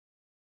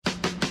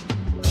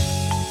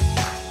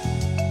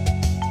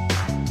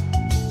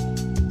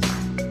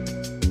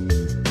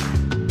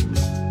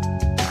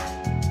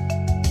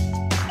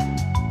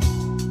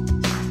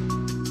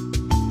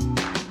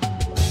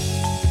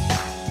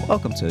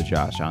Welcome to the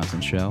Josh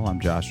Johnson Show. I'm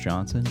Josh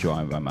Johnson,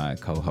 joined by my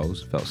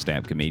co-host, fellow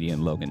stand-up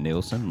comedian Logan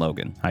Nielsen.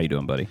 Logan, how you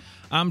doing, buddy?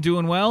 I'm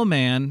doing well,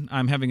 man.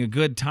 I'm having a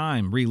good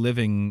time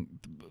reliving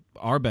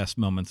our best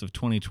moments of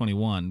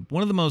 2021.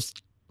 One of the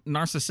most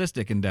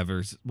narcissistic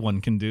endeavors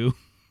one can do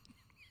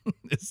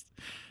is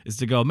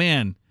to go,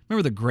 man,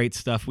 remember the great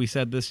stuff we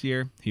said this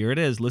year? Here it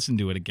is. Listen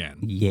to it again.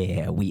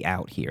 Yeah, we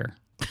out here.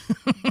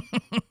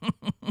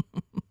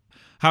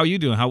 How are you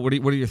doing?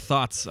 What are your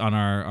thoughts on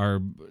our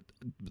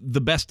the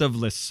best of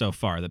lists so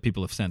far that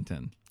people have sent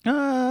in?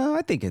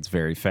 I think it's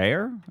very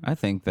fair. I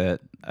think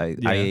that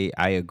I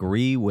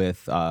agree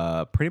with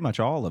pretty much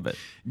all of it.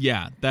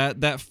 Yeah,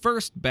 that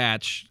first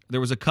batch,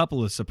 there was a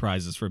couple of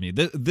surprises for me.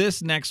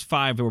 This next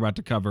five that we're about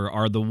to cover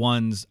are the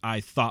ones I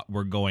thought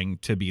were going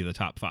to be the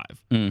top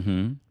five.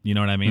 Mm-hmm. You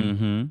know what I mean?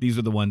 Mm-hmm. These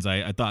are the ones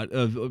I thought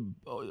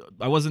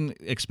I wasn't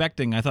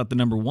expecting. I thought the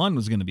number one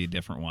was going to be a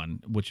different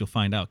one, which you'll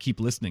find out. Keep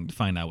listening to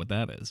find out what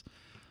that is.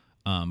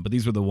 But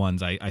these were the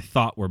ones I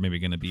thought were maybe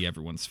going to be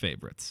everyone's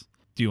favorites.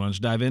 Do you want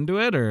to dive into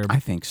it, or? I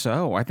think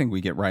so. I think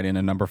we get right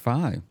into number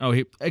 5.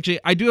 Oh, actually,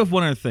 I do have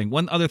one other thing,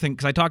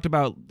 because I talked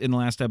about in the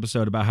last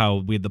episode about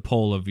how we had the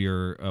poll of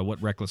your what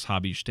reckless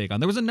hobby you should take on.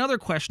 There was another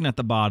question at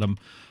the bottom,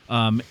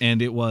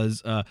 and it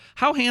was,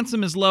 how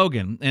handsome is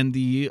Logan? And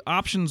the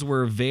options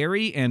were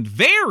very and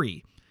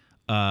very.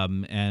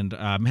 And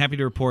I'm happy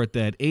to report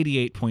that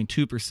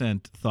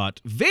 88.2%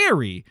 thought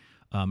very.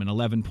 And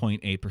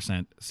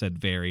 11.8% said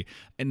very.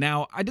 And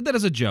now, I did that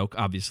as a joke,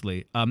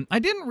 obviously. I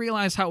didn't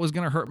realize how it was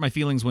going to hurt my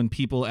feelings when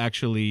people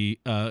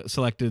actually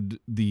selected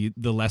the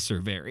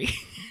lesser very.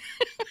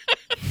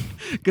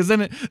 Because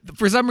then,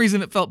 for some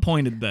reason, it felt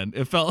pointed then.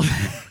 It felt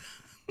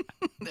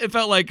it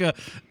felt like a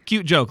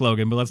cute joke,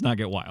 Logan, but let's not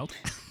get wild.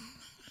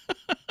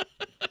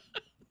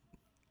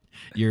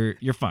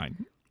 You're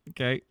fine,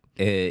 okay?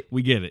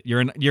 We get it.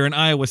 You're an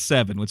Iowa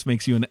 7, which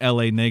makes you an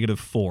LA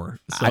 -4.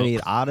 So. I mean,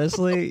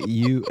 honestly,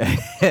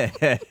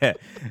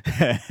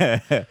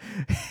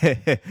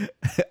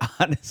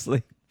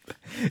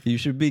 you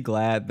should be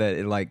glad that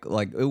it like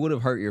it would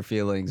have hurt your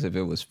feelings if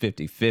it was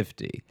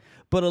 50-50.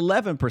 But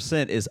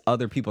 11% is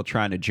other people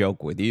trying to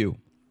joke with you.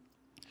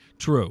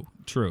 True.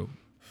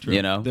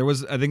 You know, there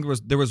was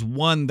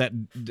one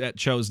that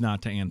chose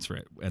not to answer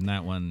it, and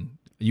that one.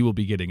 You will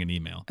be getting an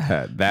email.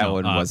 That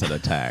one was an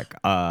attack.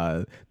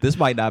 This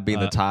might not be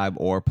the time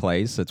or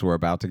place since we're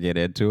about to get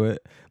into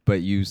it, but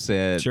you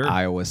said sure.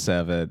 Iowa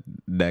 7,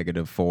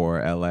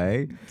 -4,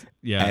 LA.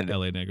 Yeah, and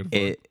LA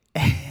 -4.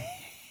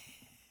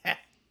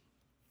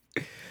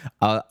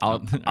 All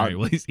right,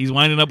 well, he's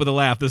winding up with a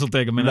laugh. This will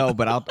take a minute. No,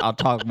 but I'll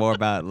talk more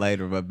about it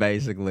later. But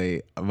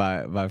basically,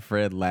 my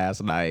friend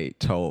last night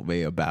told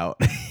me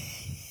about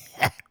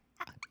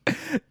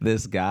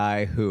this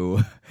guy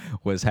who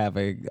was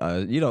having,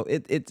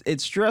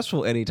 it's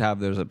stressful anytime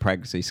there's a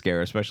pregnancy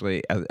scare,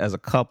 especially as a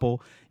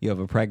couple. You have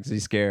a pregnancy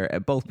scare,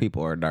 and both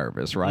people are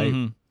nervous, right?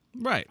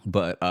 Mm-hmm. Right.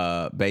 But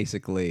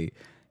basically,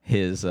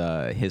 his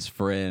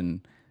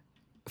friend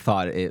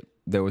thought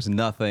there was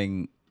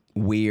nothing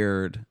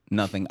weird,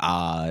 nothing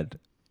odd,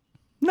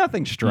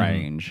 nothing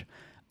strange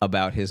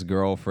about his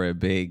girlfriend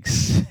being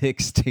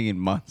 16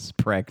 months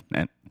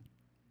pregnant.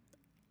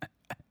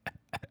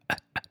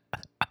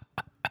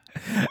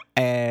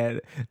 And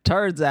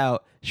turns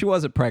out she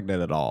wasn't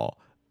pregnant at all,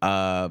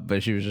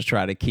 but she was just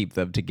trying to keep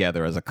them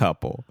together as a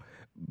couple.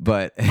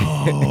 But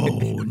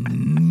oh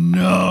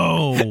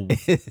no,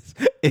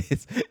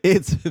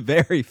 it's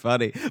very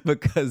funny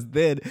because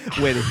then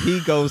when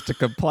he goes to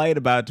complain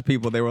about it to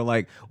people, they were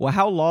like, "Well,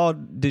 how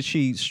long did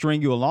she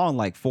string you along?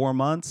 Like 4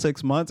 months,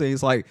 6 months?" And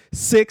he's like,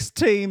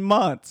 16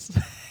 months.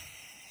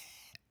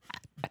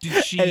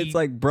 Did she? And it's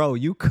like, bro,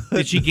 you could.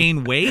 Did she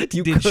gain weight?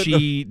 Did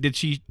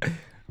she?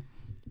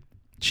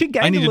 She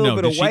gained a little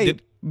bit of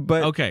weight,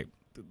 but okay.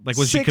 Like,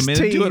 was she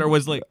committed to it, or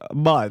was like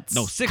months?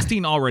 No,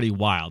 16 already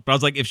wild. But I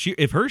was like,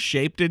 if her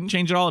shape didn't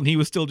change at all, and he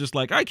was still just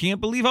like, I can't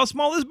believe how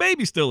small this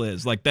baby still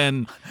is. Like,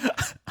 then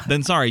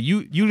sorry,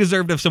 you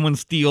deserve to have someone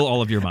steal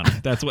all of your money.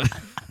 That's what.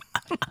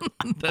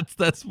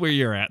 that's where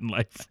you're at in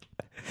life.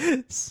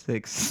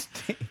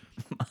 16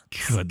 months.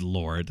 Good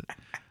Lord.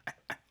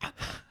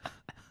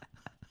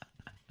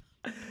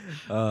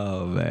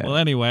 Oh man. Well,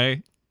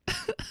 anyway,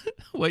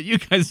 what you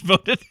guys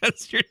voted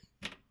as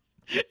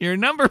your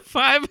number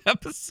 5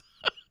 episode.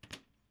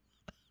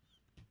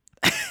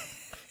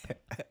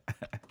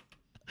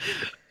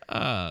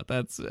 I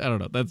don't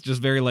know. That's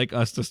just very like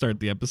us to start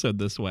the episode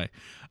this way.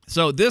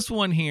 So this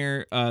one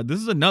here,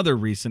 this is another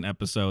recent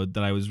episode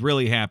that I was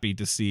really happy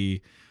to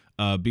see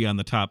be on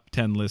the top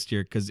 10 list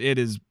here, because it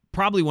is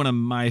probably one of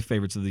my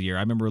favorites of the year.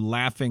 I remember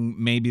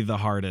laughing maybe the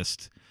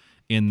hardest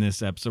in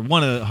this episode,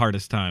 one of the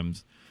hardest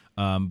times.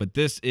 But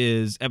this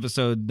is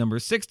episode number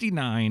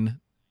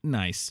 69.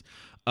 Nice.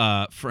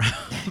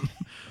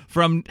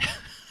 From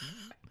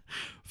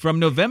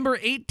November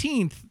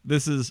 18th,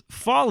 this is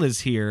Fall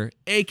is Here,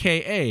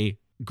 a.k.a.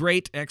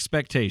 Great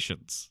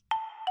Expectations.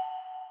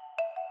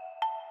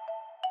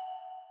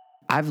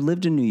 I've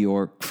lived in New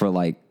York for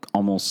like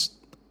almost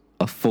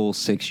a full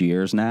 6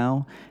 years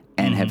now,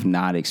 and have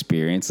not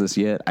experienced this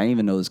yet, I didn't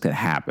even know this could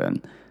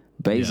happen.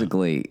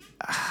 Basically,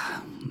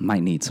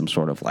 might need some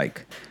sort of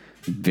like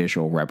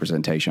visual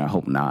representation. I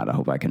hope not. I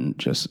hope I can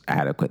just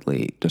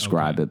adequately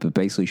describe it. But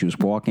basically, she was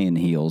walking in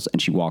heels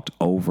and she walked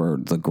over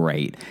the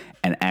grate.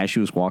 And as she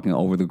was walking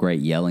over the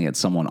grate, yelling at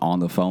someone on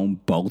the phone,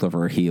 both of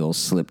her heels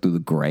slipped through the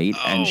grate,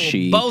 and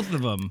both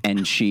of them.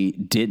 And she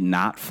did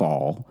not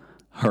fall.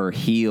 Her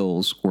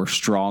heels were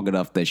strong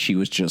enough that she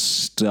was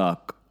just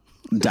stuck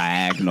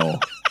diagonal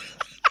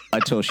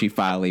until she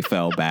finally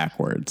fell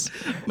backwards.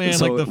 Man,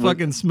 so like the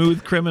fucking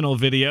Smooth Criminal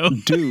video.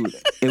 Dude,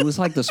 it was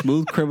like the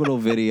Smooth Criminal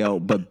video,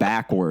 but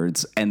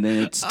backwards. And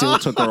then it still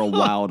took her a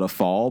while to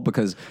fall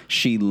because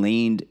she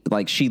leaned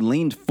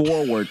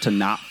forward to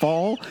not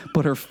fall,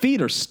 but her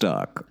feet are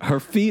stuck. Her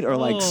feet are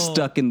like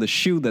stuck in the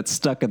shoe that's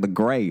stuck in the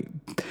grate.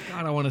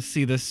 God, I want to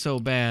see this so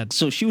bad.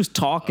 So she was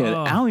talking.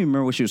 I don't even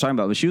remember what she was talking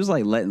about, but she was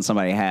like letting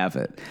somebody have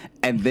it.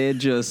 And then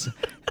just...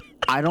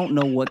 I don't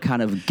know what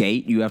kind of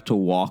gait you have to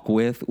walk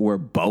with where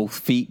both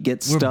feet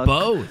get stuck.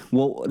 Both.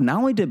 Well, not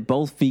only did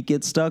both feet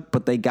get stuck,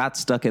 but they got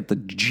stuck at the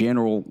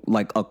general,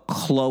 like a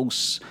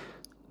close,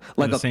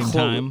 like at the same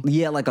time.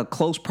 Yeah, like a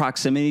close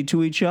proximity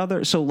to each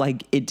other. So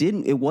like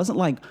it wasn't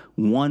like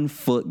one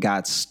foot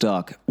got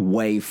stuck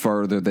way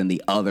further than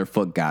the other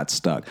foot got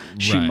stuck.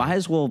 She might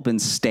as well have been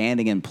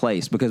standing in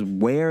place because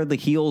where the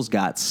heels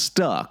got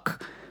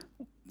stuck,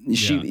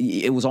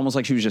 it was almost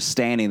like she was just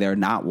standing there,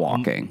 not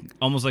walking.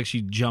 Almost like she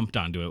jumped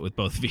onto it with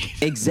both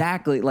feet.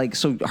 Exactly. Like,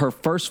 so her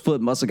first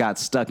foot must have got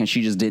stuck and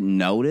she just didn't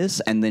notice.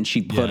 And then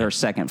she put her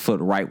second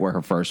foot right where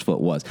her first foot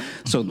was.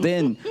 So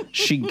then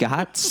she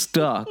got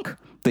stuck.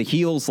 The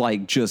heels,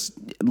 like, just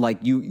like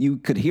you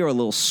could hear a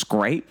little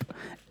scrape.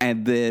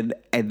 And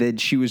then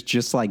she was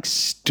just like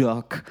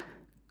stuck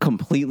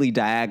completely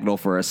diagonal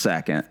for a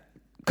second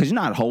because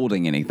you're not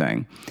holding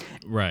anything.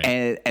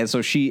 Right. And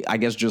so she, I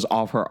guess, just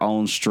off her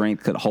own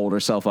strength could hold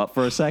herself up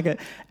for a second.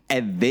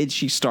 And then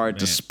she started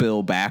to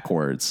spill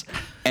backwards.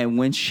 And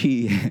when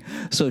she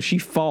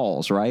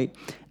falls, right?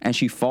 And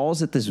she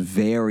falls at this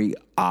very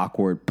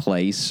awkward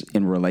place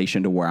in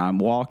relation to where I'm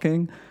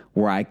walking,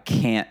 where I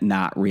can't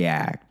not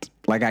react.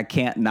 Like I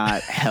can't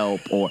not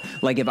help, or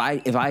like if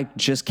I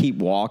just keep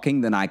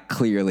walking, then I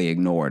clearly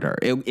ignored her.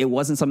 It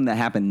wasn't something that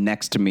happened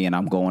next to me and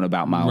I'm going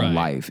about my own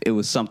life. It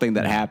was something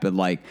that happened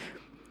like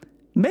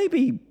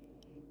maybe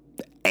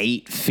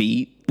 8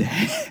 feet.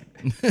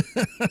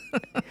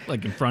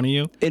 Like in front of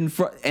you? In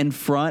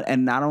front,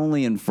 and not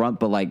only in front,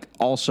 but like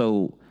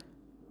also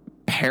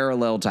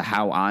parallel to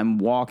how I'm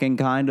walking,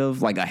 kind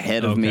of like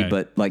ahead of me,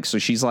 but like, so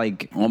she's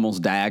like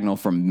almost diagonal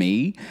from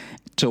me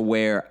to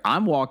where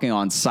I'm walking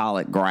on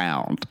solid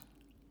ground.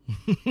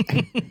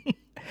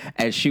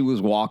 As she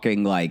was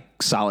walking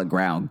like solid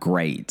ground,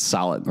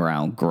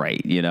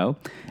 great, you know?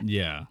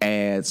 Yeah.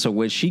 And so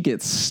when she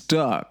gets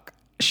stuck,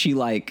 she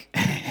like...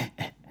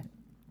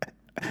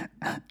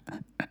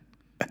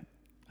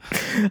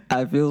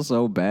 I feel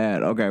so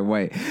bad. Okay,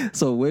 wait.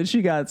 So when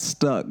she got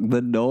stuck,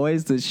 the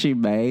noise that she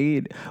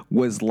made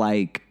was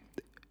like,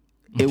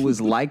 it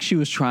was like she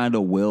was trying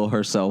to will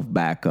herself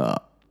back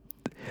up.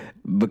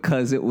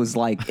 Because it was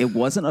like, it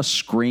wasn't a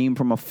scream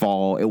from a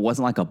fall. It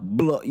wasn't like a,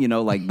 you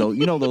know, like those,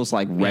 you know, those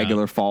like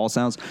regular fall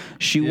sounds.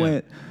 She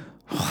went,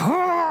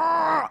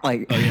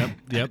 like, oh,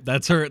 yep.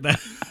 That's her.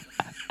 That's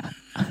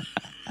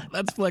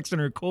flexing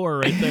her core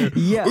right there.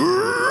 Yeah.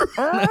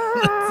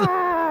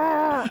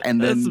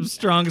 And then that's some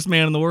strongest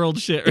man in the world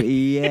shit.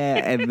 Yeah,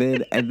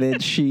 and then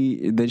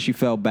she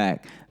fell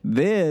back.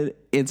 Then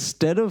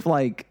instead of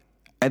like,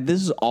 and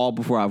this is all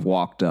before I've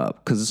walked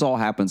up because this all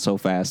happened so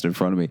fast in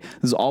front of me.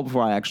 This is all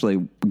before I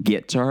actually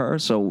get to her.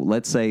 So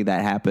let's say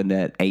that happened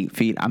at 8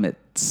 feet. I'm at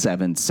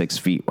 6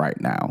 feet right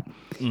now.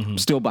 I'm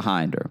still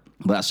behind her,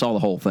 but I saw the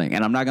whole thing.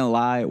 And I'm not gonna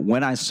lie,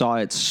 when I saw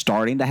it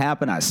starting to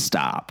happen, I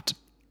stopped.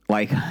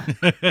 Like,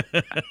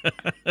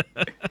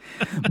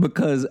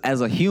 because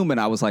as a human,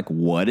 I was like,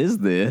 what is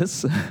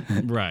this?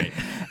 Right.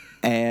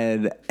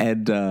 And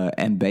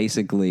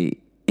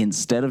basically,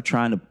 instead of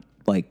trying to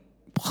like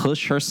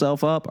push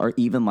herself up or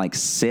even like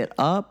sit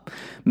up,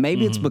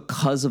 maybe it's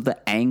because of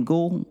the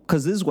angle.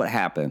 Because this is what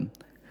happened.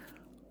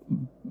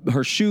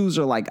 Her shoes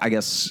are like, I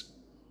guess,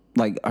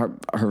 like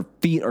her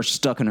feet are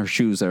stuck in her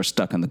shoes that are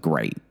stuck in the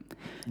grate.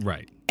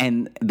 Right.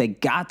 And they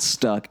got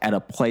stuck at a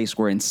place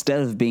where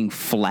instead of being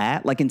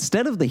flat, like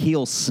instead of the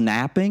heel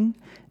snapping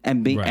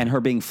and and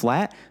her being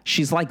flat,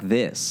 she's like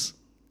this.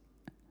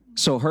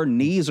 So her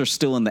knees are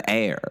still in the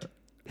air.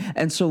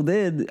 And so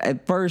then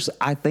at first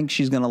I think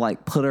she's going to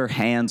like put her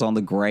hands on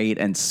the grate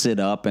and sit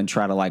up and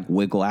try to like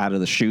wiggle out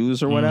of the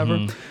shoes or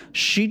whatever.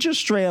 She just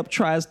straight up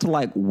tries to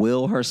like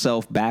will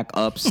herself back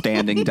up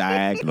standing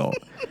diagonal.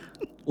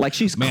 Like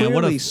she's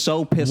clearly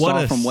so pissed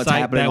off from what's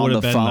happening on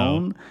the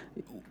phone.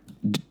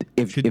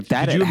 If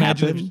that had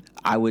happened,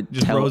 I would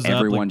tell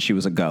everyone she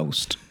was a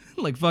ghost.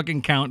 Like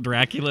fucking Count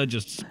Dracula,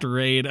 just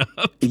straight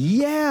up.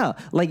 Yeah.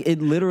 Like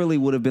it literally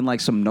would have been like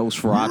some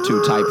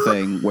Nosferatu type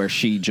thing where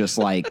she just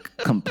like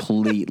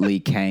completely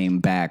came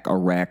back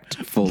erect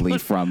fully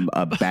from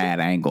a bad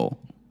angle.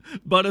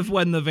 But if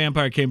when the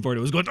vampire came forward,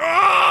 it was going,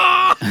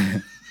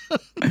 ah!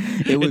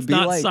 It would It's be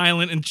not like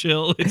silent and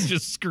chill. It's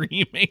just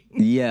screaming.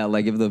 yeah,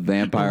 like if the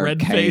vampire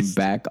came Red-faced.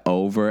 back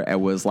over and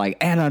was like,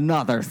 and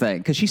another thing,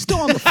 because she's still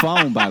on the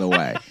phone, by the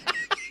way.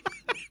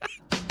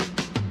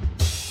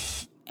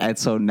 And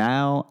so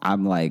now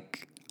I'm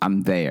like,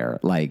 I'm there,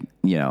 like,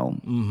 you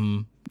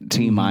know,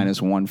 T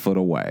minus 1 foot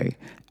away.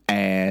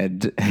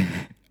 And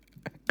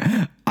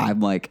I'm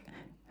like,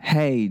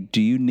 hey,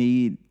 do you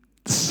need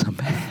some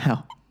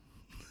help?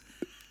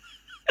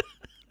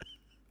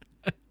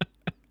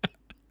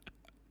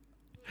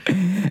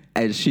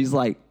 And she's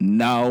like,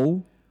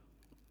 no.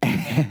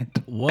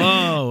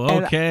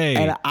 Whoa, okay.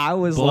 And I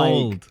was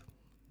Bold. like,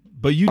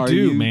 But you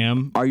do,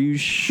 ma'am. Are you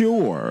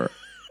sure?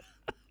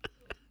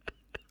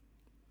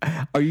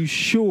 Are you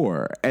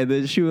sure? And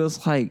then she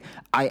was like,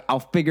 I'll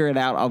figure it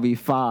out. I'll be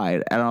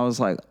fine. And I was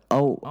like,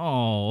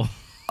 Oh.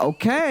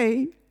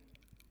 okay.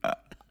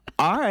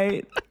 All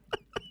right.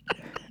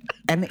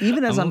 And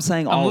even as I'm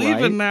saying, I'm all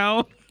leaving right,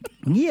 now.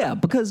 yeah,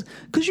 because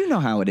you know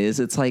how it is.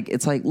 It's like,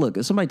 look,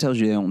 if somebody tells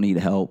you they don't need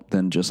help,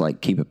 then just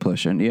like keep it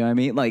pushing. You know what I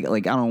mean? Like I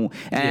don't.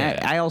 And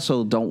Yeah. I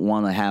also don't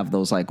want to have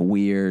those like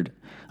weird.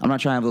 I'm not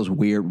trying to have those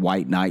weird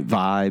white knight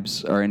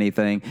vibes or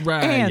anything.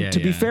 Right. And yeah, to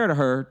be yeah. fair to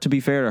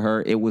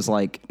her, it was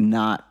like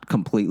not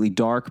completely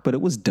dark, but it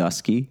was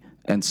dusky.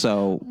 And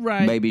so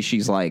Right. maybe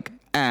she's like,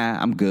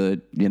 I'm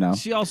good, you know.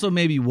 She also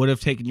maybe would have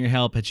taken your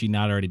help had she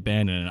not already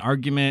been in an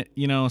argument,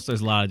 you know? So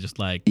there's a lot of just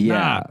like,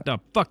 Yeah. nah,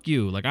 fuck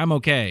you. Like, I'm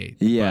okay.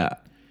 Yeah.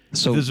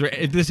 So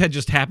If this had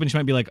just happened, she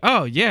might be like,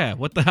 oh, yeah,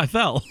 what the I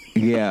fell.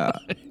 yeah.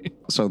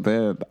 So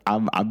then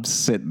I'm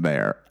sitting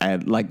there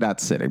and like not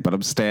sitting, but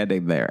I'm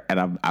standing there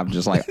and I'm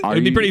just like, are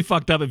It'd be you pretty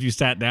fucked up if you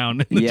sat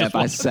down. And yeah, just if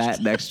I watched.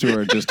 sat next to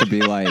her just to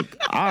be like,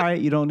 all right,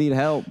 you don't need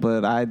help,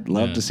 but I'd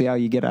love Yeah. to see how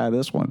you get out of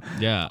this one.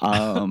 Yeah.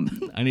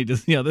 I need to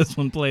see how this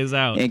one plays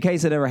out. In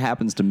case it ever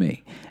happens to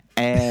me.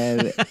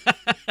 And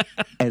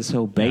and so I don't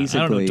know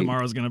basically what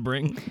tomorrow's going to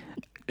bring.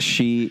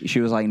 she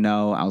was like,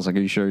 no. I was like, are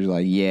you sure? She's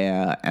like,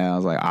 yeah. And I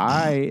was like, all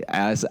right.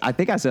 I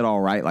think I said all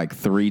right like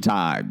 3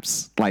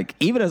 times. Like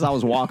even as I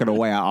was walking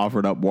away, I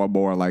offered up one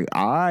more like,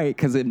 all right.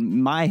 Because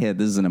in my head,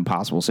 this is an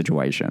impossible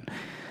situation.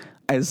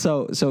 And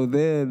so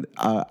then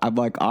I'm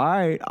like, all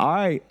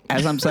right.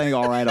 As I'm saying,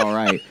 all right.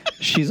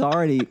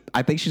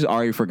 I think she's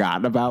already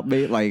forgotten about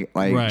me. Like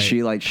Right.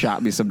 she like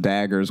shot me some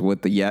daggers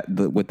with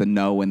with the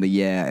no and the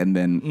yeah. And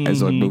then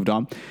as I moved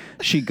on,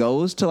 she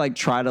goes to like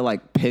try to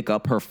like pick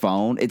up her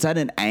phone. It's at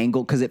an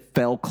angle because it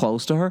fell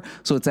close to her.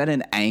 So it's at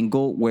an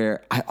angle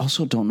where I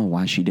also don't know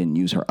why she didn't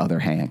use her other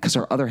hand, because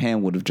her other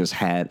hand would have just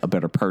had a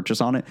better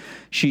purchase on it.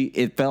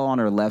 It fell on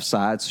her left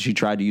side. So she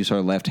tried to use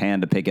her left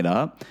hand to pick it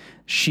up.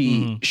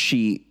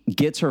 She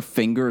gets her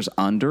fingers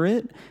under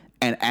it,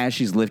 and as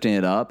she's lifting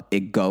it up,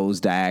 it goes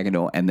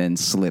diagonal and then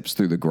slips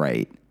through the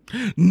grate.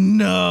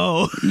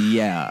 No.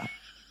 Yeah.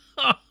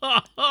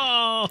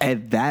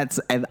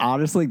 And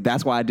honestly,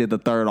 that's why I did the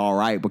third all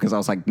right, because I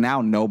was like,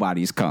 now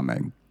nobody's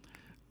coming.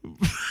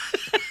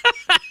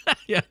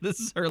 Yeah, this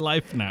is her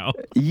life now.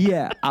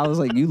 Yeah. I was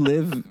like, you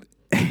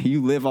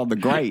live on the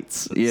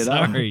grates, you know?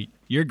 Sorry.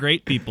 You're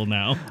great people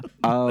now.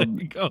 There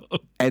you go.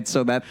 And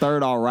so that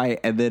third all right,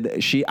 and then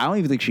I don't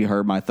even think she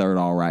heard my third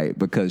all right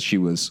because she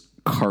was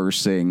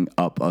cursing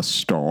up a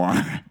storm.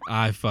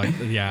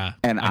 Yeah.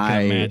 And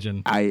I can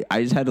imagine. I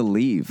just had to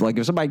leave. Like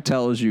if somebody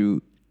tells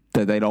you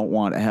that they don't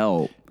want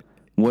help,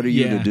 what are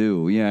you to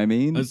do? You know what I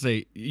mean? Let's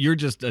say you're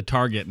just a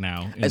target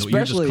now. You're just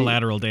Especially-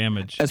 collateral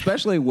damage.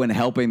 Especially when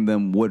helping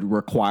them would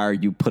require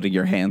you putting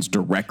your hands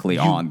directly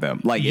on them.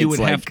 Like You it's would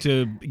like, have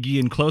to be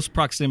in close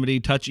proximity,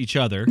 touch each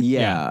other.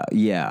 Yeah.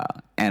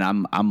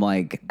 And I'm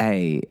like,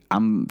 hey,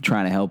 I'm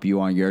trying to help you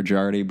on your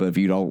journey, but if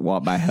you don't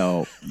want my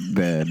help,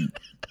 then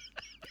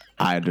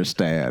I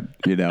understand.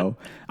 You know,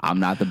 I'm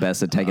not the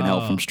best at taking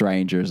help from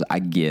strangers. I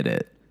get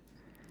it.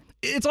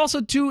 It's also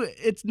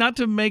it's not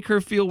to make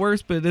her feel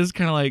worse, but it is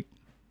kind of like,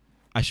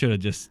 I should have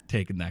just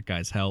taken that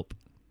guy's help.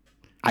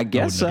 I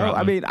guess so. wouldn't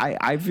have I mean,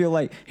 I feel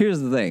like, here's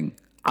the thing.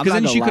 Because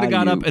then she could have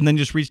got up and then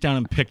just reached down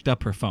and picked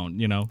up her phone,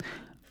 you know?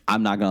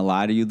 I'm not gonna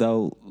lie to you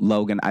though,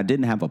 Logan. I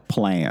didn't have a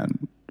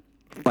plan.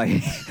 Like,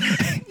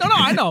 No,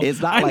 I know. it's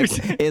I not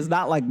understand. like it's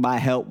not like my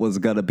help was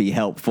gonna be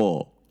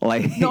helpful.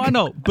 Like, No, I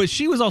know. But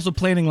she was also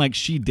planning like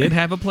she did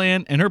have a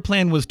plan, and her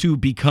plan was to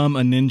become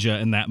a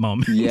ninja in that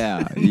moment.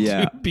 Yeah.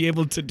 To be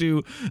able to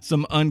do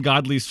some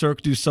ungodly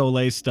Cirque du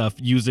Soleil stuff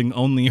using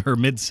only her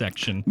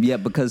midsection. Yeah,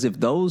 because if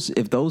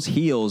those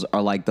heels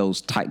are like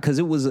those tight, because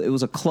it was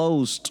a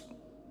closed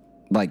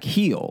like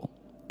heel.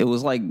 It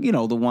was like, you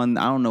know, the one,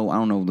 I don't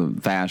know the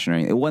fashion or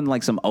anything. It wasn't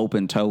like some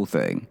open toe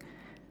thing.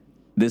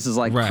 This is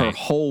like her Right.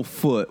 whole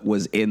foot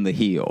was in the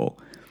heel.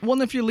 Well,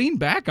 and if you lean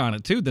back on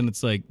it too, then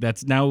it's like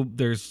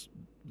there's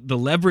the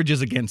leverage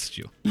is against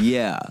you.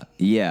 Yeah.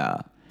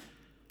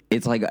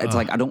 It's like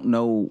I don't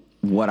know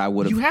what I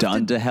would You have have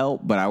done to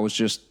help, but I was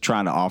just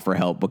trying to offer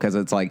help, because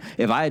it's like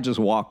if I had just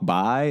walked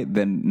by,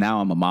 then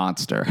now I'm a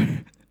monster.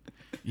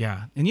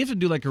 Yeah, and you have to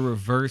do like a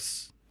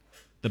reverse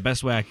the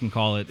best way I can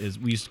call it is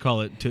we used to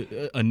call it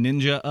a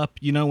ninja up.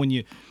 You know, when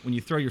you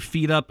throw your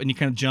feet up and you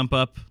kind of jump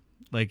up,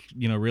 like,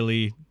 you know,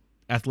 really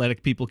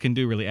athletic people can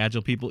do, really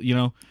agile people, you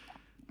know,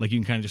 like you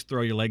can kind of just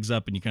throw your legs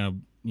up and you kind of,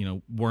 you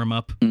know, warm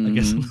up. I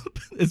guess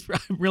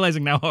I'm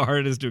realizing now how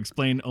hard it is to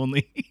explain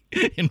only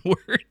in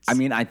words. I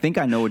mean, I think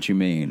I know what you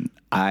mean.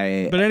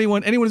 But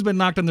anyone who's been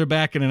knocked on their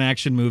back in an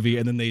action movie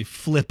and then they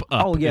flip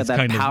up. Oh yeah, is that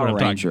kind Power of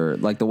what I'm Ranger,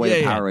 like the way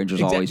the Power Rangers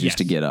always used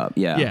to get up.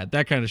 Yeah,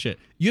 that kind of shit.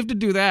 You have to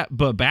do that,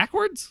 but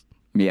backwards.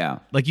 Yeah,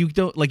 you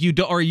don't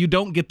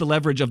get the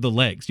leverage of the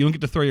legs. You don't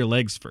get to throw your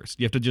legs first.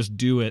 You have to just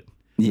do it.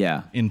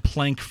 Yeah, in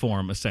plank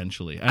form,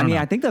 essentially. I mean,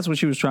 I think that's what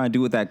she was trying to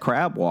do with that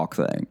crab walk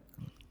thing.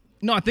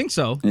 No, I think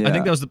so. Yeah. I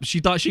think that was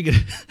she thought she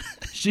could.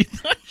 She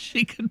thought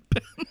she could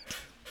bend.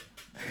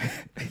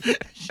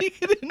 She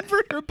could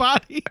invert her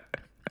body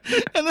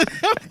and then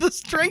have the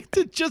strength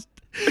to just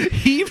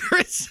heave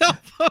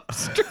herself up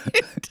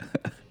straight.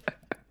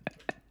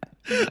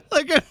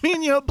 Like, I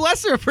mean, you know,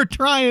 bless her for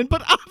trying,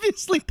 but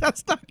obviously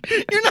that's not.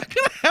 You're not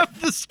gonna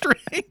have the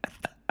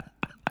strength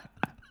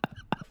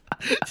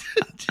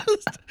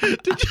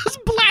to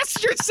just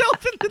blast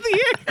yourself into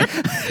the air.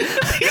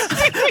 He's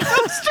standing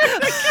up straight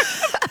again.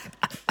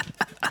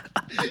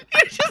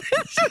 It's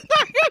just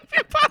not going to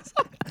be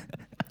possible.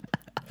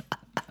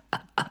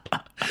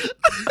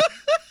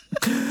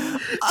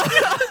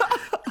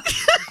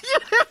 You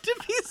have to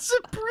be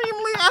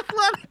supremely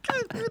athletic to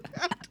do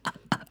that.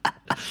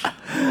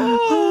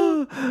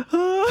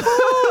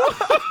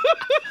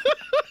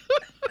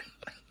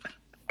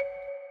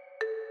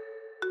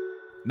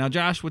 Now,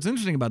 Josh, what's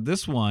interesting about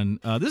this one,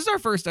 this is our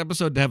first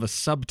episode to have a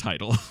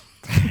subtitle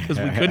because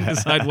we couldn't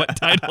decide what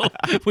title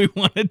we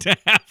wanted to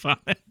have on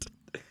it.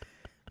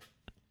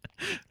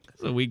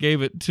 So we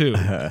gave it 2.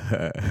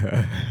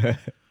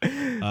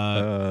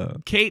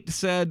 Kate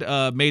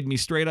said, made me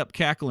straight up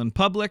cackle in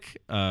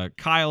public.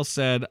 Kyle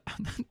said,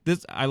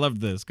 I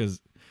loved this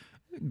because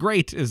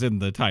great is in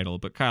the title,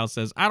 but Kyle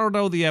says, I don't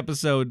know the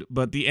episode,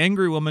 but the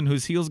angry woman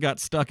whose heels got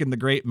stuck in the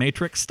Great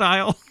Matrix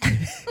style.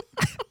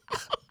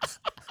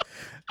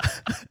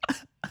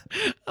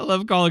 I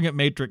love calling it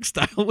Matrix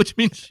style, which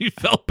means she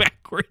fell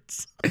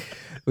backwards.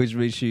 Which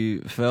means she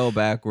fell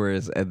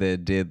backwards and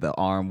then did the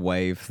arm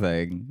wave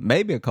thing.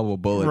 Maybe a couple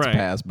bullets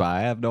passed by.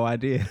 I have no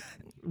idea.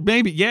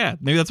 Maybe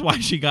that's why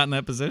she got in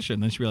that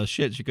position. Then she realized,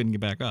 shit, she couldn't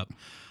get back up.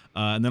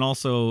 And then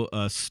also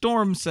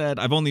Storm said,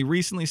 I've only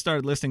recently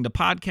started listening to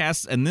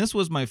podcasts, and this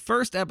was my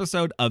first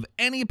episode of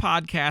any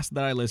podcast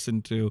that I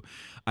listened to.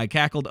 I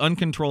cackled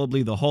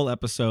uncontrollably the whole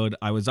episode.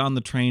 I was on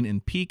the train in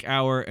peak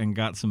hour and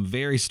got some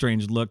very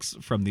strange looks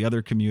from the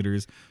other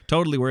commuters.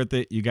 Totally worth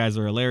it. You guys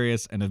are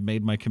hilarious and have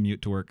made my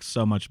commute to work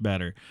so much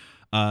better.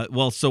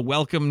 So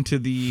welcome to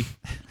the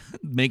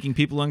making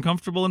people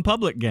uncomfortable in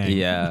public gang.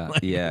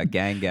 Yeah,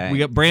 gang. We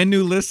got brand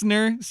new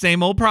listener,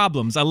 same old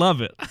problems. I love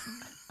it.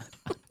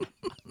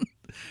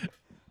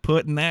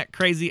 Putting that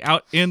crazy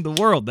out in the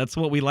world. That's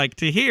what we like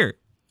to hear.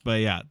 But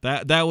yeah,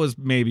 that was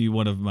maybe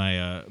one of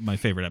my my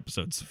favorite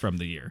episodes from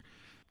the year.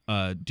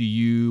 Do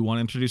you want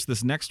to introduce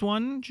this next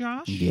one,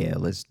 Josh? Yeah,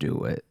 let's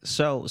do it.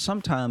 So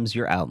sometimes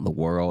you're out in the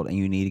world and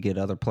you need to get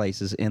other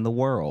places in the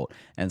world.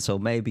 And so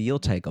maybe you'll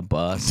take a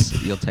bus,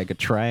 you'll take a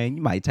train,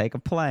 you might take a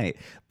plane.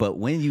 But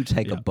when you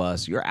take a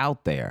bus, you're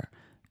out there.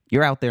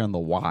 You're out there in the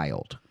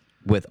wild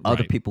with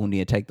other people who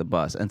need to take the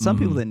bus. And some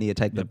people that need to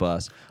take the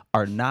bus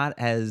are not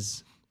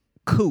as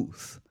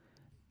couth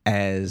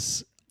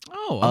as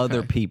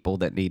other people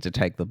that need to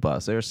take the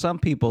bus. There are some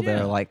people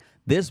that are like,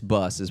 this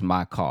bus is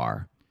my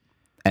car.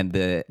 And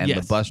the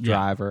bus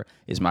driver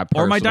is my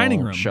personal or my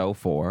dining room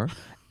chauffeur.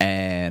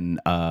 And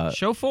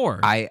chauffeur.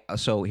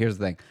 So here's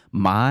the thing.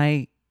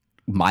 My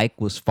mic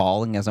was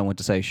falling as I went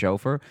to say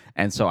chauffeur,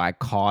 and so I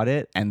caught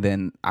it, and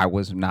then I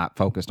was not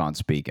focused on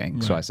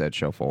speaking, so I said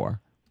chauffeur.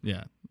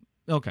 Yeah.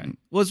 Okay.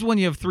 Well, it's when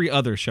you have 3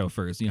 other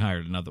chauffeurs and you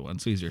hired another one,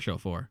 so he's your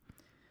chauffeur.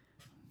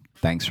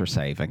 Thanks for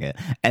saving it.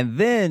 And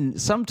then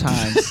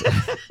sometimes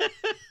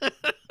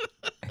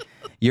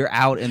you're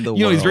out in the world.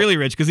 You know, he's really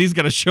rich because he's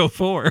got a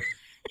chauffeur.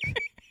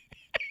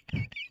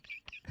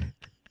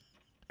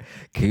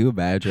 Can you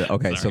imagine?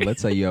 Okay, so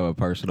let's say you have a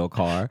personal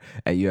car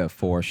and you have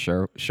 4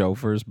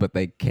 chauffeurs, but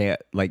they can't,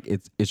 like,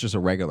 it's just a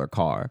regular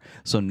car.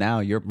 So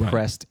now you're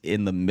pressed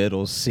in the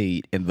middle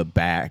seat in the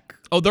back.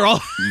 Oh, they're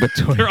all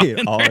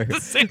between all at the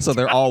same so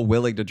they're all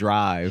willing to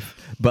drive,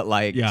 but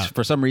like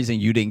for some reason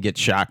you didn't get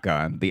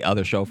shotgun. The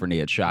other chauffeur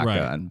needed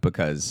shotgun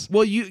because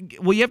you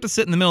have to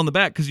sit in the middle in the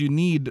back because you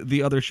need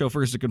the other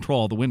chauffeurs to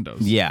control all the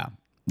windows. Yeah.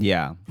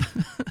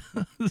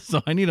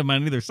 So I need them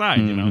on either side.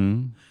 You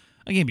know,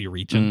 I can't be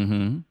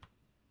reaching.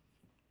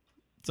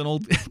 It's an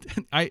old.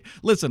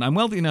 Listen. I'm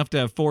wealthy enough to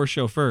have 4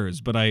 chauffeurs,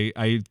 but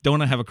I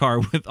don't have a car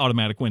with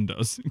automatic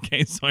windows.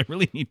 Okay, so I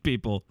really need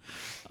people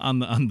on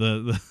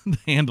the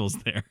handles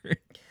there.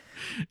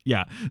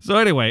 Yeah. So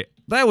anyway,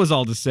 that was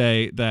all to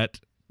say that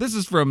this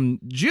is from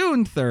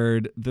June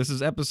 3rd. This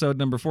is episode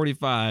number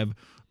 45.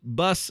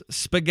 Bus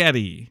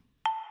Spaghetti.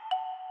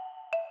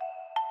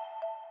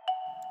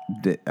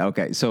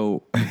 Okay,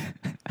 so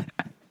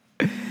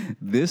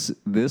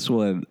this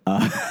one.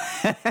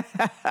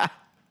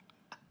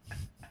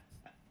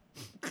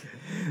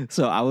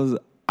 So I was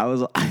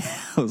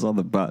on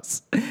the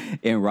bus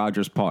in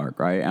Rogers Park,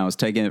 right? And I was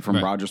taking it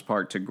from Rogers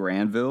Park to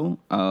Granville,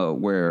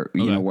 where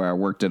where I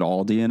worked at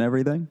Aldi and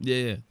everything.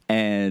 Yeah.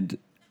 And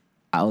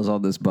I was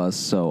on this bus,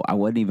 so I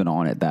wasn't even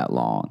on it that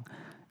long.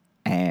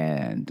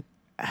 And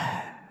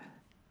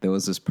there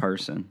was this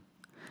person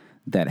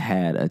that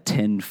had a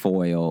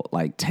tinfoil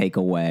like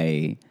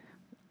takeaway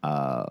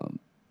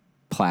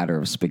platter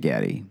of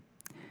spaghetti,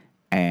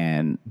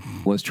 and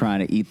was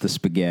trying to eat the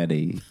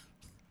spaghetti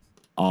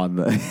on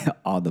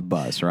the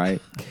bus,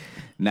 right?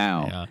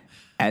 Now,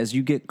 as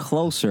you get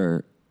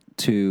closer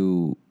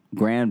to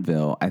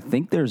Granville, I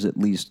think there's at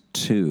least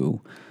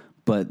two,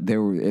 but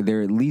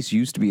there at least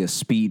used to be a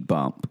speed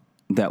bump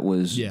that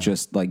was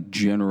just like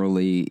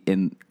generally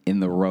in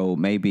the road,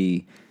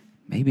 maybe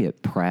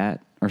at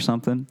Pratt or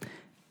something.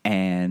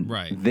 And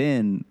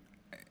then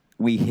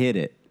we hit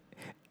it.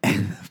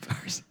 And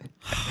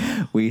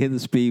we hit the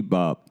speed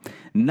bump.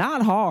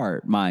 Not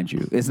hard, mind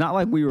you. It's not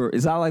like we were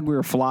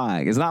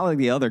flying. It's not like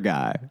the other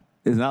guy.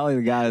 It's not like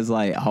the guy's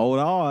like, hold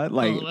on.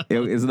 Like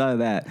it's none of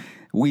that.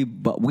 We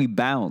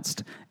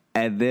bounced,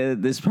 and then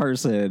this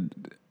person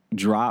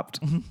dropped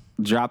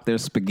their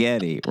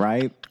spaghetti,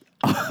 right?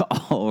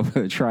 All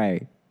over the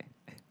tray.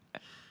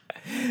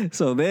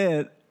 So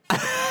then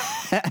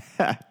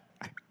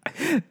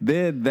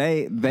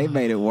they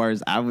made it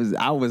worse. I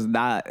was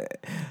not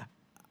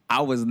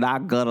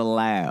gonna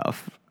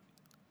laugh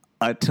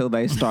until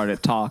they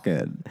started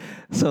talking.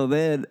 So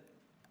then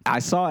I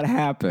saw it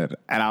happen,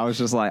 and I was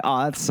just like,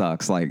 "Oh, that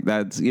sucks." Like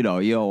that's you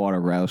don't want to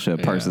relish a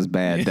person's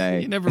bad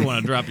day. You never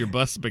want to drop your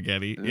bus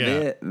spaghetti.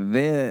 Yeah.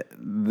 Then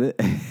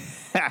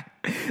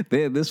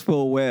this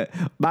fool went,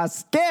 "My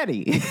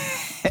sketty,"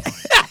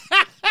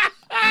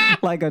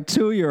 like a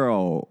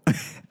 2-year-old.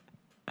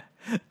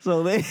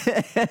 So then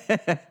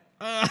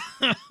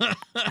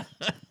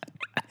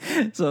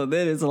it's a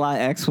lot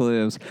of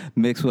expletives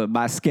mixed with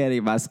my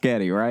sketty,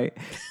 right?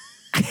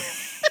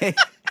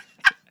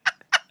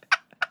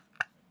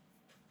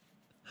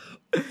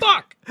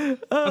 Fuck! I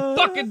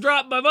fucking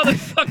dropped my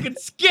motherfucking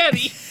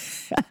sketty.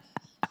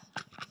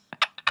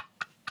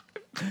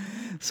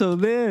 So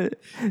then,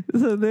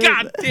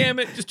 God damn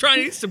it! Just trying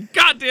to eat some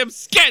goddamn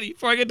sketty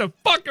before I get to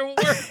fucking work.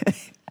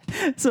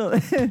 So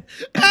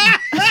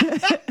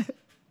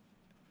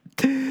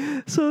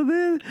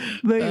then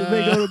they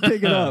go to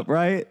pick it up,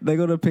 right? They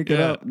go to pick it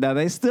up. Now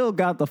they still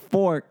got the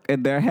fork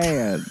in their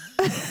hand.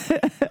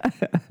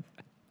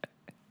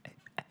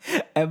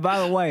 And by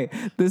the way,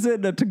 this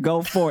isn't a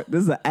to-go fork.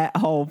 This is an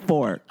at-home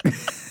fork.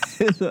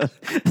 It's a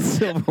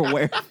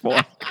silverware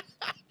fork.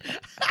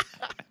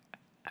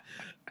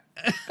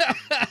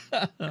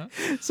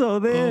 So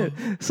then,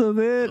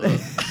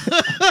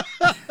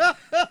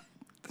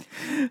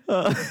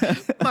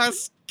 my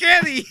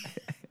sketty.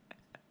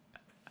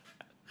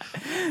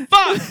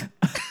 Fuck.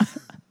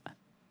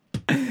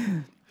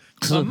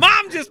 My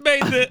mom just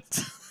made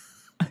this.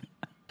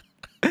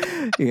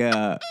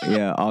 Yeah,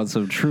 on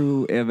some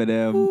true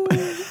Eminem. Ooh,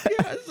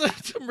 yeah,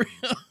 some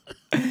real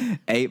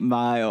 8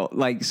 Mile.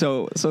 Like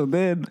so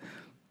then.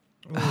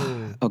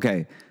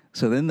 Okay,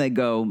 so then they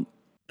go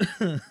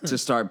to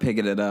start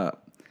picking it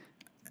up.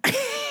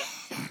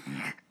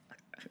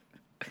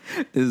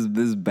 This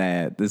is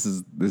bad. This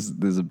is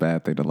a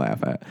bad thing to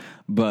laugh at.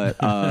 But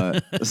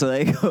so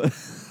they go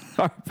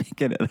start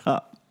picking it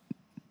up.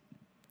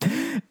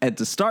 And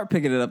to start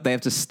picking it up, they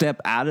have to step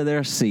out of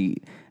their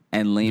seat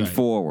and lean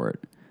forward.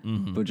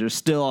 Mm-hmm. But you're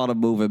still on a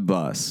moving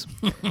bus.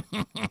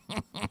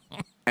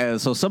 And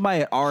so somebody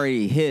had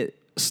already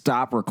hit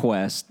stop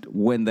request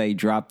when they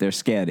dropped their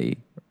sketty,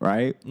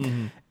 right?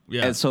 Mm-hmm.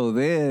 Yeah. And so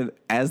then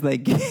as they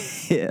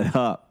get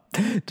up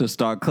to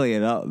start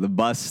cleaning up, the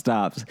bus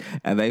stops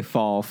and they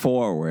fall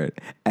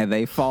forward and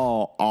they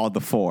fall on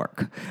the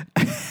fork.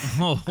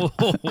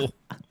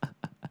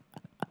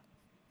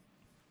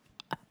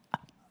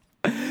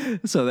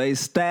 So they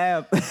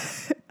stabbed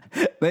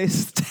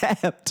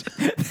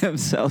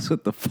themselves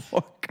with the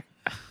fork.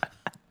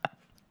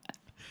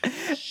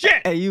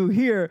 Shit! And you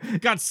hear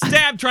got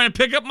stabbed trying to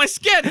pick up my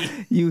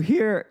sketty. You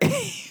hear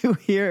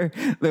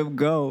them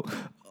go,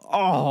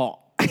 oh.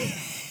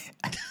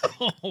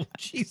 Oh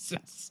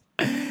Jesus!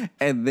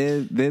 And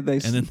then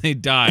they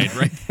died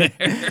right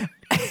there.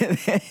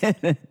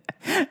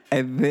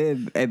 and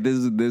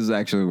this is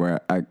actually where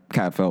I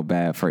kind of felt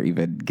bad for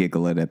even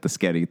giggling at the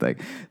sketty thing.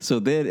 So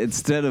then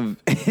instead of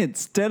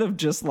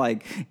just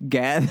like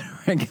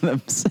gathering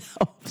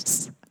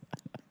themselves,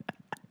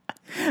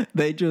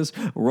 they just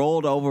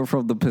rolled over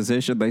from the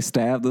position they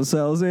stabbed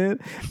themselves in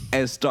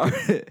and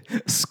started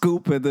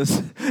scooping the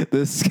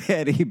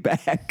sketty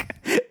back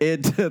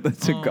into the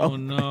to-go. Oh,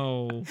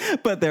 no.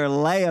 But they're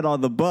laying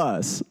on the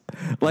bus.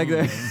 Like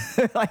they're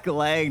like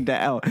laying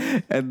down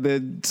and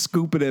then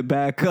scooping it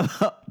back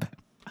up.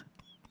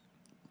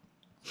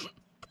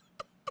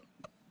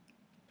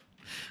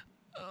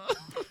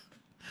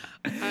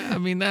 I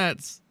mean,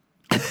 that's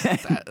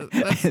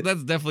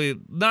That's definitely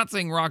not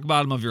saying rock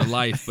bottom of your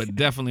life, but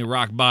definitely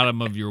rock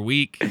bottom of your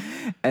week.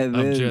 And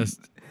Of then just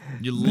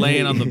you're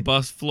laying on the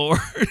bus floor,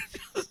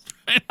 just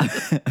trying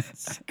to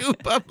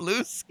scoop up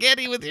loose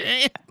sketty with your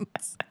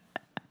hands.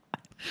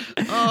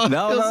 Oh,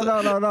 no,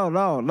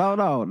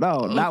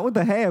 not with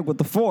the hand, with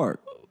the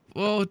fork.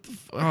 Whoa, what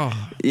the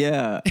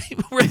Yeah.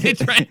 were they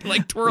trying to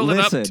like twirl it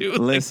up too?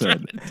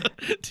 Listen.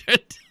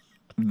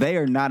 They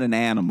are not an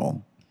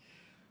animal.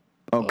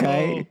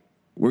 Okay?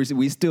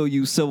 We still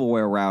use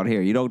silverware around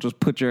here. You don't just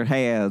put your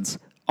hands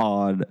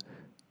on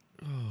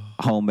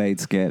homemade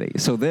spaghetti.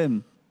 So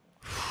then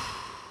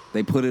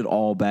they put it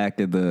all back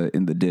in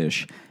the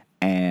dish,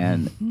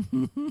 and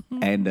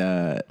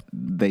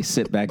they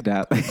sit back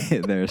down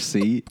in their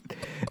seat.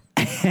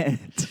 And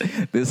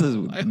this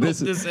hope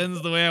this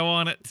ends the way I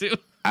want it to.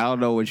 I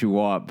don't know what you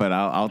want, but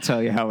I'll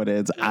tell you how it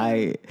ends.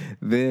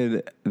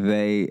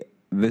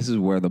 This is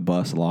where the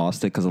bus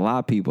lost it, because a lot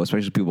of people,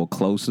 especially people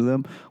close to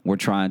them, were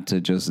trying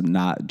to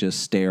not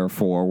stare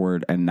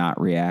forward and not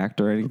react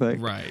or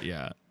anything. Right,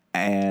 yeah.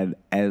 And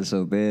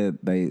so then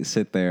they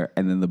sit there,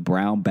 and then the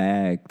brown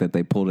bag that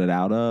they pulled it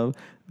out of,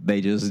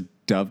 they just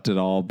dumped it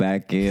all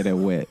back in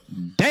and went,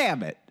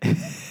 damn it.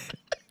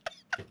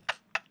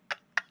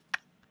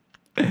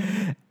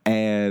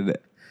 And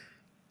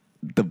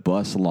the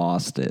bus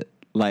lost it.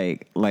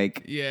 Like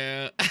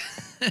yeah.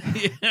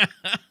 Yeah.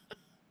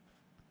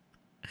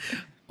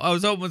 I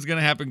was hoping it was going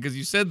to happen because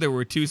you said there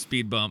were 2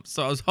 speed bumps.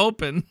 So I was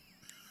hoping.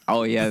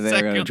 Oh, yeah,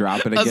 they're going to drop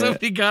it again. I was hoping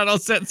he got all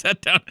set,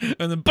 sat down,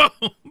 and then boom,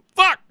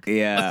 fuck.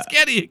 Yeah.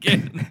 Sketty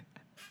again.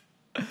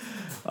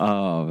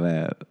 Oh,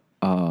 man.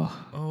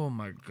 Oh,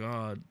 my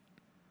God.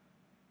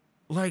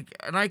 Like,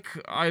 and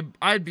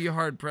I'd be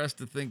hard pressed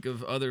to think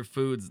of other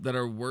foods that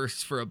are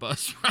worse for a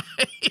bus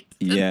ride.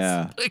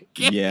 Yeah.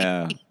 Spaghetti.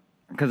 Yeah.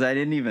 Because I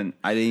didn't even.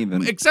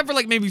 Except for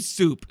like maybe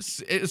soup.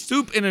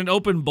 Soup in an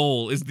open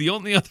bowl is the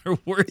only other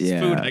worst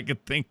food I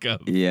could think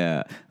of.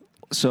 Yeah.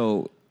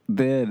 So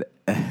then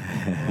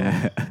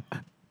the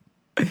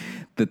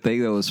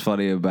thing that was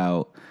funny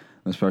about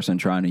this person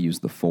trying to use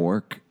the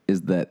fork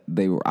is that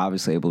they were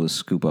obviously able to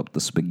scoop up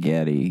the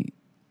spaghetti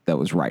that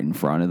was right in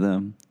front of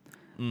them.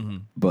 Mm-hmm.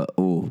 But,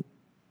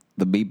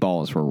 the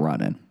meatballs were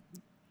running.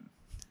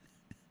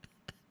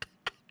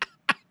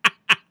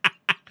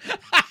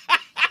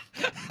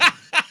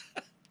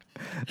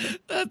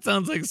 That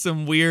sounds like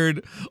some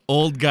weird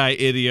old guy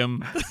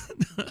idiom.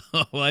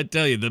 Oh, I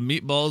tell you, the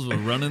meatballs were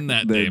running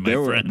that day, my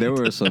friend. There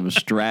were some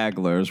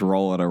stragglers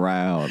rolling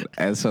around.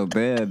 And so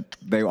then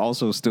they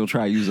also still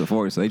try to use a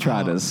fork. So they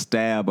try to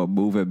stab a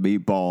moving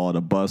meatball on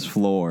a bus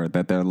floor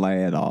that they're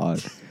laying on.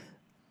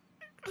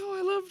 Oh,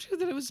 I loved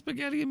that it was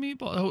spaghetti and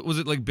meatballs. Oh, was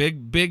it like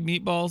big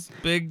meatballs?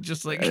 Big,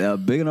 just like...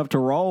 big enough to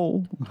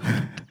roll.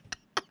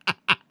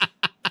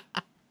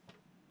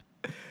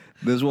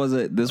 This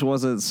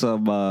wasn't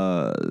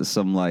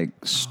some like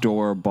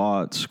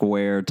store-bought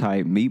square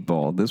type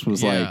meatball. This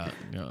was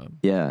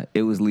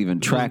it was leaving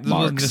track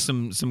marks. This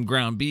wasn't just some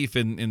ground beef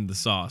in the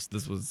sauce.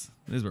 These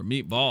were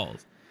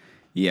meatballs.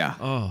 Yeah.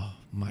 Oh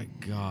my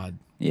God.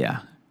 Yeah.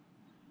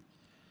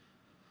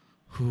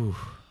 Whew.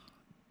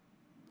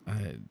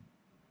 I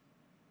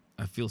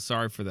feel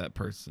sorry for that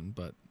person,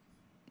 but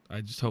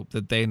I just hope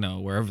that they know,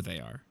 wherever they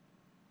are,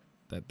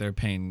 that their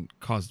pain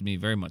caused me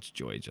very much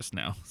joy just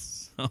now.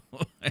 So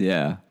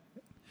yeah.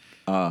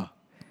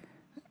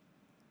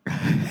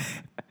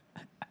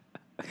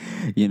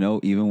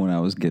 Even when I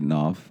was getting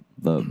off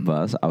the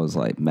bus, I was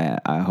like, man,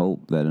 I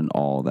hope that in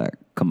all that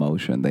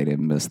commotion they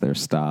didn't miss their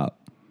stop.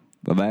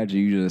 Imagine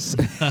you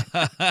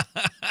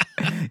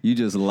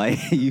just lay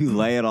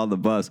it on the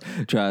bus,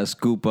 try to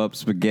scoop up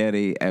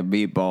spaghetti and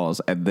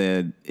meatballs, and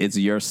then it's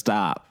your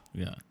stop.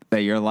 Yeah.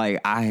 That you're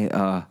like,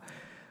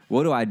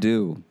 what do I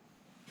do?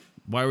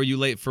 Why were you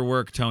late for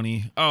work,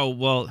 Tony? Oh,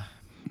 well,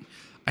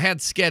 I had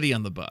sketty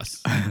on the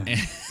bus.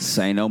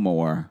 Say no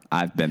more.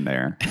 I've been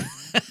there.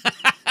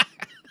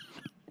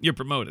 You're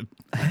promoted.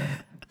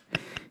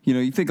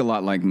 You think a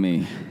lot like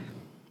me.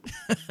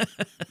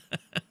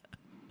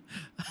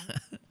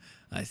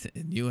 I see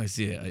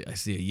a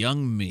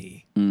young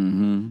me.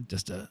 Mm-hmm.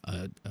 Just a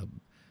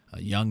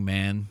young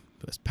man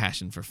who has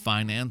passion for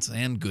finance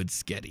and good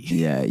sketty.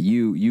 Yeah,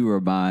 you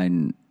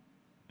remind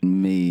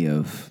me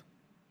of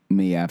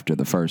me after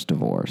the first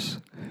divorce.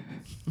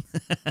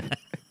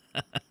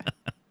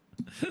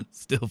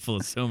 Still full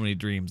of so many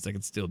dreams that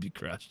could still be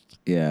crushed.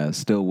 Yeah,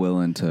 still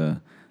willing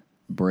to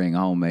bring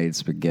homemade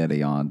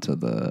spaghetti onto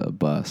the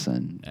bus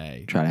and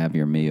try to have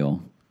your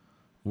meal.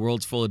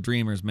 World's full of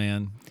dreamers,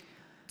 man.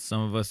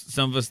 Some of us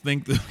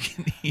think that we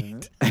can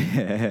eat.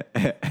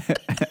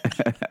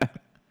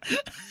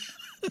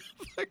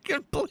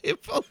 Fucking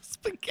plate full of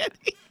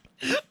spaghetti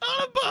on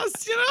a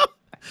bus,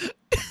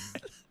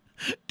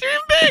 Dream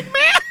big,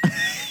 man.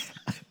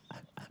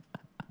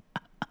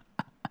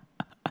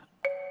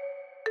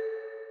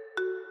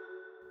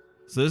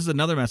 So this is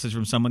another message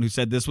from someone who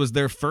said this was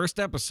their first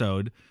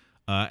episode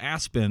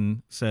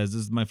Aspen says,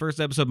 "This is my first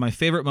episode. My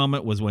favorite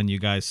moment was when you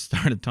guys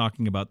started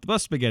talking about the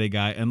bus spaghetti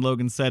guy, and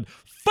Logan said,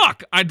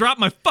 'Fuck! I dropped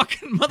my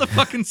fucking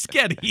motherfucking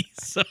sketty.'"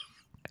 So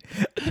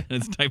and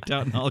it's typed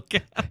out in all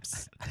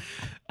caps.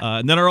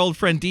 And then our old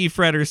friend D.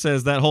 Fredder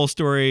says that whole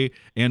story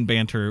and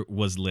banter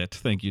was lit.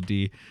 Thank you,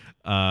 D.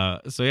 So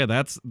yeah,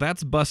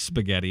 that's bus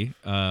spaghetti.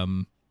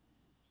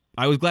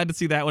 I was glad to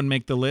see that one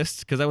make the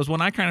list because that was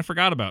one I kind of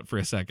forgot about for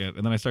a second,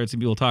 and then I started seeing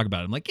people talk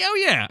about it. I'm like, oh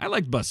yeah, I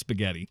like bus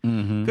spaghetti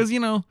because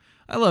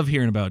I love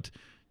hearing about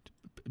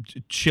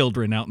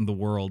children out in the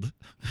world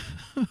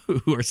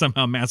who are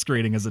somehow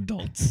masquerading as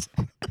adults.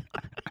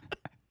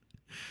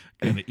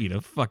 Gonna eat a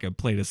fucking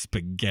plate of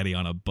spaghetti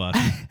on a bus.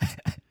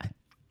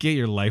 Get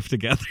your life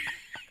together.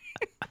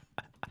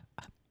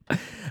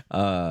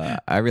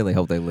 I really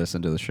hope they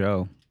listen to the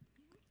show.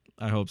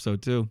 I hope so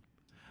too.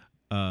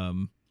 How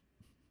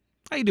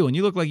you doing?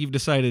 You look like you've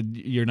decided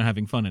you're not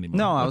having fun anymore.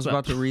 No, I What's was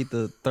about to read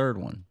the third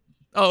one.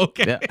 Oh,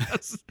 okay. Yeah.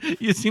 Yes.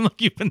 You seem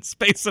like you've been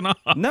spacing off.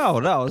 No,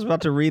 I was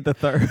about to read the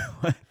third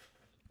one.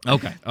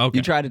 Okay.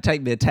 You tried to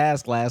take me to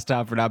task last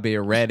time for not being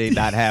ready,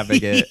 not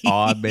having it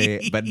on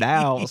me. But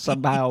now,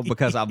 somehow,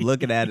 because I'm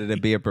looking at it and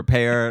being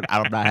prepared,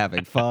 I'm not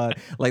having fun.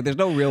 Like, there's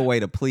no real way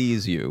to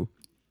please you.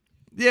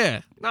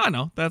 Yeah. No, I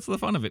know. That's the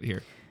fun of it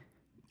here.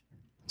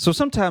 So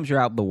sometimes you're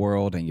out in the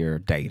world and you're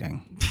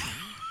dating.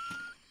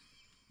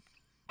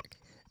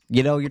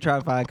 You're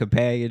trying to find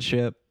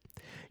companionship.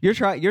 You're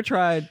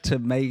trying to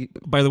make.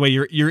 By the way,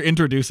 you're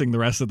introducing the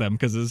rest of them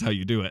because this is how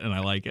you do it, and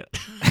I like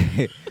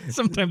it.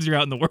 Sometimes you're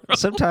out in the world.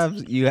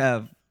 Sometimes you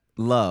have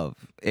love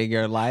in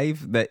your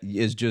life that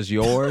is just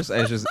yours.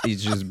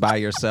 It's just by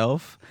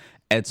yourself,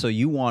 and so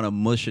you want to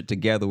mush it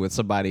together with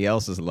somebody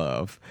else's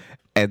love.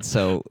 And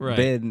so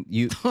then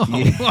you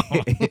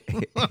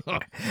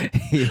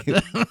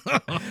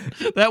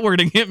that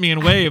wording hit me in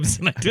waves,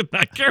 and I did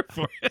not care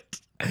for it.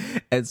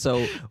 And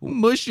so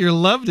mush your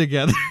love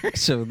together.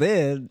 So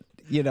then,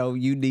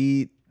 you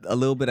need a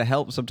little bit of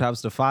help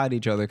sometimes to find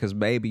each other because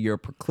maybe your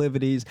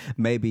proclivities,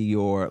 maybe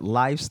your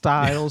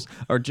lifestyles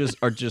are just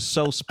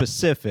so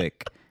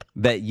specific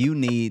that you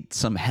need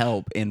some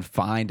help in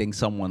finding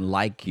someone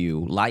like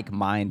you,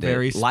 like-minded,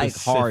 very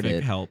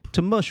like-hearted help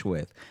to mush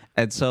with.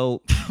 And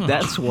so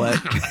that's what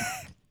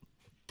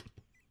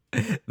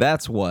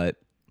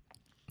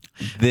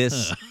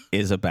this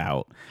is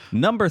about.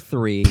 Number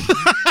 3,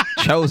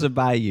 chosen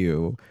by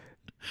you,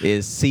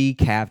 is Sea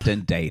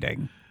Captain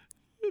Dating.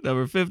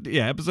 Number 50,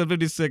 episode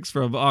 56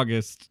 from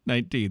August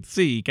 19th.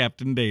 Sea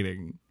Captain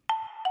Dating.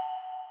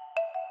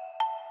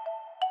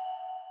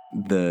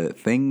 The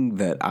thing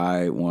that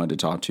I wanted to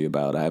talk to you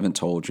about, I haven't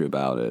told you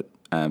about it.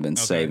 I've been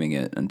saving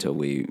it until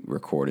we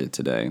recorded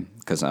today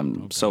because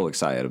I'm so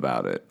excited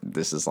about it.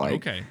 This is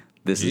like,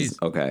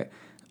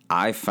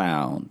 I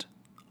found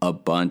a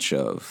bunch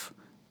of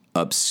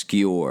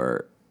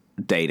obscure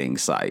dating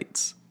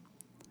sites.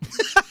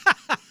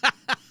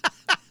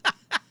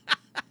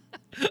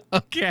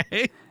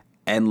 Okay.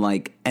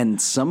 And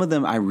some of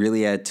them I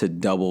really had to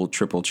double,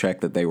 triple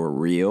check that they were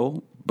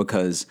real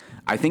because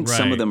I think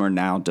some of them are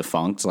now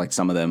defunct. Like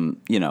some of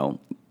them,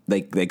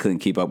 they couldn't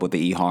keep up with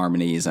the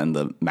eHarmonies and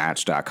the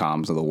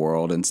Match.coms of the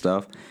world and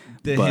stuff.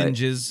 The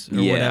Hinges or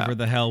whatever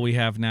the hell we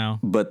have now.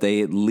 But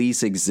they at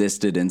least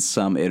existed in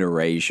some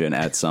iteration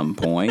at some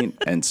point.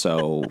 And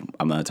so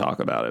I'm going to talk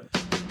about it.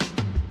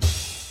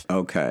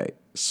 Okay.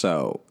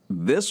 So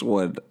this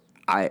one,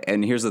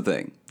 and here's the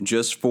thing,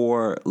 just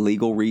for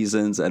legal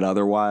reasons and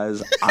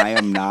otherwise, I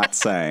am not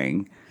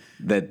saying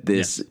that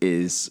this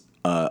is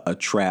a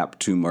trap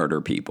to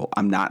murder people.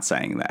 I'm not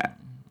saying that.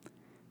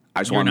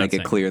 I just want to make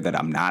it clear that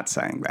I'm not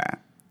saying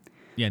that.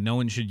 Yeah, no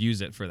one should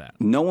use it for that.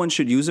 No one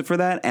should use it for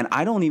that, and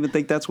I don't even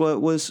think that's what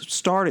it was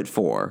started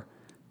for.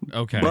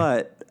 Okay.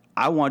 But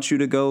I want you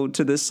to go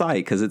to this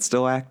site because it's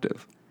still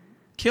active.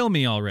 Kill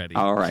me already.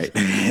 All right.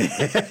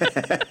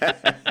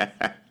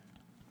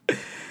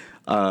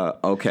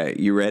 Okay,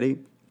 you ready?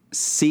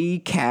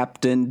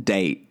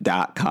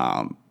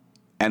 SeaCaptainDate.com.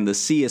 And the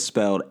C is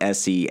spelled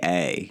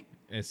S-E-A.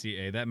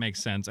 S-E-A. That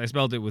makes sense. I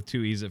spelled it with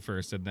 2 E's at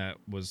first, and that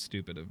was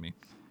stupid of me.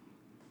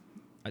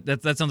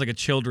 That sounds like a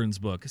children's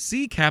book.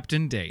 Sea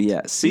Captain Date.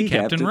 Yeah, Sea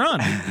Captain Run.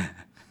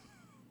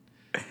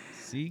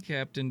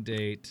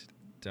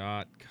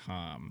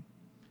 SeaCaptainDate.com.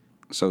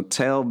 So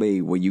tell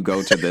me when you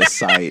go to this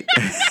site.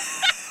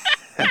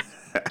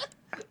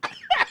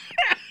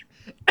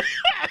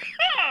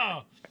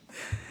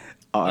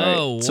 All right.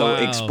 Oh, wow. So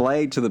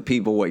explain to the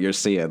people what you're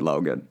seeing,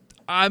 Logan.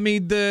 I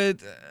mean,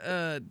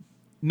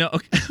 no.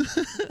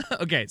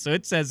 Okay, so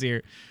it says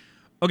here.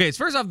 Okay, so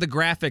first off, the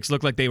graphics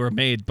look like they were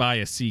made by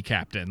a sea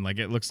captain. Like,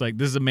 it looks like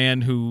this is a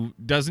man who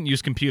doesn't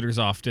use computers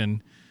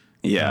often.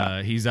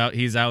 Yeah. He's out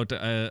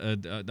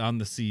on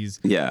the seas.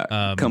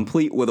 Yeah.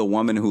 Complete with a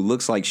woman who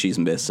looks like she's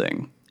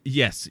missing.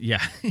 Yes,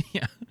 yeah.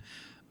 Yeah.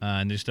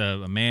 And just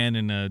a man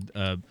in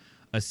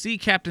a sea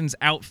captain's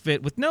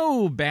outfit with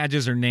no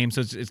badges or names,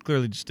 so it's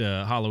clearly just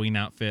a Halloween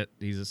outfit.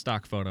 He's a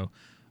stock photo.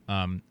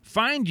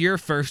 Find your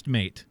first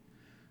mate.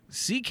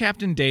 Sea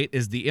Captain Date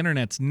is the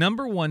internet's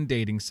 #1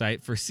 dating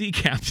site for sea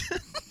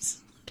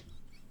captains.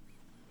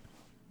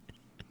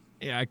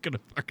 Yeah, I could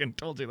have fucking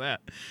told you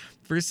that.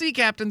 For sea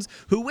captains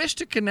who wish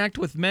to connect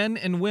with men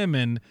and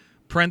women,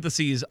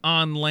 parentheses,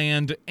 on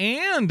land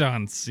and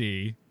on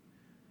sea,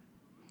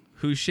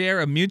 who share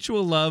a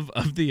mutual love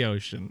of the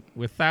ocean.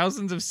 With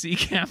thousands of sea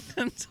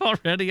captains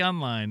already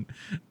online,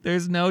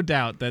 there's no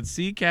doubt that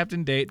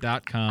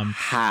seacaptaindate.com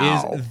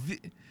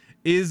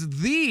is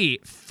the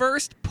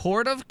first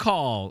port of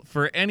call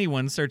for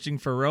anyone searching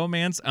for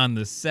romance on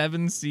the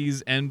 7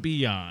 seas and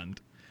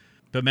beyond.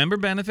 The member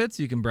benefits: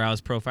 you can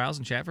browse profiles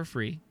and chat for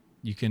free.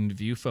 You can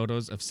view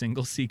photos of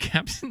single sea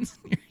captains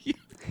near you.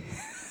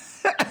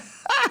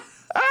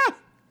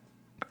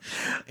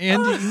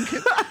 And you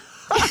can...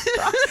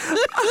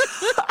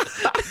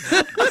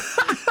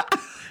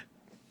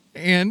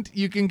 and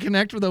you can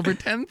connect with over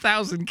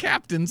 10,000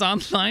 captains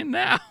online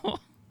now.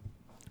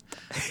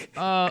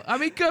 I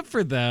mean, good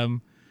for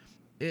them.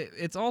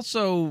 It's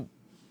also,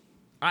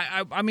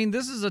 I mean,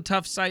 this is a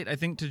tough site, I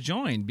think, to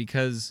join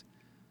because,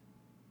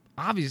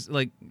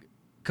 obviously,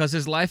 because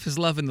his life, his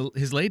love, and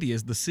his lady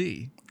is the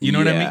sea. You know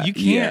what I mean?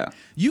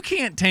 You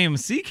can't tame a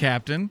sea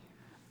captain.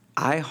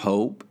 I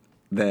hope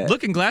that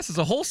Looking Glass is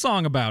a whole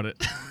song about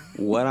it.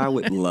 what I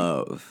would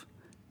love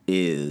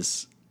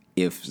is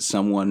if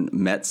someone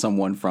met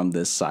someone from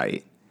this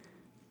site,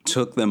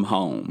 took them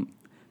home,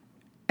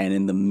 and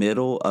in the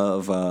middle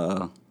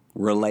of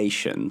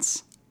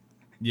relations,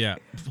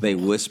 they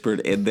whispered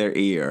in their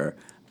ear,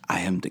 "I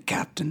am the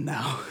captain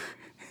now."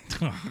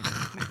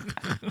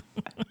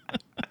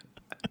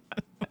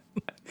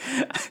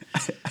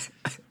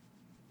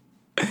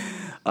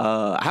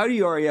 How do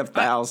you already have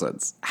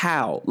thousands?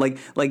 How? Like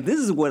this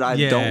is what I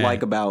don't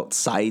like about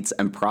sites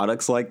and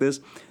products like this.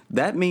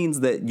 That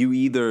means that you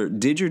either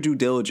did your due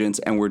diligence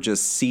and were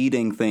just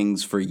seeding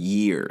things for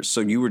years.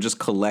 So you were just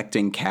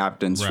collecting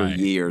captains for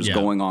years,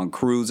 going on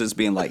cruises,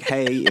 being like,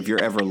 hey, if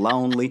you're ever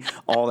lonely,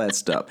 all that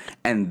stuff.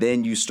 And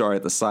then you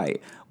start the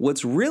site.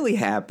 What's really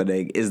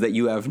happening is that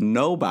you have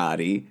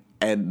nobody,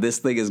 and this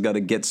thing is going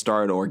to get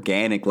started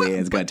organically,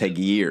 and it's going to take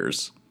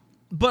years.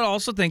 But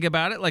also think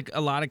about it, like a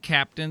lot of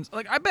captains,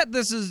 like I bet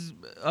this is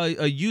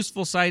a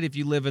useful site if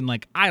you live in,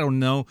 like, I don't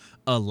know,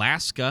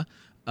 Alaska,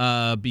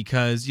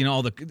 because you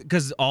know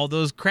all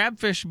those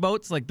crabfish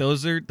boats, like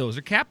those are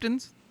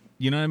captains.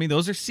 You know what I mean?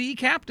 Those are sea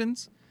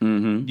captains.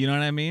 Mm-hmm. You know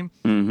what I mean?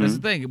 Mm-hmm. That's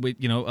the thing.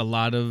 You know, a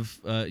lot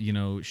of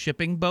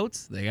shipping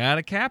boats, they got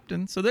a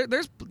captain. So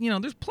there's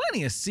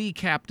plenty of sea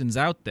captains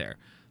out there.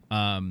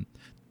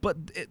 But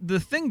the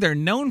thing they're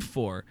known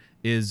for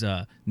is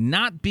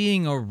not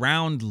being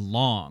around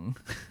long.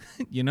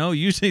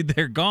 Usually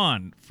they're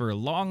gone for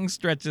long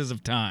stretches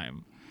of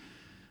time.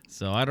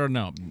 So I don't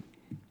know.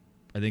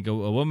 I think a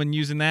woman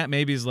using that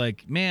maybe is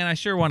like, man, I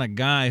sure want a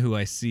guy who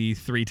I see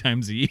 3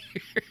 times a year.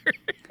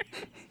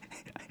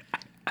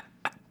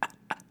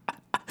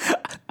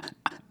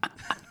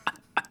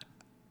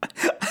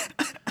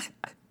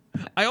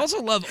 I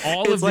also love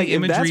all of the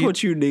imagery. If that's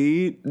what you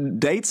need,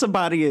 date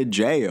somebody in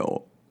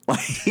jail.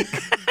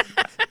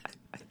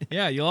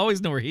 Yeah, you'll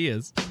always know where he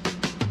is.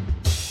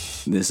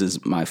 This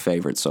is my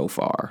favorite so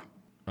far.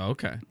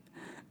 Okay.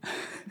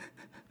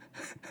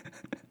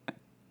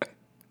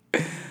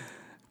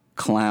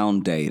 Clown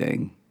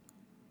dating.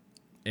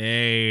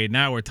 Hey,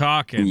 now we're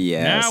talking.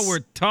 Yes. Now we're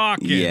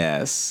talking.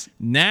 Yes.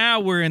 Now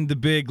we're in the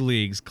big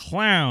leagues.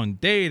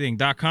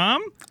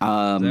 Clowndating.com?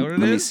 Let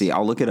me see.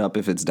 I'll look it up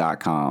if it's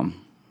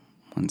 .com.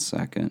 1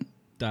 second.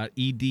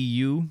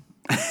 .edu?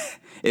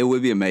 It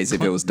would be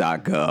amazing if it was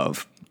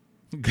 .gov.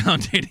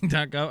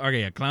 Clowndating.gov?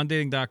 Okay, yeah,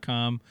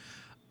 clowndating.com.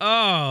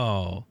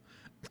 Oh.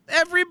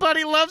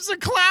 Everybody loves a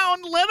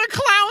clown. Let a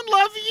clown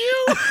love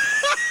you.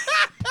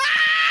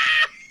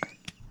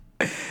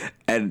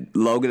 And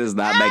Logan is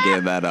not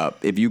making that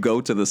up. If you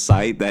go to the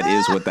site, that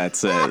is what that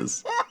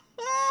says.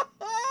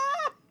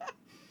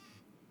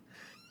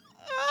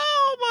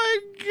 Oh my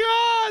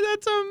God,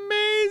 that's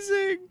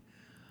amazing.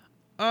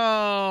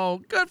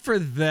 Oh, good for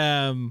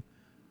them.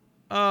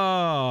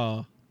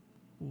 Oh,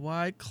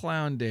 why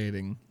clown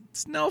dating?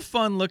 It's no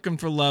fun looking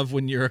for love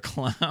when you're a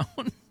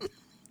clown.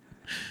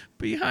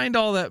 Behind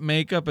all that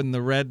makeup and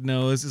the red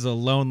nose is a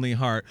lonely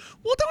heart.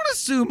 Well, don't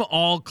assume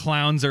all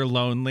clowns are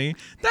lonely.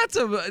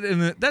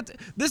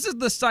 This is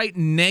the site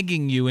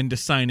negging you into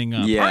signing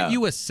up. Yeah. Aren't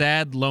you a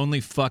sad,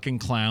 lonely fucking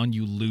clown,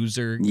 you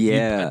loser?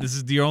 Yeah. This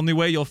is the only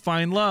way you'll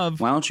find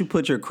love. Why don't you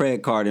put your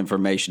credit card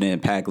information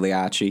in,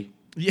 Pagliacci?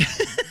 Yeah.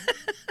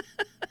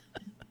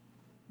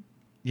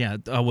 Yeah,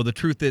 well, the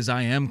truth is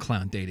I am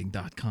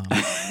clowndating.com.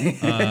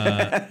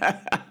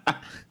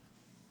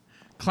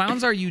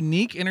 Clowns are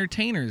unique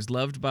entertainers,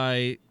 loved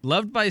by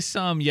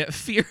some, yet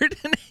feared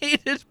and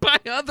hated by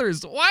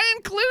others. Why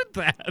include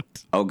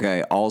that?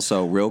 Okay,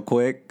 also, real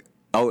quick.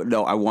 Oh,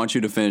 no, I want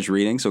you to finish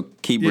reading, so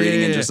keep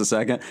reading in just a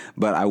second.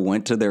 But I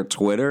went to their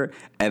Twitter,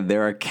 and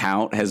their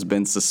account has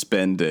been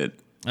suspended.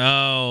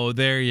 Oh,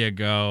 there you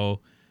go.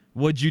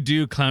 What'd you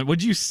do, clown?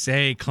 What'd you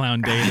say, clown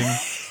dating?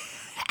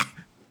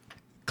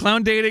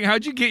 Clown dating,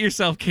 how'd you get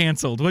yourself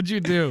canceled? What'd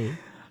you do?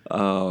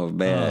 Oh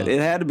man,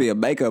 it had to be a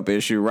makeup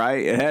issue,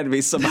 right? It had to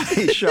be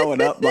somebody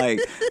showing up like,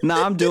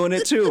 "Nah, I'm doing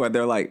it too," and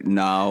they're like,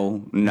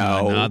 "No,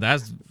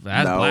 that's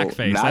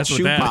blackface. Not That's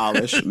shoe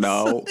polish,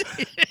 no."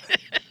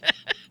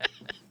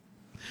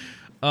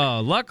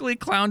 Luckily,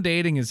 Clown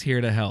Dating is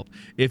here to help.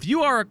 If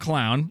you are a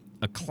clown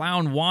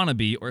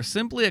wannabe, or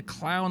simply a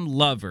clown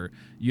lover,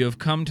 you have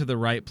come to the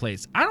right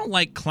place. I don't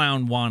like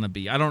clown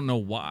wannabe. I don't know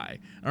why.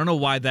 I don't know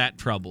why that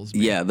troubles me.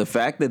 Yeah, the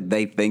fact that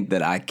they think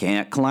that I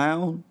can't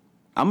clown.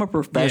 I'm a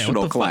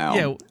professional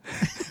clown.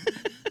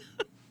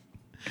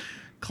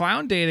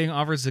 Clown Dating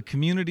offers a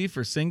community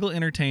for single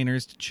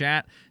entertainers to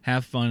chat,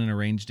 have fun, and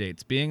arrange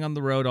dates. Being on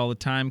the road all the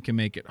time can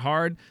make it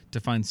hard to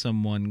find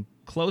someone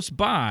close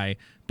by,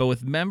 but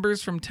with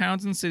members from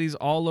towns and cities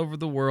all over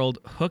the world,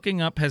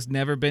 hooking up has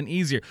never been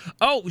easier.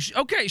 Oh,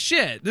 okay,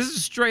 shit. This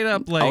is straight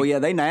up like... Oh, yeah,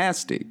 they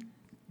nasty.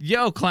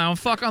 Yo, clown,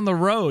 fuck on the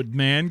road,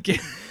 man.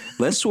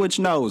 Let's switch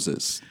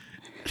noses.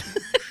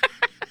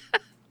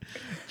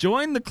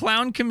 Join the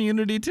clown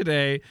community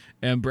today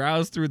and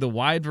browse through the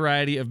wide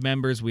variety of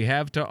members we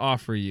have to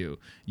offer you.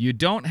 You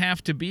don't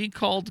have to be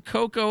called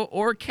Coco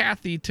or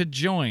Kathy to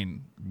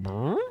join.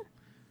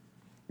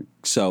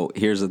 So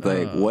here's the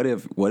thing. What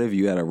if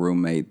you had a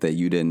roommate that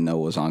you didn't know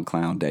was on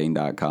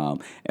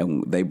clowndating.com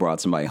and they brought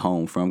somebody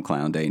home from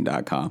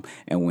clowndating.com,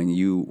 and when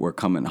you were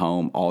coming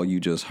home, all you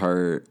just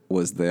heard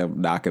was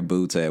them knocking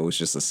boots, and it was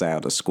just a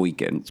sound of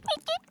squeaking.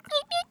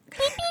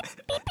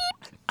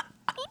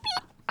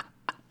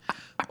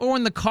 Or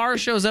when the car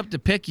shows up to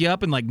pick you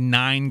up and like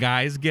 9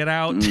 guys get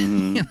out,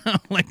 you know,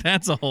 like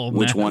that's a whole mess.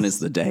 Which one is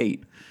the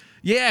date?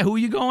 Yeah, who are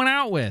you going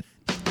out with?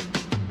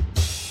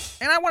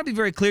 And I want to be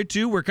very clear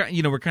too. We're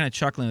kind of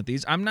chuckling at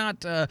these. I'm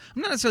not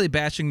necessarily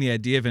bashing the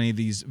idea of any of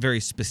these very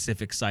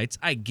specific sites.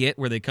 I get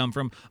where they come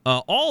from.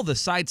 All the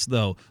sites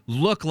though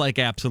look like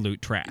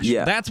absolute trash.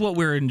 Yeah, that's what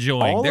we're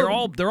enjoying. They're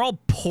all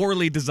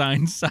poorly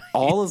designed sites.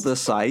 All of the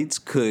sites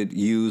could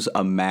use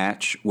a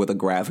match with a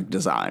graphic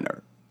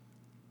designer.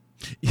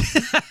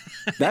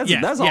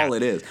 That's all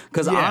it is.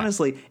 Because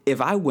honestly,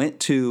 if I went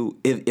to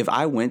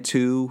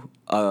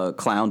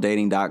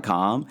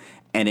clowndating.com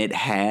and it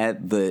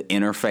had the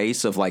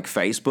interface of like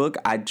Facebook,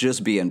 I'd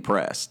just be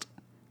impressed.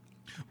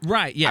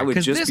 Right? Yeah. I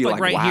would just be like,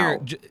 right wow. here,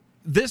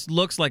 this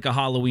looks like a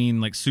Halloween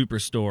like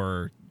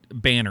Superstore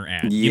banner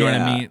ad. You know what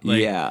I mean?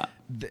 Like, yeah.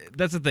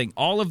 That's the thing.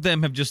 All of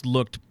them have just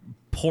looked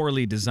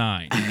poorly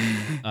designed.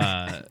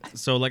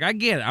 So like I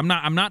get it. I'm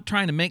not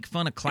trying to make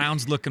fun of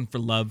clowns looking for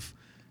love.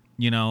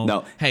 You know,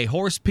 no. Hey,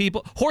 horse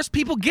people,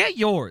 get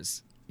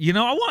yours. You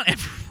know, I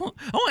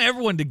want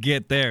everyone to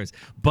get theirs,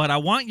 but I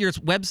want your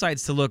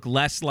websites to look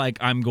less like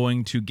I'm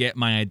going to get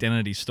my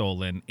identity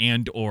stolen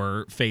and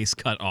or face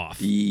cut off.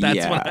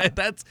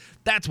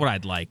 That's what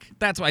I'd like.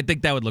 That's what I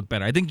think that would look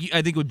better. I think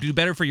it would do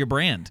better for your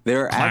brand.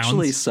 There are clowns.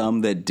 Actually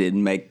some that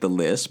didn't make the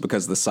list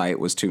because the site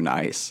was too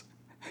nice.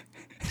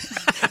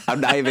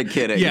 I'm not even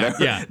kidding.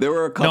 Yeah. There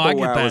were a couple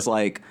where I was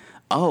like,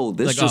 oh,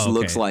 this just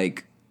looks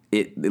like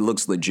it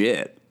looks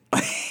legit.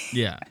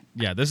 Yeah.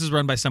 This is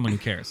run by someone who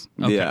cares.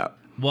 Okay. Yeah.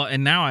 Well,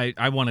 and now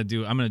I'm going to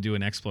do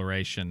an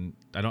exploration.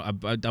 I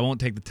won't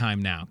take the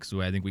time now because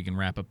I think we can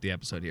wrap up the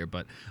episode here.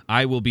 But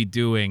I will be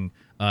doing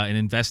an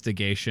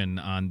investigation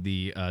on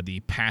the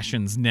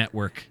Passions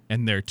Network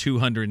and their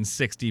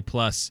 260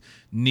 plus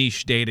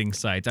niche dating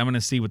sites. I'm going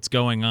to see what's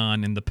going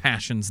on in the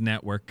Passions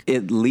Network.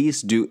 At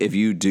least if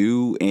you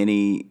do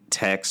any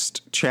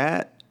text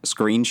chat,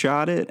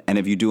 screenshot it, and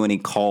if you do any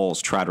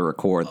calls, try to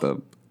record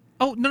them.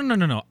 Oh,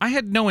 no. I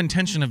had no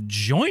intention of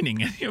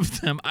joining any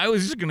of them. I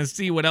was just going to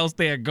see what else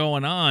they had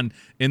going on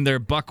in their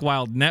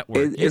Buckwild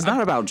network. It's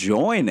not about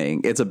joining.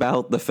 It's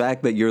about the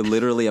fact that you're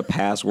literally a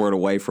password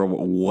away from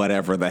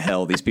whatever the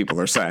hell these people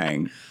are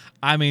saying.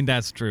 I mean,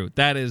 that's true.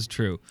 That is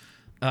true.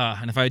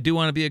 And if I do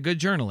want to be a good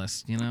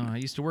journalist, you know, I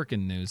used to work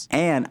in news.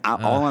 And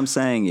all I'm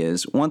saying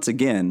is, once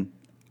again,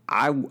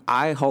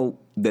 I hope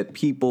that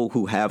people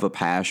who have a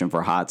passion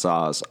for hot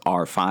sauce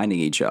are finding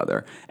each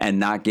other and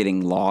not getting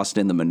lost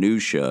in the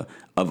minutia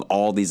of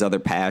all these other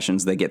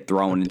passions that get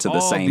thrown into the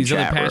same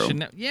chat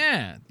room.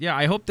 Yeah.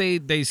 I hope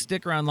they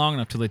stick around long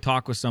enough till they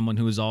talk with someone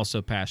who is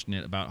also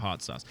passionate about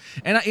hot sauce.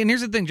 And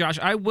here's the thing, Josh,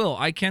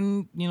 I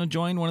can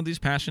join one of these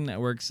passion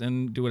networks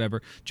and do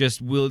whatever.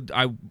 Just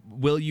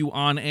will you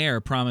on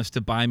air promise to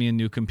buy me a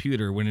new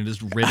computer when it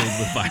is riddled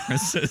with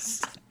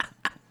viruses?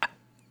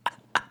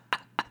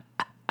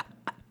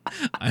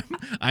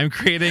 I'm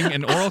creating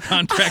an oral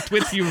contract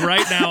with you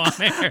right now on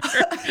air.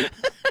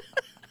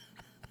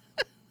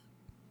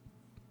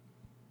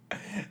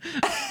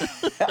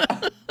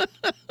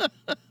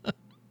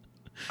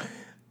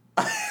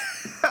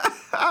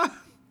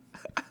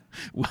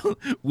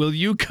 Will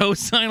you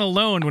co-sign a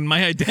loan when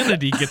my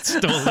identity gets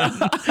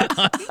stolen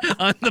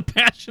on the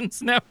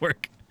Passions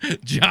Network,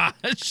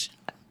 Josh?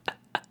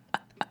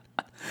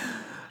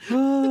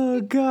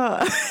 Oh,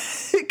 God.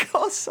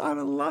 Co-sign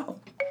a loan.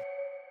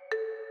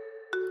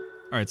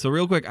 All right, so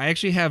real quick, I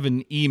actually have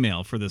an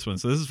email for this one.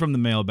 So this is from the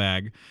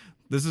mailbag.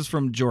 This is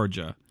from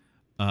Georgia.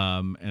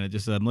 And it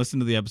just said, I'm listening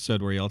to the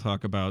episode where y'all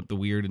talk about the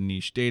weird and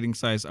niche dating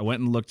sites. I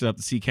went and looked up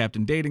the Sea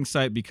Captain dating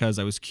site because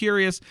I was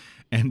curious.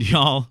 And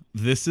y'all,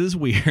 this is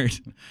weird.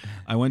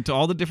 I went to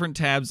all the different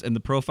tabs, and the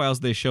profiles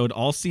they showed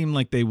all seemed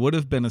like they would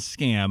have been a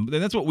scam.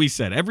 And that's what we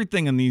said.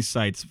 Everything on these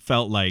sites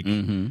felt like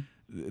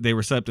they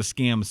were set up to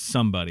scam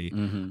somebody.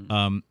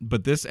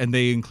 But this, and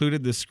they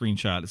included this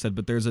screenshot. It said,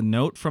 but there's a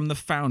note from the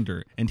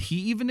founder, and he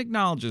even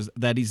acknowledges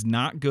that he's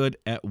not good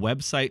at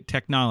website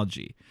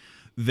technology.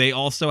 They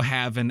also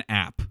have an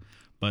app.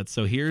 But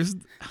so here's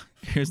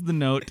the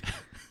note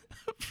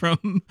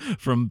from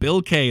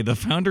Bill Kay, the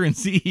founder and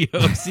CEO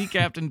of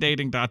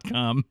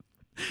SeaCaptainDating.com.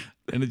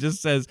 And it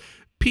just says,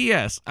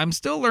 P.S. I'm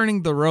still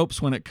learning the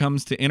ropes when it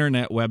comes to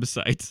internet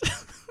websites.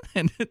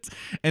 and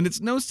it's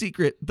no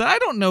secret that I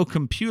don't know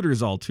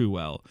computers all too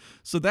well.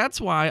 So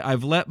that's why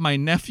I've let my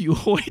nephew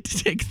Hoyt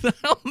take the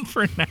helm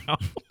for now.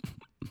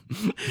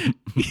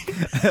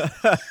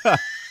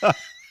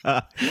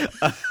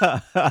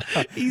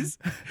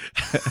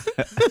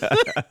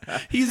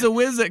 He's a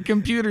whiz at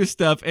computer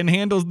stuff and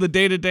handles the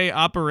day-to-day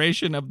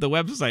operation of the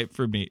website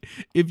for me.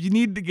 If you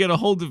need to get a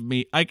hold of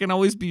me, I can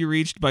always be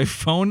reached by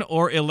phone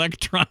or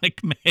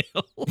electronic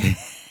mail.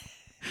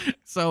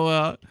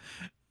 So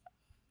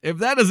if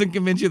that doesn't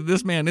convince you that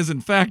this man is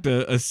in fact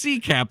a sea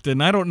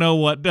captain, I don't know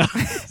what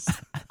does.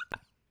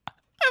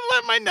 I've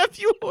let my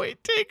nephew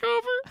Hoyt take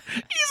over.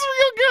 He's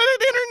real good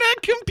at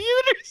internet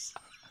computers.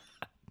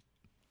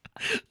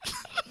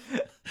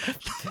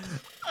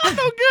 I'm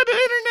no good at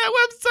internet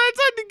websites.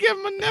 I had to give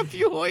my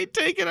nephew Hoyt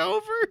take it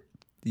over.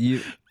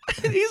 He's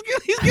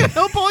gonna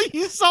help all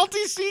you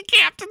salty sea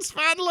captains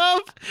find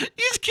love.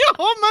 He's gonna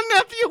hold my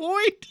nephew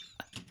Hoyt.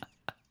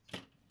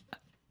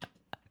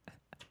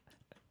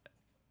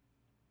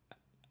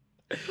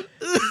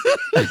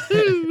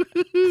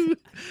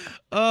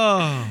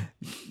 Oh,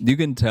 you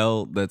can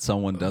tell that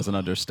someone doesn't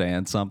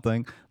understand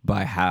something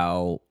by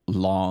how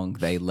long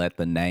they let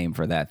the name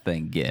for that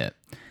thing get.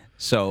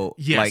 So,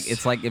 yes. Like,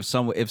 it's like if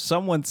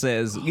someone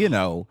says,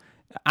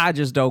 I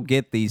just don't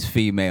get these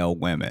female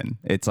women.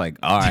 It's like,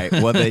 all right,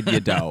 well then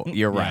you don't.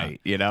 You're right.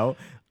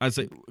 I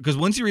say, because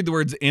once you read the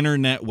words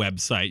internet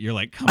website, you're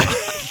like, come on.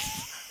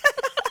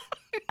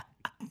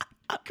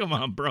 Come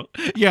on, bro.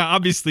 Yeah,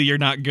 obviously you're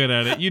not good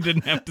at it. You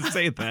didn't have to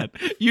say that.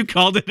 You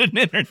called it an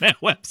internet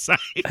website.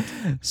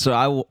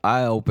 So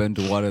I opened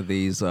one of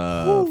these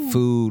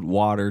food,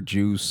 water,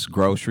 juice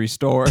grocery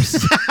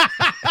stores.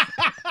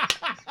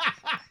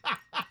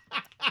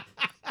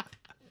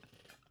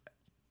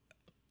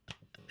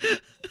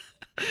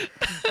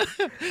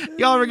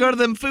 Y'all ever go to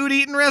them food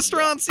eating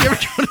restaurants? You ever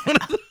go to one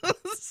of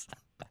those?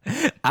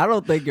 I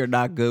don't think you're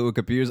not good with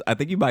computers. I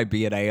think you might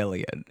be an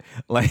alien.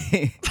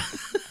 Like,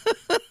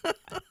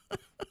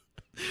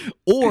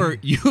 or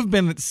you've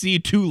been at sea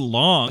too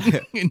long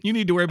and you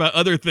need to worry about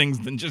other things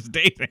than just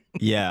dating.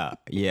 Yeah.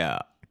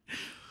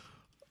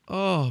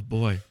 Oh,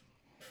 boy.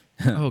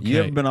 Okay. You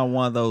ever been on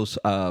one of those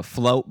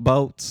float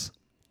boats?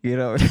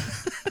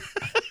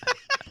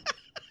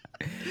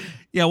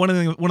 Yeah, one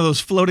of those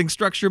floating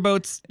structure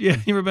boats. Yeah,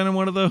 you ever been in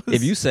one of those?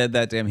 If you said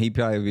that to him, he'd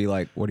probably be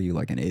like, what are you,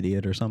 like an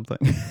idiot or something?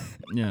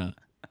 Yeah.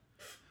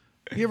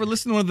 You ever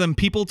listen to one of them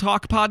People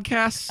Talk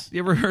podcasts? You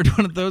ever heard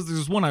one of those?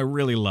 There's one I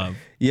really love.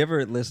 You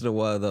ever listen to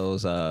one of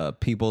those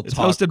People It's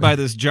Talk? hosted by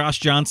this Josh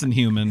Johnson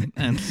human.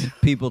 And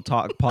People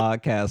Talk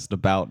podcast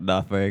about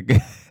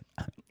nothing.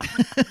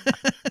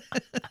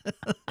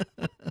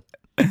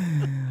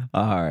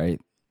 All right.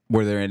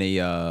 Were there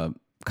any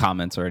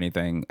comments or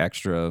anything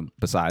extra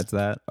besides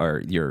that,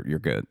 or you're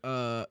good?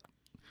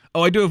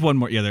 I do have one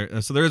more. Yeah,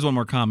 there is one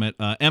more comment.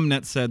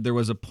 Mnet said there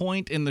was a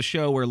point in the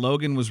show where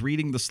Logan was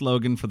reading the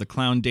slogan for the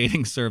clown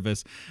dating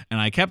service,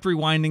 and I kept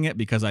rewinding it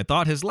because I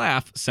thought his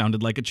laugh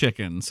sounded like a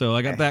chicken. So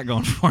I got that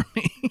going for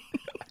me.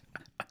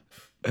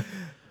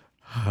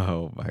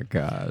 Oh my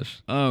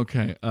gosh.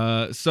 Okay.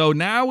 So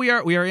now we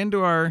are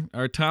into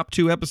our top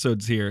 2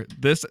 episodes here.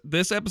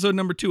 This episode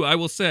number 2, I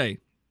will say,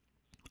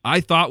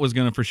 I thought was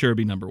going to for sure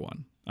be number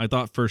 1. I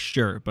thought for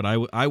sure, but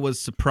I was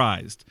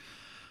surprised.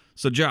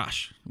 So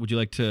Josh, would you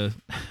like to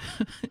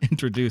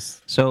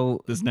introduce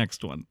this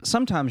next one?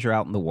 Sometimes you're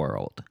out in the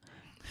world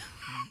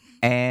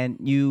and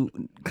you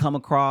come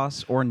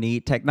across or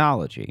need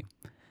technology.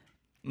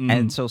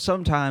 And so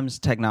sometimes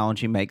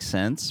technology makes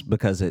sense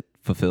because it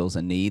fulfills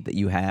a need that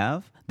you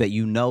have that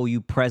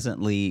you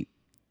presently,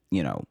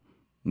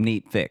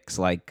 need fix.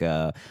 Like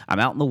I'm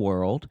out in the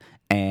world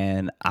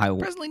and I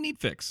presently need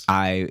fix.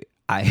 I'm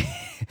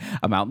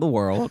out in the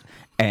world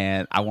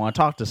and I want to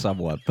talk to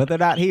someone, but they're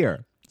not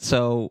here.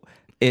 So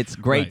it's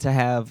great to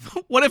have.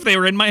 What if they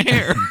were in my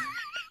hair?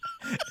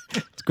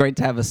 It's great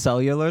to have a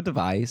cellular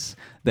device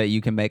that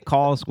you can make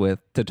calls with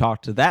to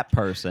talk to that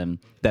person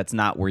that's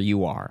not where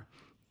you are.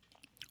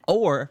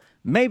 Or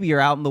maybe you're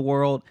out in the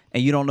world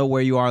and you don't know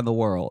where you are in the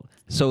world.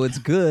 So it's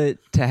good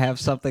to have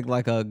something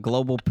like a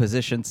global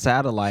position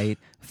satellite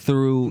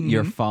through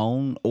your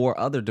phone or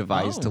other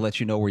device to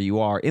let you know where you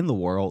are in the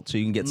world so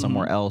you can get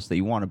somewhere else that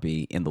you want to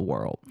be in the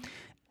world.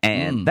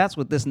 And that's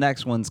what this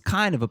next one's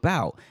kind of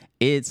about.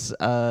 It's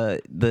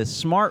the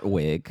Smart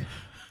Wig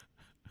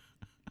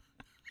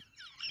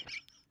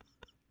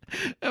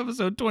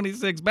Episode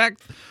 26, back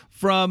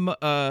from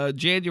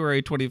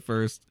January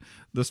 21st,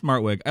 the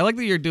Smart Wig. I like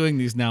that you're doing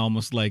these now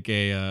almost like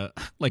a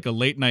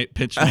late night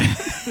pitch night.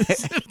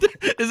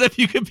 As if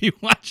you could be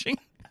watching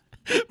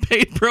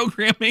paid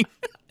programming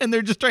and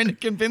they're just trying to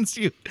convince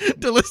you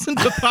to listen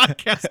to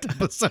podcast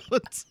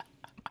episodes.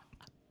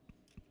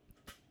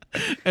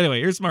 Anyway,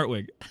 here's Smart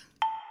Wig.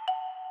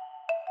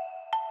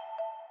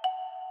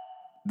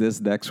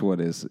 This next one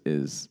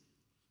is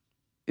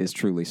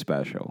truly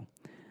special.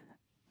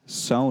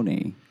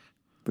 Sony,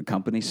 the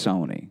company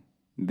Sony,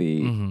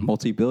 the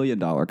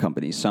multi-billion-dollar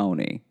company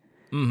Sony,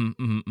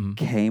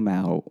 came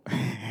out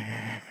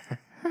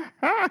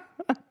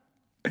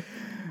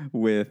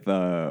with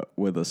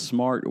a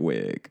smart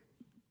wig,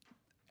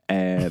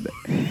 and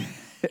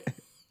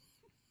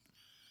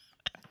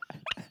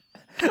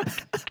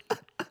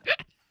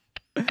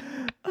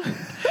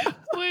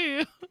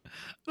Wait,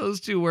 those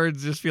two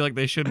words just feel like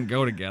they shouldn't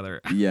go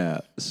together. yeah,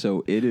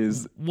 so it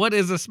is. What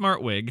is a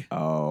smart wig?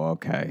 Oh,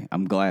 okay.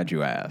 I'm glad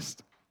you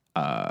asked,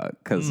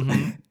 because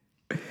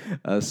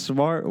a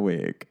smart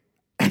wig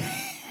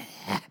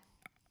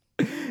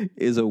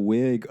is a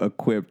wig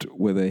equipped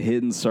with a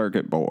hidden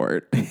circuit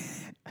board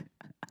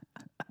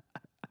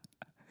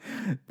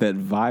that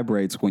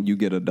vibrates when you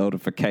get a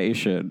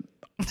notification.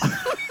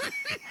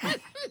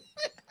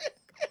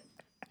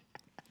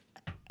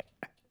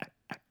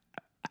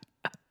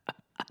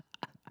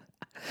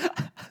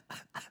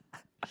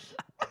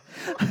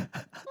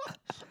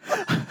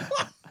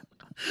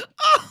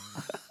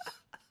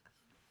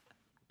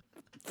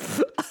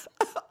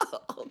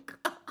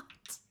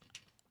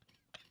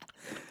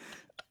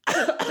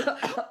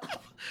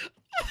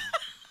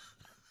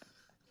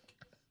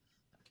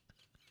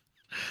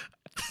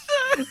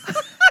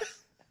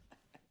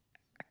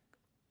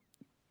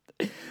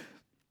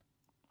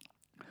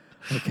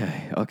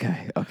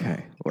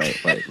 Okay.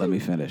 Wait. Let me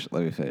finish.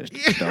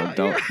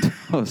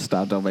 Don't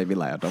stop. Don't make me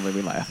laugh.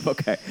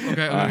 Okay.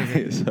 Okay. All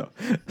right. So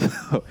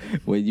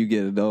when you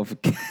get a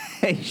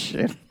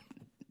notification,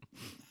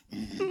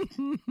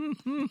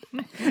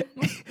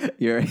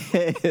 your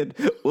head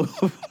will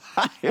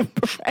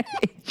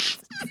vibrate.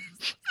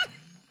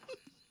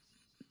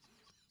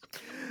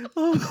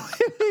 Oh,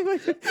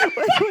 wait.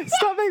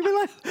 Stop making me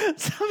laugh.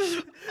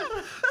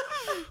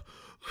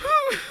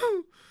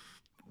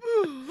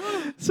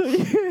 So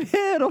your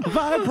head will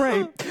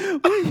vibrate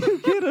when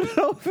you get a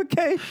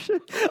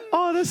notification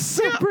on a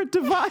separate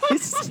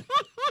device.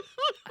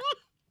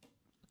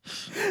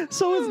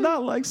 So it's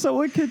not like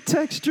someone can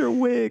text your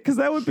wig, because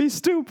that would be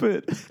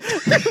stupid.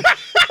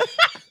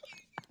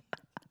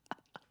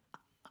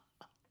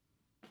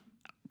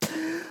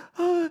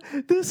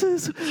 This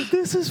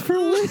is for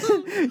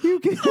when you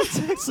get a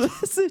text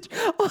message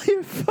on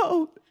your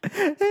phone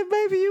and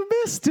maybe you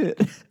missed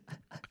it.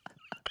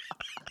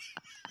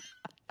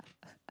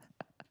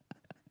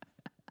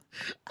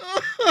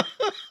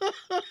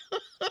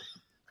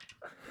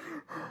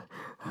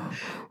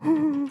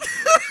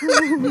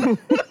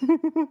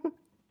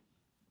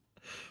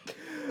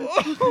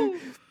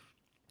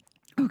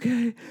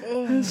 Okay.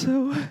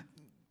 So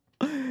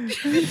your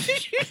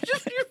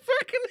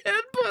fucking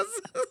head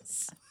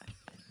buzzes.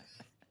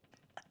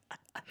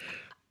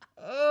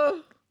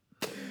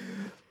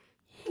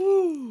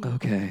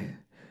 okay.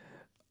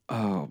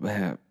 Oh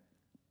man.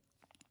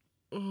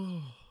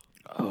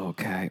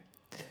 Okay.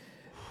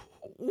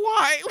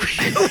 Why would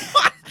you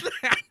want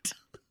that?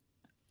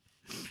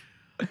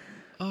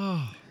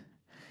 Oh.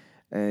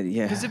 And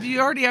yeah. Because if you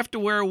already have to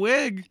wear a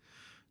wig,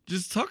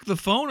 just tuck the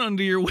phone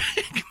under your wig,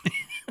 man.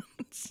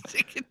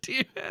 Stick it to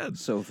your head.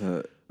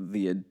 So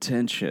the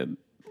intention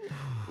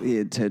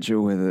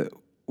with it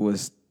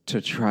was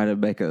to try to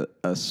make a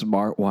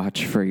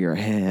smartwatch for your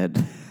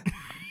head.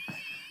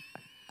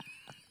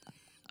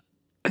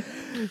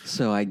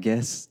 So I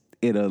guess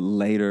in a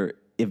later,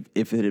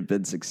 if it had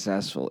been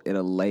successful, in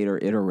a later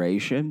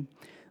iteration,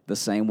 the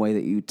same way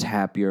that you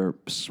tap your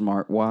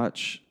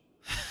smartwatch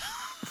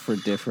for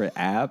different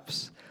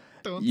apps,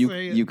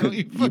 you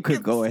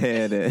could go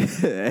ahead and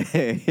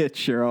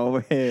hit your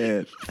own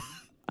head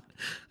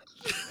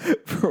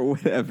for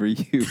whatever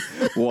you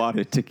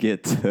wanted to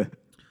get to,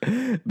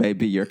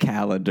 maybe your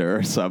calendar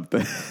or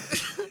something.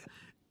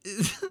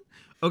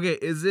 Okay,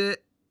 is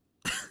it?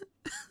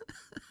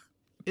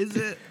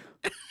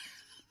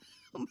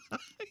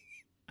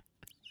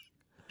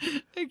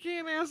 I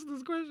can't ask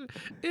this question.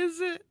 Is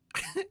it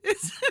an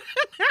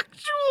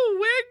actual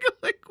wig,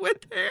 like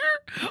with hair,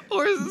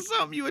 or is it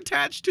something you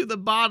attach to the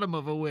bottom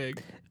of a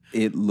wig?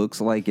 It looks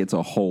like it's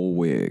a whole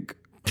wig.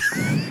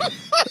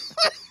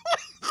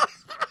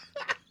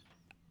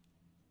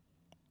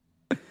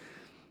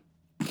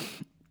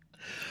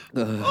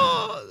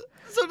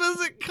 So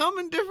does it come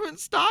in different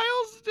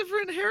styles,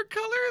 different hair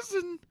colors,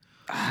 and?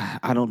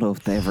 I don't know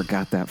if they ever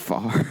got that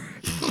far.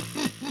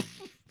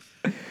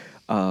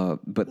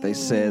 But they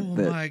said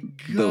that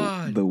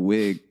the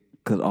wig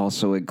could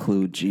also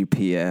include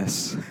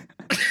GPS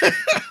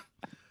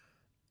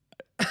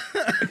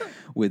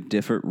with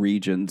different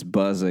regions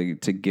buzzing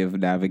to give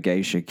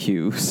navigation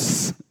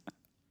cues.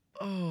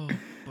 Oh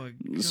my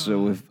God.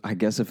 So if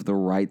the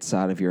right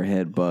side of your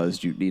head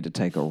buzzed, you'd need to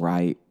take a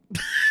right.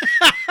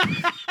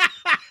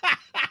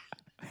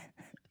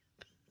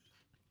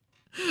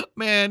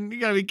 Man, you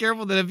gotta be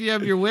careful that if you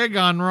have your wig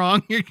on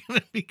wrong, you're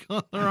gonna be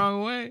going the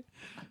wrong way.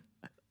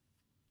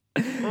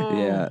 Oh.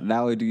 Yeah,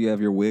 not only do you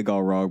have your wig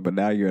all wrong, but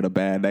now you're in a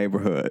bad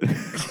neighborhood.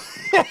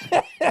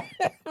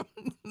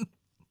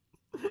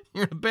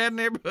 You're in a bad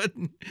neighborhood.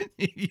 And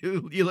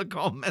you look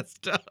all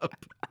messed up.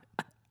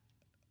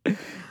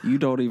 You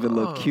don't even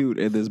look cute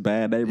in this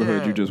bad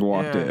neighborhood you just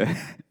walked in.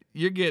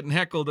 You're getting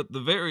heckled at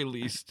the very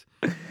least.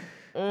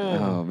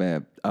 Oh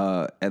man.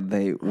 And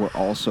they were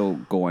also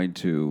going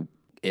to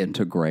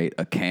integrate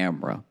a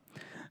camera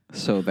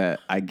so that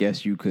I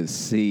guess you could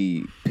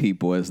see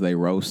people as they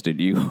roasted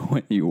you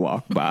when you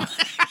walk by.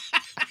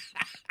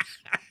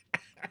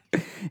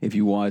 If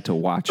you wanted to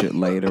watch it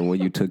later when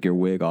you took your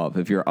wig off,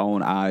 if your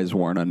own eyes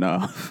weren't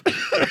enough.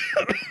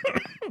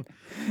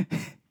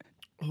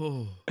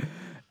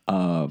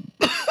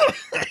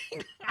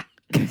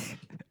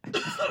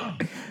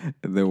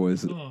 There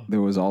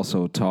was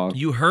also talk.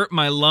 You hurt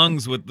my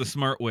lungs with the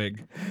smart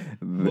wig.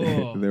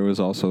 There was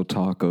also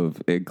talk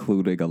of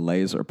including a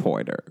laser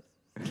pointer.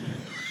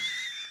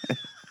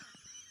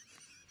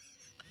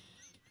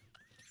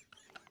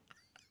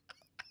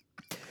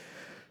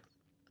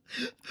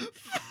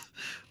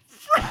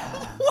 For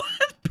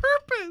what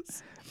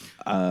purpose?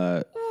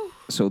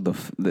 So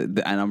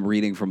the and I'm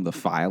reading from the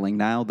filing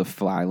now, the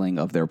filing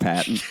of their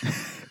patent.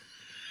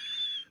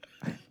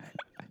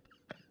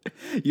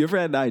 You ever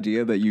had an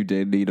idea that you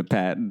did need a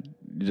patent?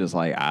 You're just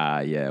like,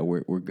 yeah,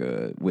 we're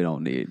good. You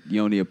don't need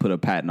to put a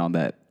patent on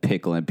that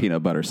pickle and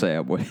peanut butter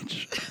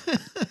sandwich.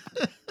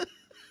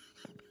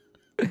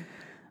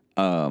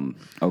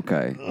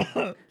 Okay.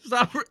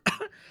 Stop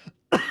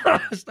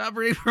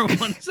reading for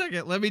 1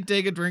 second. Let me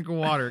take a drink of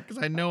water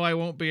because I know I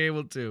won't be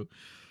able to.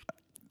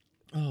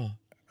 Oh.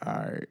 All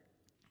right.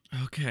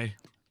 Okay.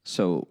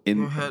 So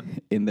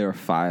in their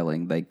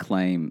filing, they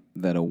claim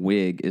that a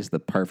wig is the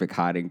perfect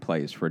hiding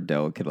place for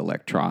delicate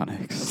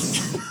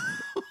electronics.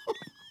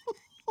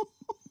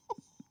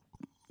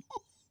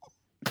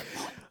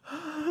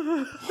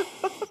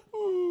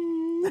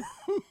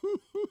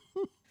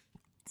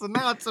 So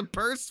now it's a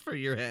purse for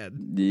your head.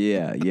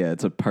 Yeah,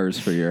 it's a purse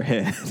for your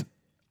head.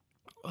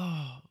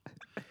 Oh.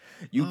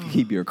 You could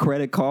keep your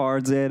credit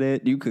cards in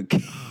it. You could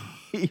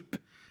keep...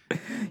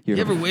 You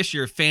ever wish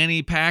your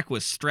fanny pack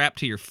was strapped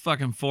to your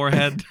fucking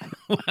forehead?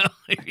 Well,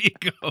 here you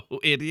go,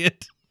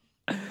 idiot.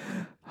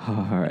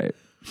 All right.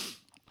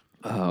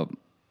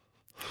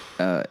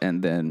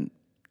 And then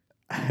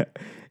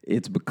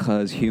it's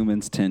because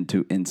humans tend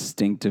to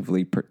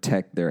instinctively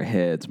protect their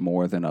heads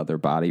more than other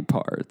body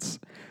parts.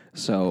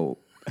 So,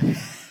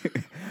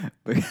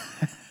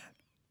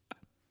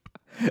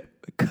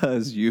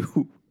 because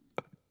you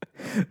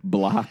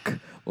block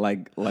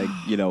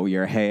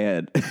your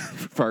head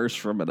first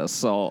from an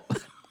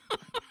assault.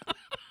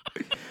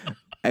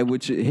 And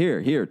which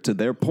here to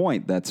their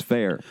point, that's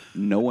fair.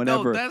 No one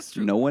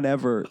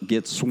ever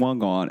gets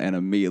swung on and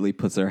immediately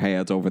puts their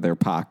hands over their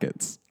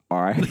pockets.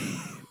 All right.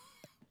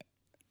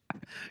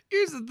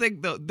 Here's the thing,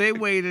 though. They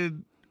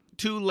waited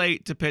too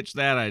late to pitch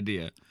that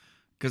idea,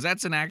 because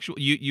that's an actual.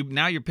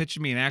 Now you're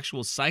pitching me an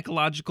actual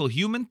psychological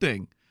human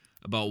thing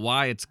about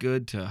why it's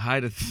good to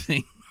hide a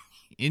thing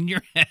in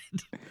your head.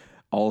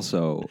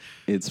 Also,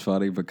 it's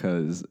funny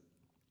because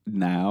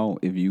now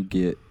if you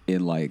get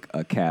in like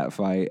a cat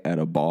fight at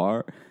a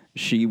bar,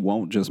 she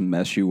won't just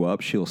mess you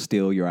up. She'll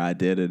steal your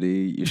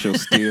identity. She'll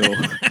steal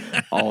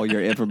all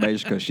your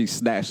information because she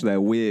snatched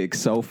that wig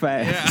so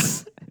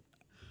fast. Yeah.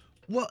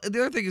 Well,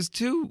 the other thing is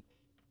too,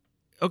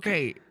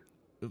 okay,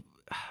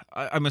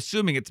 I'm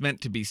assuming it's meant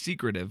to be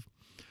secretive.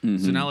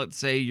 Mm-hmm. So now let's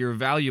say your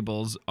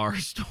valuables are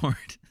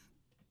stored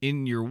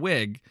in your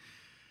wig.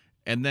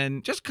 And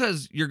then just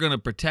because you're going to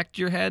protect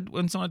your head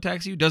when someone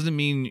attacks you doesn't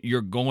mean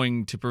you're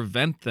going to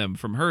prevent them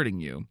from hurting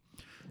you.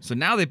 So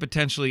now they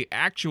potentially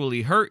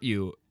actually hurt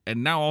you,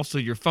 and now also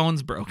your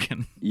phone's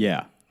broken.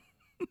 Yeah.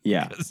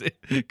 Yeah.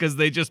 Because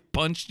they just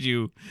punched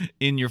you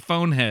in your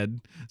phone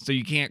head, so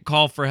you can't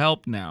call for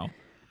help now.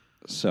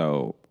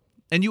 So.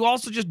 And you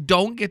also just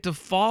don't get to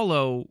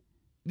follow.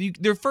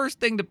 Their first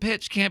thing to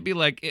pitch can't be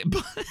like, it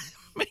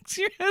makes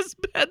your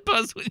head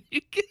buzz when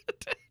you get a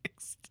text.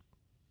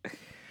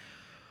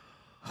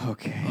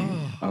 Okay.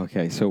 Oh.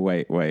 Okay. So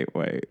wait.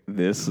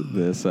 This.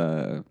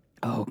 Oh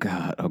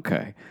God.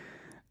 Okay.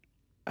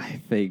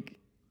 I think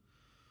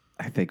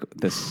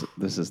this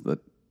is the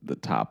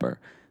topper.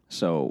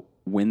 So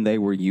when they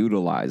were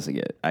utilizing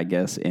it, I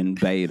guess in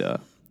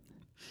beta,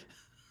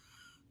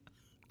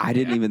 I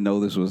didn't even know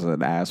this was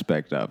an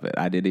aspect of it.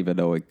 I didn't even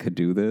know it could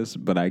do this,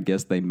 but I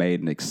guess they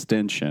made an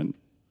extension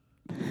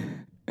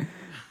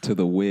to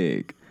the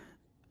wig.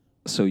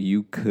 So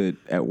you could,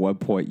 at one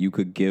point, you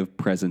could give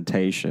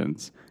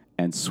presentations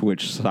and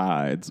switch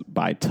sides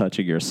by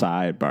touching your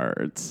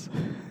sideburns.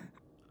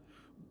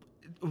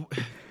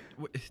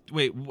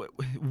 Wait,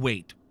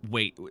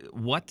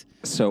 what?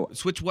 So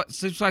switch what?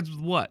 Switch sides with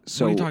what?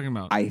 So what are you talking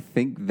about? I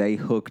think they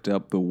hooked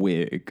up the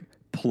wig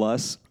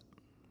plus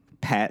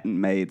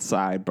patent-made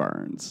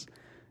sideburns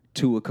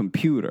to a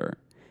computer.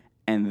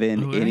 And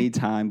then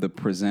anytime the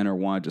presenter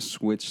wanted to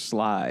switch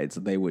slides,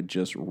 they would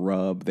just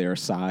rub their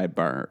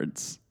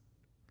sideburns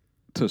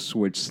to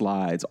switch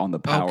slides on the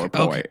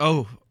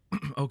PowerPoint.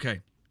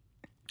 Okay.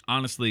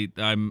 Honestly,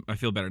 I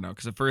feel better now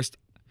because at first,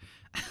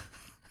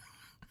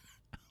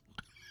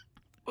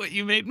 what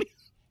you made me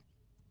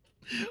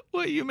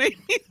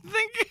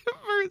think at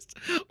first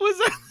was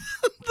that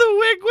the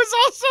wig was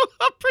also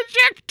a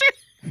projector.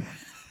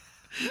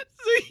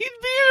 So you'd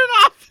be in an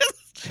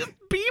office just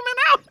beaming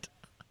out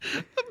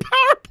the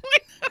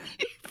PowerPoint on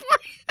your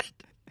forehead,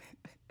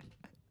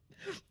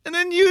 and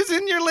then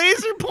using your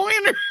laser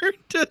pointer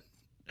to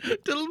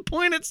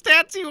point at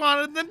stats you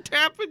wanted, and then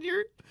tapping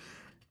your.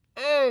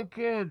 Oh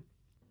god.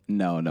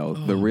 No.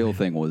 The real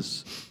thing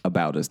was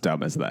about as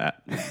dumb as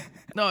that.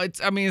 No,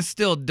 it's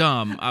still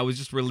dumb. I was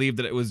just relieved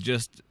that it was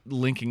just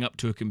linking up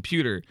to a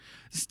computer.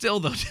 Still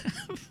though.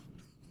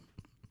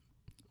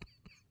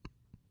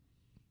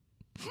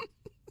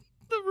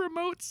 The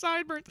remote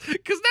sideburns.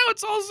 Because now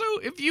it's also,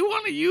 if you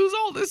want to use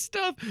all this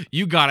stuff,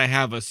 you got to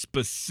have a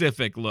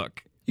specific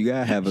look. You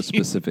gotta have a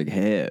specific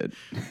head.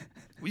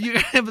 You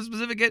gotta have a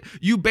specific head.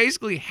 You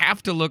basically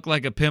have to look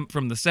like a pimp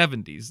from the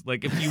 70s.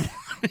 Like if you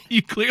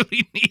you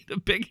clearly need a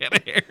big head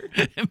of hair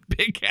and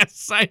big ass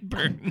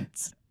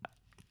sideburns.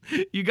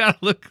 You gotta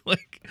look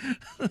like.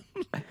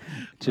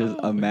 Just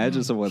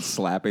imagine someone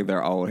slapping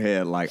their own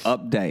head like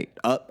update.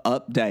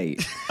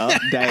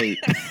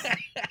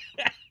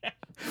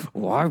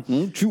 Why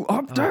won't you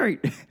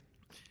update?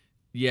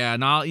 Yeah,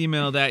 and I'll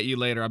email that you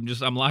later.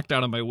 I'm locked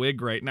out of my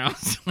wig right now,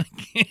 so I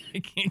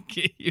can't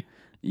get you.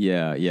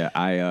 Yeah.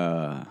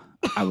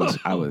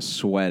 I was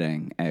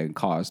sweating and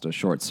caused a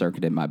short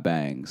circuit in my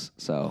bangs.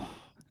 So.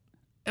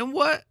 And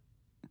what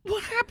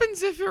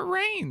happens if it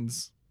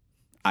rains?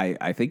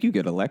 I think you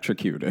get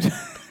electrocuted.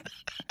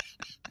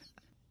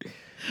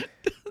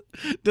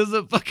 Does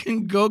a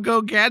fucking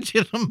go-go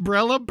gadget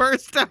umbrella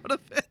burst out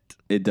of it?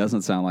 It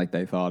doesn't sound like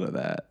they thought of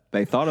that.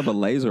 They thought of a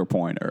laser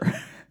pointer.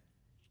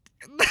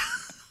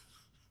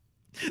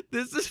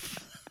 This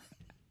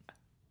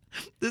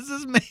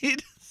is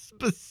made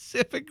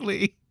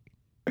specifically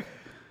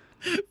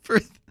for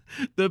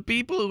the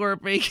people who are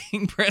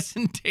making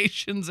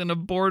presentations in a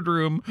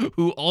boardroom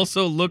who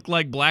also look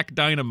like Black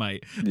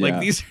Dynamite. Yeah. Like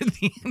these are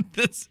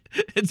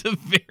it's a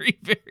very,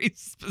 very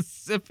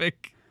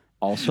specific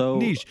Also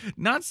niche.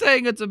 Not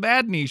saying it's a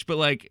bad niche, but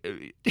like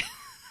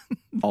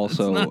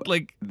also it's not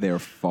like they're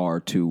far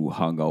too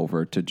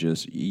hungover to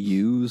just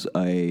use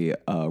a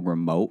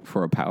remote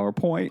for a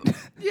PowerPoint.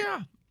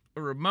 yeah,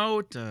 a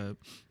remote,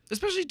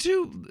 especially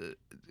too.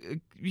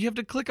 You have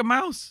to click a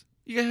mouse.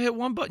 You gotta hit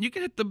one button. You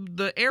can hit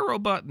the arrow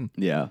button.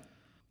 Yeah.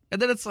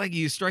 And then it's like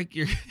you touch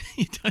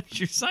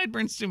your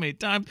sideburns too many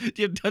times.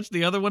 You have to touch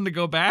the other one to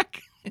go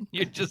back, and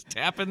you're just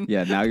tapping.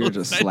 Yeah, now you're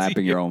just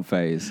slapping your own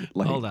face.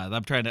 Like, hold on,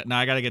 I'm trying to. Now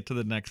I gotta get to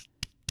the next.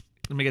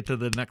 Let me get to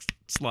the next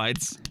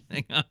slides.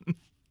 Hang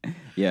on.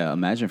 Yeah,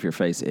 imagine if your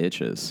face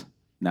itches.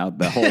 Now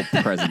the whole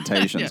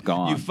presentation's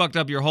gone. You fucked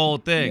up your whole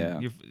thing.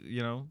 Yeah.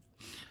 You know.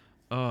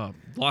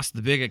 Lost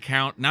the big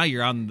account. Now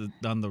you're on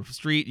the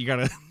street.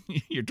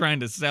 You're trying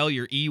to sell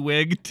your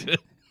e-wig to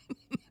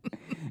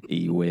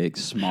e-wig,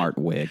 smart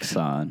wig,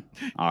 son.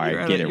 All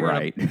right, get it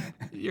right.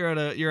 You're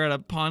at a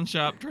pawn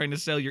shop trying to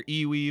sell your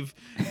e-weave,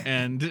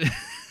 and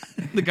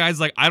the guy's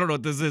like, I don't know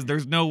what this is.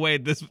 There's no way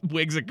this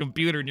wig's a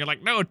computer, and you're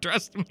like, no,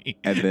 trust me.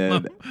 And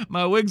then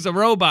my wig's a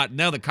robot.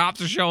 Now the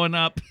cops are showing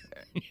up.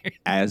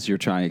 As you're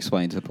trying to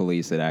explain to the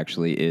police, it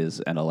actually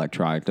is an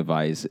electronic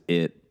device.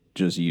 It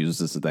just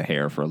uses the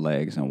hair for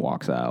legs and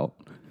walks out.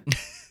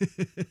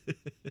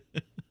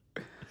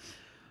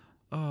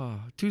 Oh,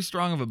 too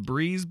strong of a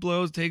breeze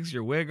blows, takes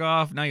your wig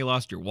off. Now you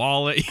lost your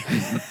wallet,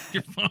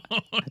 your phone.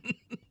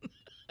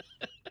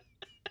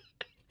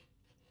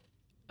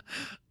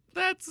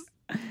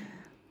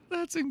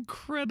 That's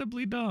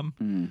incredibly dumb.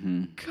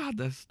 Mm-hmm. God,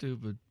 that's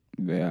stupid.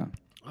 Yeah.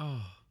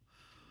 Oh,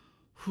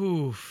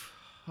 whew.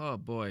 Oh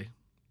boy,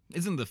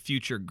 isn't the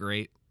future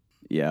great?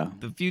 Yeah.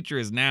 The future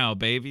is now,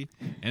 baby,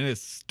 and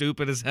it's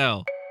stupid as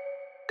hell.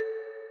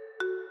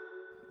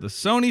 The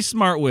Sony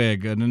Smart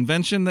Wig, an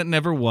invention that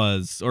never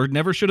was or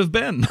never should have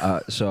been.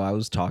 So I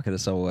was talking to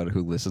someone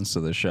who listens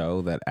to the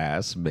show that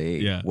asked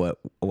me what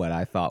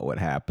I thought would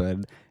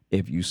happen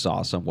if you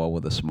saw someone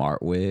with a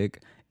smart wig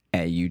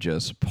and you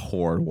just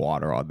poured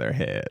water on their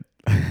head.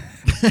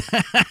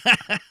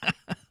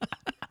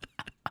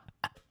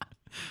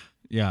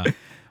 Yeah.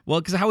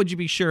 Well, because how would you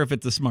be sure if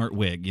it's a smart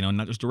wig? You know,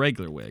 not just a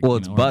regular wig. Well, you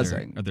it's know?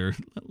 buzzing. Are there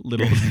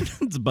little?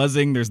 It's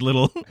buzzing. There's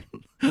little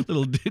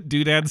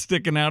doodads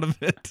sticking out of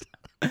it.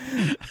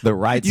 The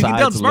right You side's can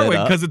tell it's smart lit wig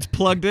up. because it's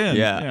plugged in.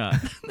 Yeah.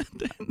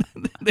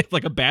 They have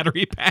like a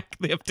battery pack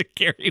they have to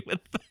carry with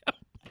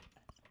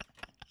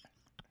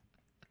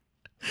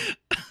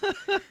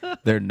them.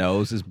 Their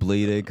nose is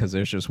bleeding because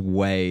there's just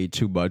way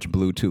too much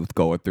Bluetooth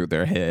going through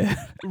their head.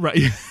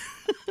 Right.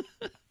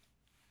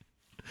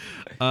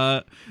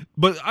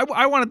 But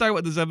I want to talk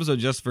about this episode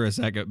just for a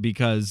second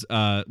because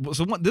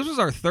this was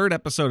our third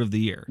episode of the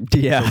year.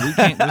 Yeah.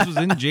 So this was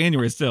in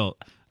January still.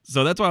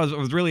 So that's why I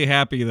was really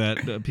happy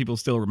that people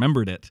still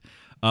remembered it.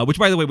 Which,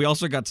 by the way, we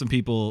also got some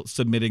people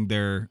submitting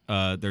their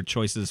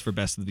choices for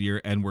best of the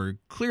year, and we're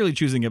clearly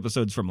choosing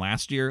episodes from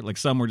last year. Like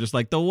some were just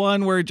like the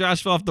one where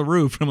Josh fell off the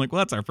roof. And I'm like, well,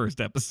 that's our first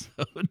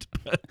episode,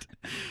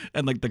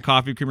 and like the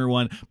coffee creamer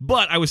one.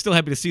 But I was still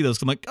happy to see those.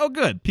 'Cause I'm like, oh,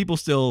 good, people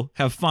still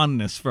have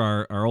fondness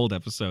for our old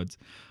episodes.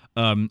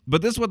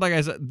 But this one, like I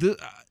said,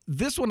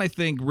 this one I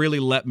think really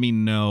let me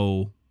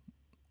know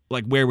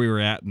like where we were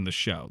at in the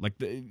show. Like,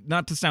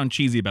 not to sound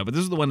cheesy about it, but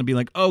this is the one to be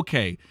like,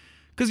 okay.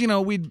 Because,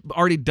 we'd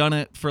already done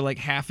it for like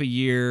half a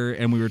year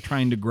and we were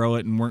trying to grow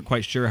it and weren't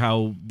quite sure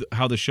how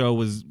the show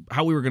was,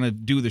 how we were going to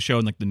do the show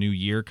in like the new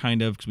year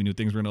kind of, because we knew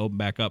things were going to open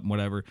back up and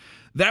whatever.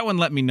 That one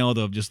let me know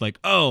though, of just like,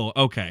 oh,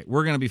 okay,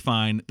 we're going to be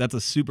fine. That's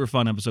a super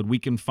fun episode. We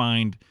can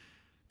find,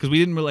 because we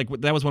didn't really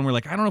like, that was when we're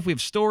like, I don't know if we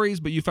have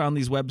stories, but you found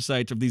these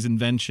websites of these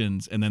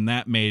inventions. And then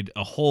that made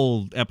a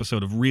whole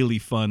episode of really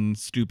fun,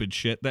 stupid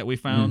shit that we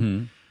found.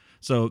 Mm-hmm.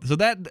 So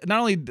that not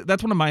only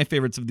that's one of my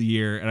favorites of the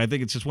year, and I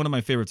think it's just one of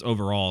my favorites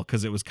overall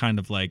because it was kind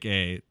of like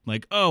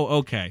oh,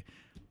 okay,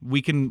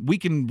 we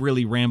can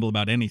really ramble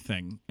about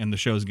anything and the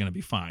show's gonna be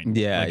fine.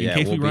 Yeah, in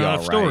case we'll we run out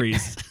of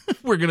stories,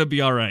 we're gonna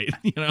be all right.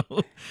 Yeah.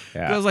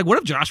 I was like, what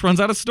if Josh runs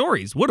out of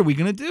stories? What are we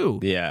gonna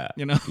do? Yeah.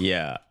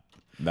 Yeah.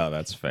 No,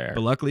 that's fair.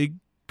 But luckily,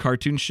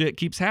 cartoon shit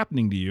keeps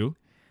happening to you,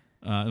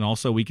 and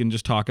also we can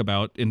just talk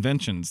about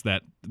inventions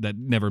that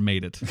never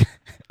made it.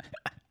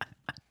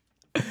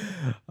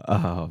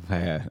 Oh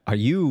man, are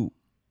you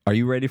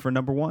ready for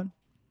number one?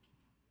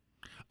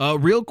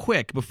 Real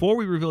quick, before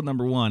we reveal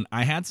number one,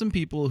 I had some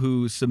people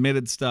who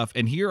submitted stuff,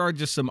 and here are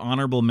just some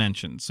honorable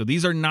mentions. So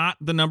these are not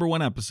the number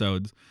one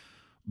episodes,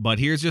 but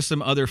here's just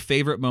some other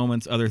favorite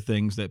moments, other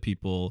things that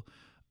people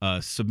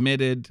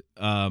submitted.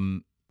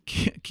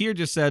 Kier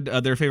just said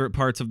their favorite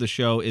parts of the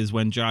show is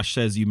when Josh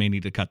says you may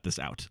need to cut this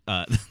out.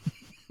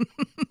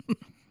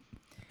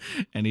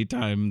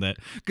 Anytime that,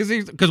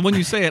 because when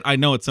you say it, I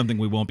know it's something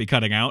we won't be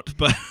cutting out.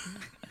 But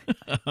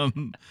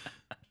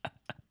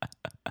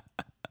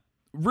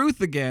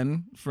Ruth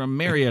again from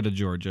Marietta,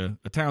 Georgia,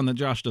 a town that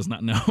Josh does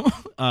not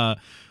know,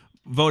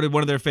 voted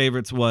one of their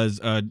favorites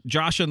was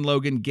Josh and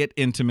Logan Get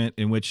Intimate,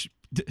 in which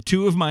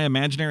two of my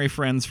imaginary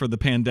friends for the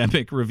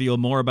pandemic reveal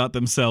more about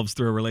themselves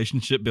through a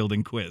relationship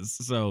building quiz.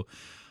 So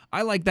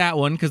I like that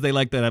one because they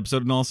like that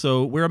episode, and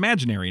also we're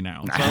imaginary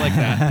now. So I like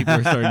that. People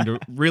are starting to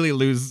really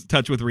lose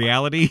touch with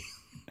reality.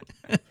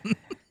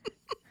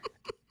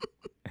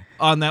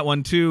 On that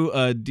one too,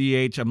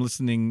 DH, I'm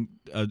listening.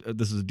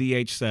 This is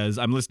DH says,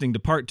 I'm listening to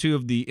part 2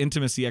 of the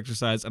intimacy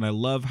exercise, and I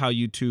love how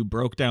you two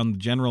broke down the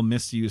general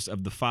misuse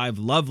of the 5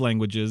 love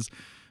languages.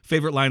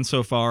 Favorite line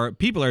so far,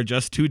 people are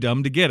just too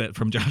dumb to get it,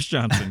 from Josh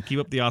Johnson. Keep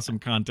up the awesome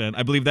content.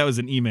 I believe that was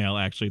an email,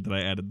 actually, that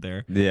I added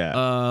there.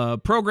 Yeah.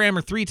 Programmer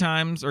 3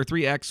 times, or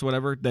 3X,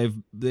 whatever. They've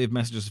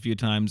messaged us a few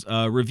times.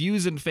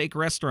 Reviews in fake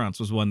restaurants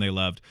was one they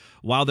loved.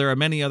 While there are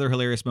many other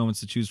hilarious moments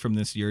to choose from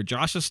this year,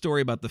 Josh's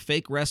story about the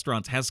fake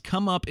restaurants has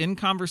come up in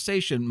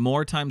conversation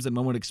more times than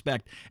one would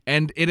expect.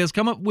 And it has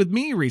come up with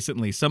me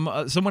recently.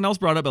 Someone else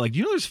brought up, like, do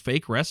you know there's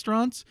fake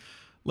restaurants?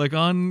 Like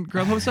on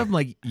Grubhub stuff? I'm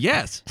like,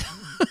 yes.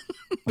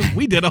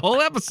 We did a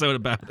whole episode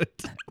about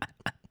it.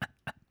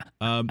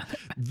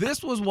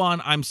 This was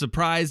one I'm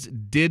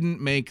surprised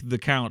didn't make the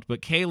count,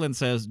 but Kaylin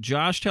says,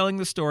 Josh telling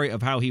the story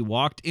of how he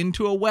walked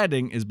into a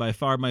wedding is by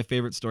far my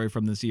favorite story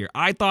from this year.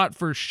 I thought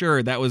for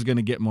sure that was going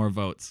to get more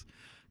votes,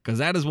 because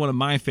that is one of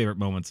my favorite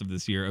moments of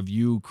this year, of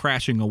you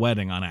crashing a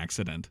wedding on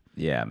accident.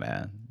 Yeah,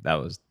 man, that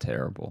was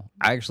terrible.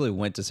 I actually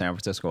went to San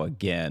Francisco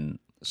again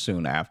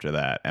soon after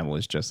that and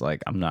was just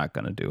like, I'm not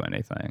going to do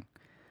anything.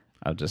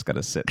 I'm just going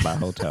to sit in my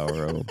hotel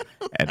room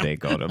and then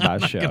go to my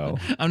show.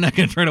 I'm not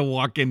going to try to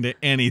walk into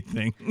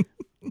anything.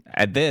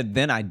 And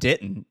then I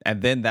didn't.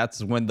 And then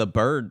that's when the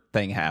bird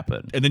thing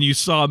happened. And then you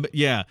saw,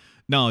 yeah.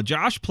 No,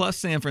 Josh plus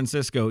San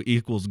Francisco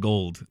equals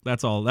gold.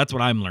 That's all. That's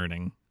what I'm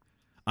learning.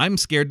 I'm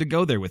scared to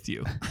go there with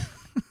you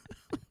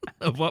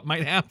of what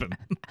might happen.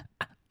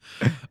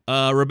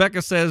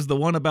 Rebecca says the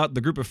one about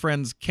the group of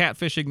friends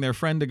catfishing their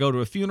friend to go to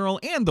a funeral,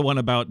 and the one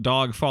about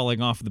dog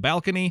falling off the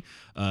balcony.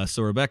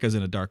 So Rebecca's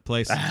in a dark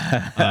place. But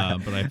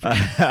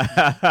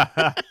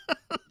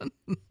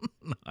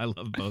I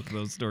love both of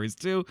those stories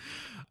too.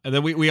 And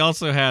then we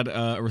also had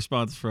a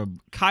response from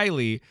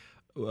Kylie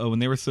when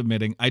they were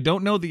submitting. I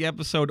don't know the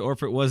episode or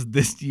if it was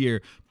this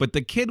year, but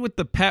the kid with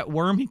the pet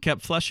worm he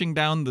kept flushing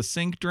down the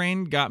sink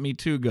drain got me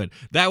too good.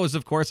 That was,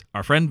 of course,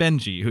 our friend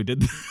Benji, who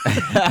did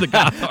the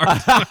goth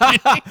art.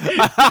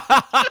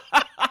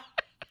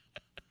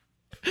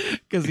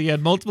 Because he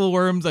had multiple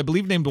worms, I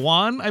believe named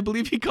Juan, I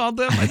believe he called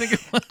them. I think it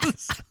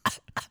was.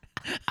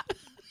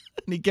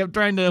 And he kept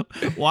trying to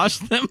wash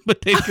them,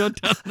 but they'd go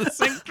down the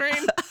sink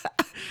drain.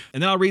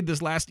 And then I'll read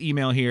this last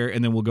email here,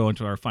 and then we'll go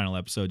into our final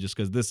episode, just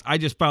because I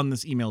just found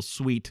this email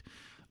sweet.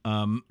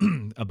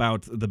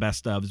 about the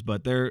best ofs,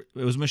 but it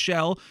was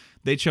Michelle.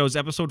 They chose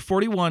episode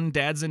 41,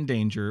 Dad's in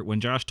Danger, when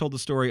Josh told the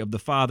story of the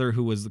father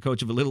who was the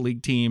coach of a Little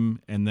League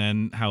team and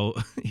then how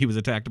he was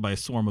attacked by a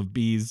swarm of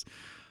bees.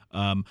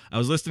 I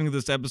was listening to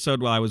this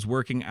episode while I was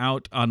working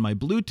out on my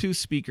Bluetooth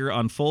speaker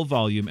on full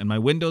volume, and my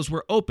windows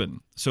were open,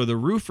 so the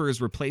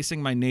roofers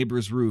replacing my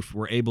neighbor's roof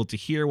were able to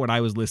hear what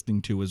I was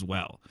listening to as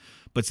well.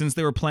 But since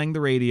they were playing the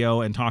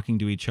radio and talking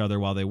to each other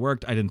while they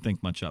worked, I didn't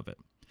think much of it.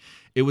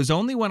 It was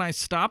only when I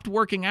stopped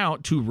working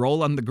out to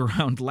roll on the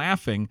ground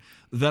laughing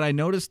that I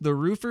noticed the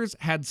roofers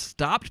had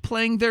stopped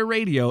playing their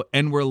radio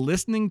and were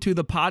listening to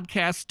the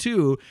podcast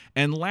too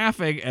and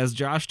laughing as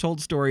Josh told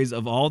stories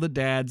of all the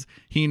dads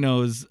he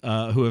knows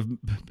who have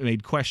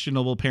made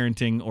questionable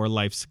parenting or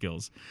life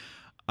skills.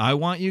 I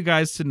want you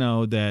guys to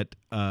know that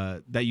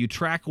that you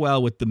track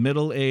well with the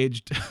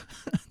middle-aged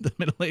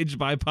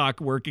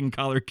BIPOC working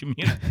collar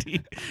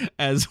community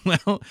as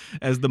well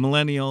as the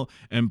millennial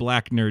and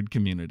black nerd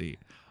community.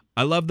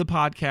 I love the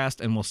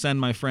podcast and will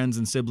send my friends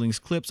and siblings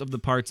clips of the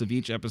parts of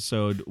each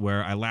episode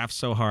where I laugh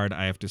so hard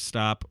I have to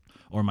stop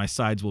or my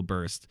sides will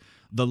burst.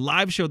 The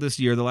live show this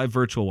year, the live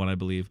virtual one, I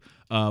believe,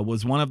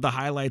 was one of the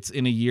highlights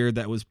in a year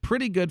that was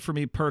pretty good for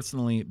me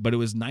personally, but it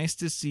was nice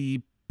to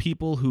see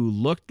people who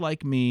looked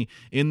like me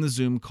in the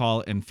Zoom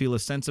call and feel a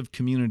sense of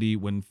community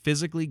when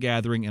physically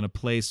gathering in a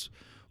place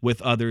with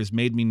others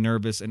made me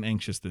nervous and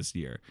anxious this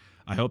year.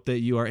 I hope that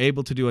you are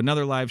able to do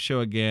another live show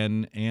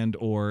again, and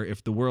or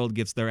if the world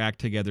gets their act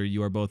together,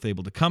 you are both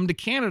able to come to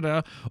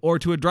Canada or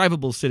to a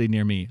drivable city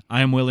near me.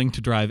 I am willing to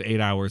drive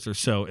 8 hours or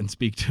so and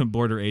speak to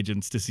border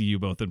agents to see you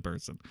both in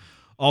person.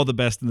 All the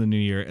best in the new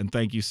year, and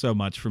thank you so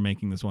much for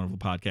making this wonderful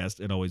podcast.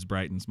 It always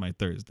brightens my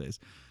Thursdays.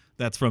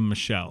 That's from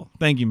Michelle.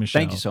 Thank you,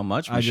 Michelle. Thank you so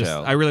much,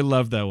 Michelle. I really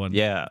love that one.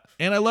 Yeah.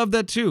 And I love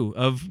that too,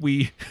 of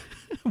we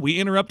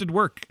interrupted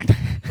work.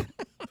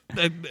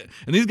 And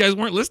these guys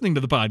weren't listening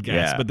to the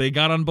podcast, but they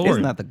got on board.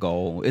 Isn't that the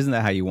goal? Isn't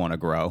that how you want to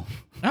grow?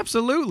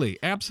 Absolutely.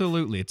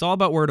 Absolutely. It's all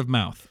about word of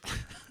mouth.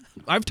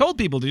 I've told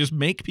people to just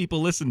make people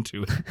listen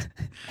to it.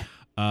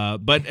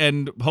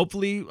 And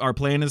hopefully our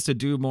plan is to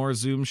do more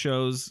Zoom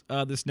shows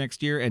this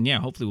next year. And yeah,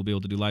 hopefully we'll be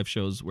able to do live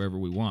shows wherever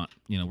we want.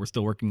 You know, we're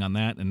still working on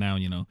that. And now,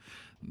 you know,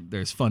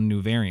 there's fun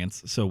new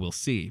variants. So we'll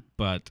see.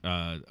 But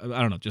I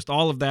don't know, just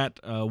all of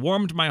that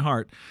warmed my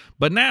heart.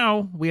 But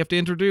now we have to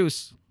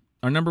introduce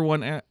our number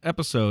one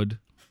episode.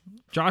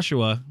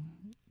 Joshua,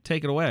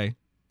 take it away.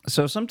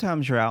 So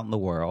sometimes you're out in the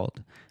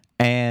world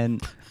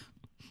and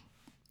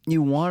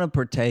you want to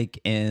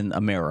partake in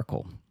a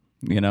miracle,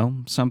 you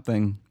know,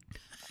 something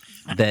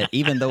that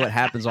even though it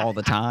happens all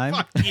the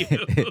time,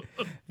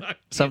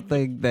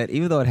 something that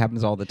even though it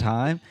happens all the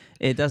time,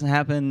 it doesn't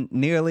happen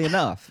nearly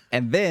enough.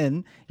 And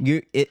then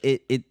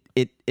it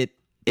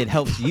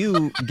helps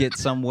you get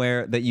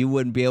somewhere that you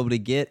wouldn't be able to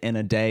get in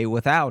a day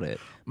without it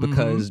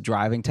because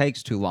driving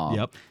takes too long.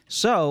 Yep.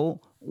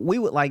 So we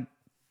would like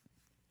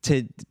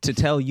to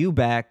tell you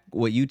back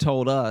what you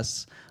told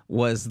us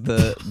was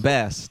the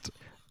best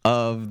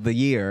of the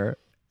year,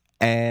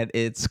 and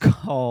it's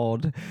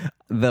called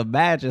The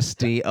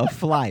Majesty of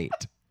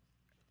Flight.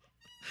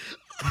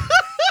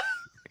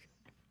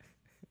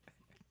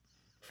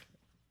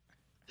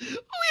 We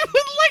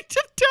would like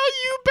to tell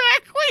you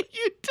back what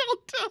you told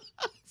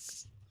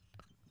us.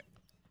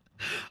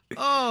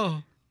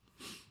 Oh.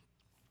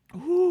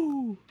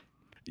 Ooh.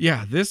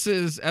 Yeah, this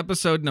is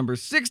episode number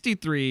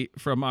 63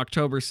 from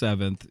October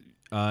 7th.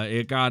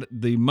 It got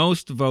the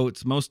most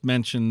votes, most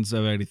mentions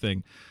of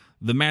anything.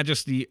 The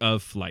Majesty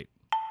of Flight.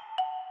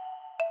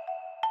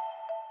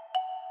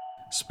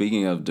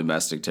 Speaking of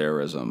domestic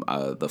terrorism,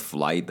 the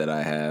flight that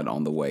I had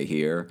on the way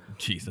here.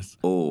 Jesus.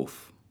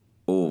 Oof.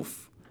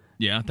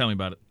 Yeah, tell me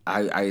about it.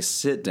 I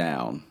sit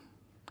down,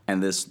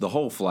 and the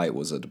whole flight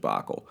was a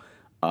debacle.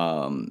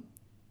 I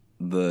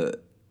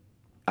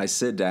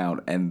sit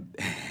down, and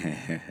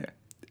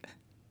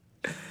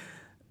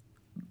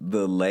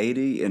the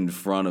lady in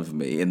front of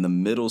me, in the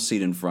middle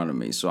seat in front of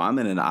me, so I'm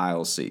in an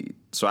aisle seat,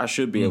 so I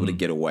should be able to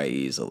get away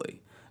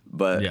easily.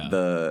 But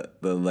the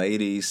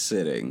lady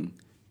sitting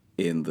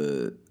in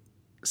the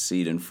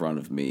seat in front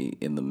of me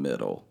in the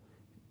middle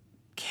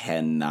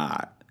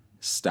cannot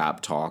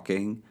stop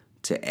talking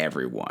to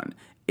everyone.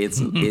 It's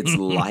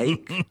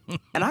like,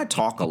 and I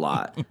talk a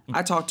lot.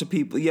 I talk to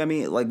people. Yeah, I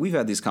mean, like we've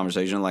had these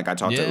conversations. Like I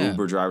talk to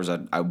Uber drivers.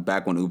 I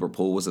back when Uber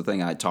Pool was the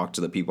thing, I talked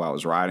to the people I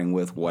was riding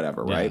with,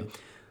 whatever, right?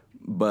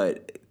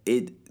 But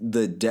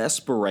the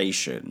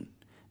desperation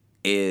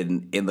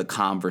in the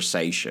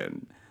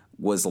conversation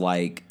was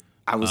like,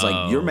 I was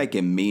like, you're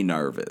making me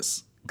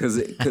nervous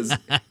because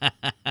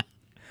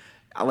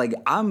like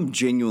I'm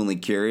genuinely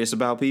curious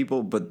about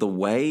people, but the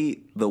way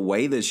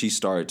that she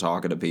started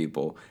talking to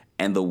people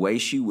and the way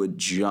she would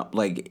jump,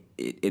 like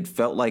it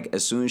felt like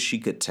as soon as she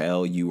could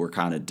tell you were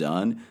kind of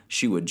done,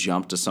 she would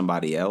jump to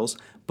somebody else.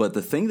 But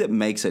the thing that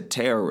makes it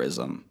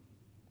terrorism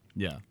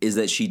is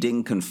that she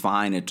didn't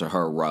confine it to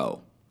her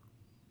row.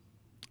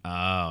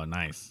 Oh,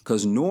 nice.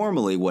 Because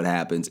normally what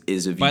happens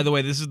is if you, By the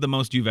way, this is the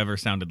most you've ever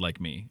sounded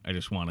like me. I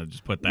just want to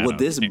just put that. well, out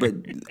this, there.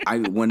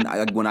 but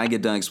when I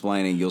get done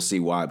explaining, you'll see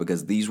why.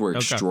 Because these were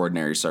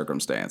extraordinary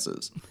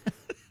circumstances.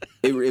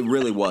 It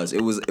really was.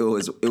 It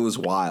was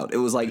wild. It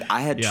was like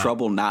I had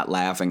trouble not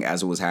laughing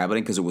as it was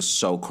happening because it was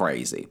so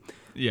crazy.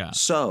 Yeah.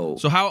 So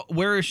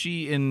where is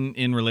she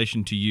in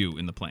relation to you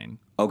in the plane?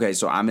 okay,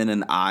 so I'm in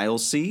an aisle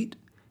seat.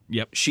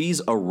 Yep.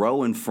 She's a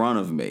row in front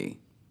of me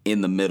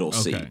in the middle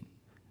seat. Okay.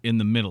 In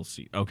the middle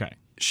seat. Okay.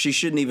 She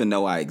shouldn't even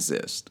know I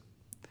exist.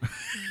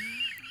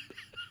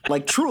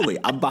 Like truly,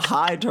 I'm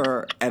behind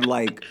her and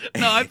like.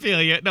 No, I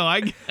feel you. No,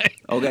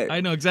 Okay.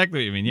 I know exactly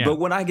what you mean. Yeah. But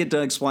when I get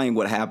done explaining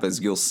what happens,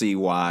 you'll see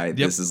why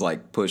this is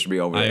like pushed me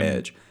over the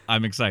edge.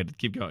 I'm excited.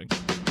 Keep going.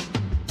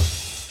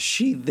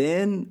 She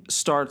then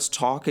starts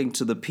talking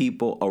to the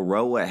people a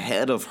row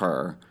ahead of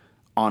her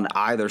on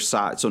either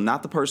side. So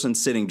not the person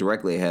sitting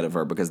directly ahead of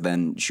her because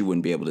then she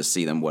wouldn't be able to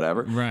see them,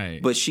 whatever.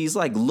 Right. But she's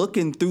like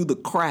looking through the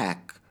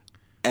crack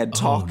and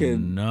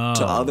talking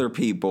to other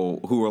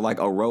people who are like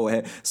a row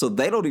ahead. So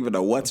they don't even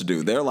know what to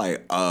do. They're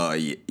like,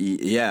 I'm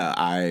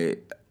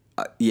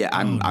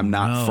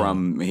not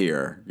from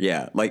here.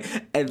 Yeah. Like,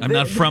 I'm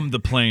not from the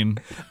plane.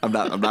 I'm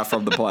not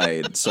from the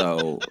plane.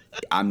 So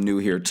I'm new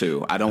here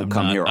too. I don't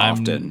come here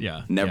often.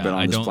 Never been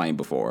on this plane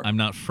before. I'm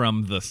not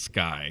from the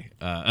sky.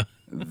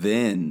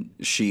 Then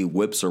she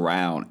whips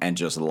around and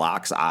just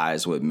locks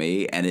eyes with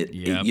me. And it,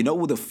 you know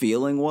what the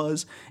feeling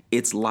was?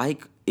 It's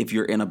like if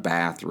you're in a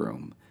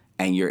bathroom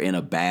and you're in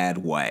a bad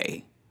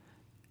way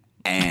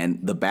and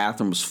the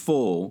bathroom's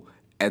full.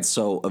 And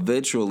so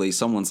eventually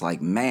someone's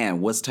like,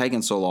 man, what's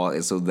taking so long?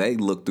 And so they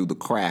look through the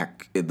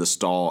crack in the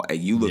stall and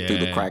you look through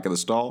the crack in the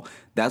stall.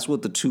 That's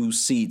what the two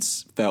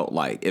seats felt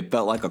like. It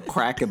felt like a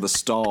crack in the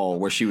stall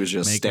where she was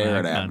just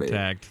staring at me.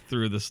 Contact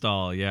through the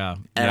stall, yeah.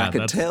 And I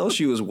could tell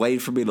she was waiting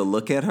for me to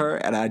look at her,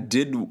 and I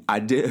did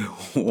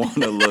want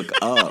to look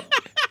up.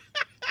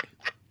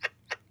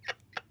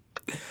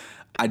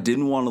 I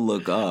didn't want to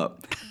look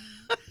up.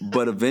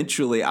 But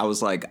eventually I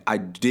was like, I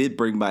did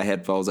bring my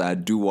headphones and I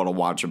do want to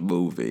watch a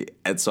movie.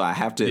 And so I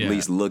have to at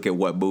least look at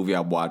what movie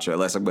I'm watching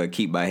unless I'm going to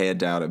keep my head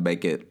down and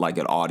make it like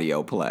an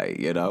audio play,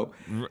 you know?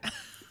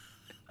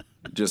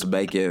 Just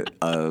make it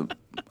a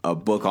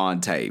book on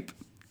tape.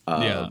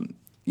 You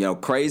know,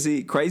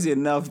 crazy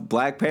enough,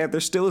 Black Panther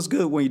still is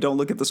good when you don't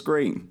look at the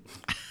screen.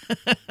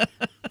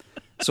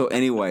 So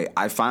anyway,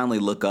 I finally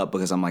look up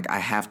because I'm like, I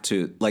have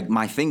to, like,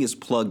 my thing is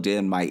plugged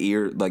in, my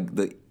ear, like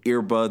the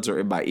earbuds are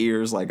in my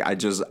ears. Like, I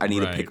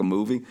need to pick a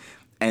movie.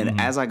 And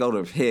as I go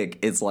to pick,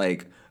 it's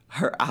like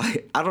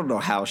I don't know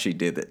how she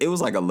did it. It was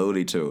like a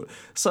Looney Tune.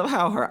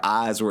 Somehow her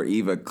eyes were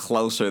even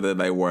closer than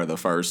they were the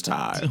first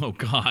time. Oh,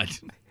 God.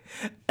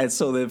 And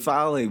so then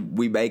finally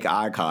we make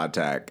eye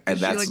contact. And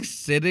that's like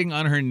sitting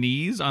on her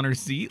knees on her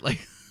seat,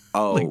 like,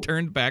 like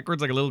turned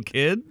backwards like a little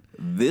kid.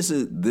 This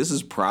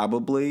is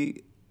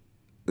probably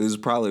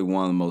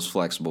one of the most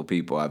flexible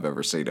people I've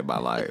ever seen in my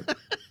life.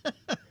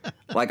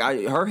 Like,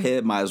 her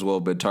head might as well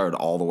have been turned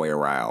all the way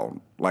around.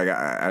 Like,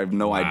 I have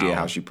no idea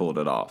how she pulled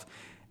it off.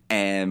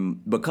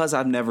 And because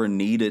I've never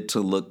needed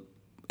to look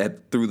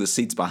through the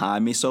seats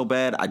behind me so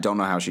bad, I don't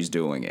know how she's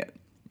doing it.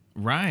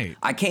 Right.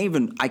 I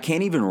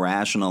can't even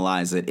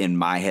rationalize it in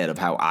my head of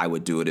how I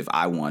would do it if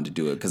I wanted to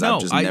do it because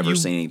I've just never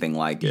seen anything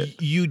like it.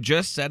 You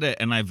just said it,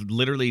 and I've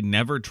literally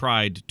never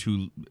tried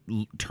to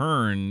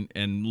turn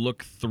and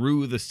look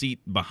through the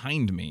seat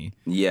behind me.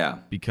 Yeah.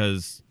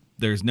 Because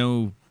there's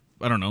no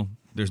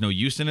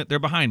use in it. They're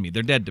behind me.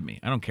 They're dead to me.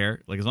 I don't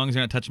care. Like, as long as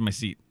you're not touching my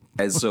seat.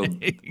 And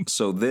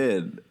so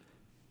then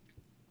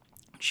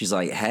she's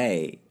like,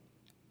 hey.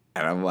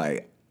 And I'm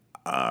like,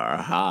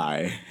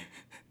 hi.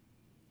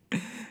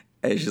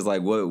 And she's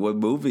like, what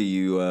movie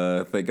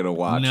you thinking of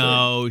watching?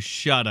 No,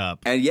 shut up.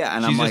 And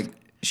I'm like,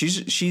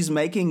 she's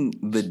making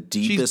the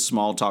deepest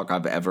small talk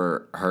I've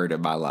ever heard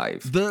in my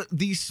life.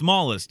 The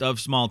smallest of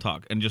small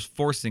talk and just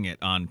forcing it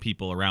on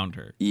people around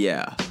her.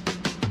 Yeah.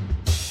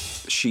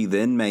 She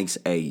then makes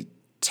a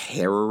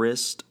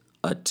terrorist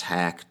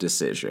attack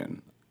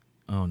decision.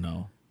 Oh,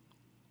 no.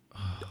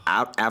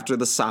 After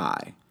the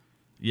sigh.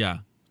 Yeah.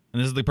 And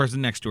this is the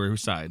person next to her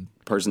whose side.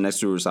 Person next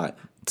to her side.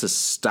 To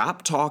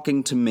stop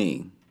talking to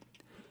me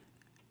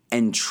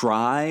and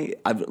try,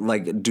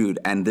 dude,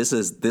 and this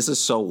is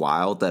so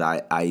wild that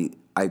I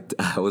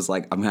was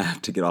like, I'm going to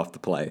have to get off the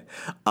plane.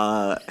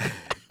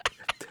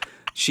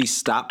 She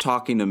stopped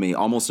talking to me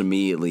almost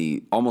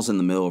immediately, almost in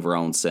the middle of her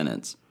own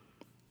sentence.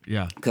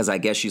 Yeah. Because I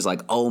guess she's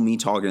like, oh, me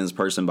talking to this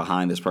person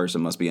behind this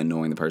person must be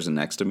annoying the person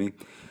next to me.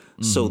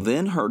 Mm-hmm. So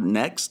then her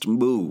next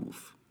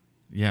move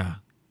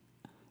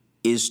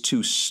is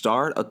to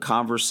start a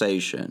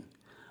conversation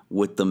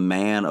with the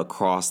man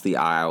across the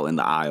aisle in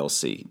the aisle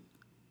seat.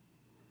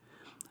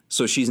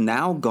 So she's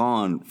now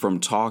gone from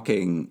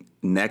talking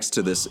next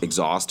to this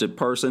exhausted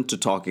person to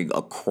talking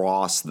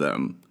across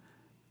them.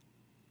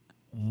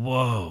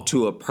 Whoa.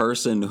 To a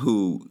person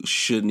who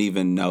shouldn't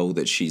even know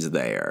that she's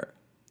there.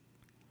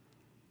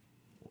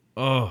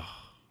 Oh,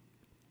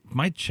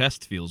 my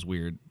chest feels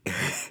weird.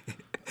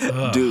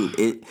 dude.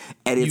 It's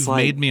You've like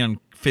made me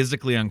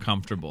physically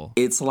uncomfortable.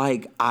 it's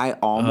like I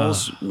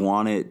almost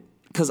want it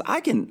because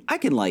I can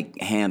like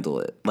handle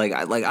it. Like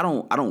I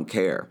don't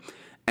care.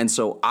 And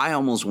so I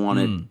almost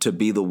wanted to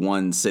be the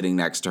one sitting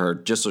next to her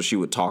just so she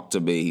would talk to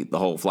me the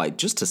whole flight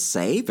just to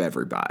save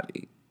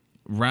everybody.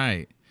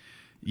 Right.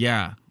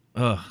 Yeah.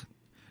 Ugh.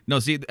 No,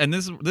 see, and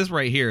this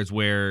right here is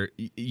where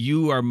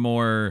you are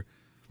more,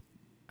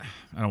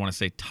 I don't want to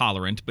say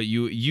tolerant, but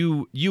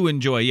you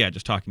enjoy,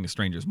 just talking to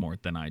strangers more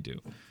than I do.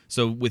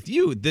 So with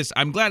you,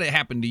 I'm glad it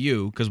happened to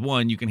you because,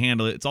 one, you can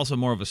handle it. It's also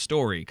more of a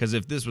story because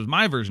if this was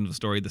my version of the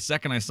story, the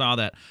second I saw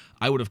that,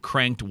 I would have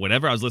cranked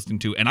whatever I was listening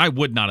to and I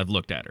would not have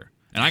looked at her.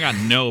 And I got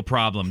no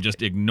problem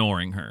just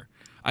ignoring her.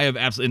 I have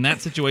absolutely, in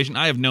that situation,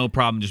 I have no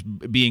problem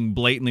just being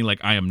blatantly like,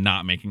 I am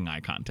not making eye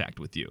contact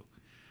with you.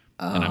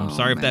 And I'm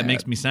sorry if that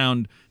makes me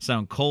sound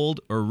cold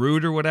or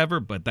rude or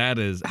whatever, but that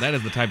is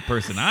the type of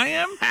person I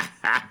am.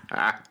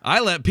 I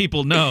let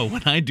people know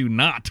when I do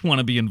not want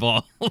to be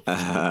involved.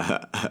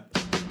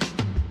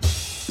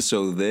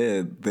 So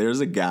then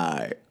there's a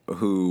guy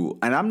who,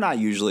 and I'm not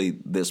usually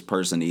this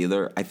person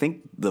either. I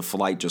think the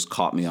flight just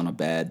caught me on a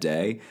bad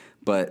day,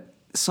 but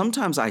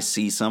sometimes I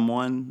see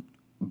someone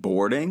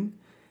boarding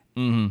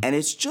and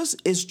it's just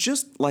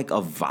like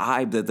a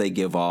vibe that they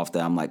give off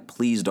that I'm like,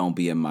 please don't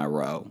be in my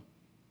row.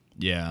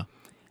 Yeah.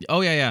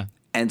 Oh, yeah.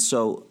 And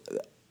so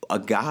a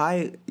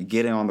guy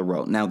getting on the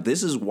road. Now,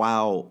 this is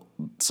while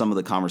some of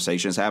the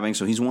conversation is happening.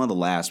 So he's one of the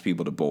last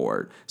people to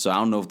board. So I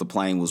don't know if the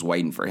plane was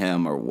waiting for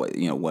him or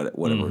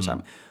whatever was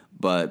happening.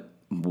 But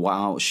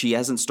while she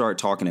hasn't started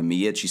talking to me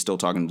yet, she's still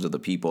talking to the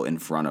people in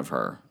front of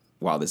her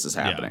while this is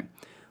happening.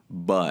 Yeah.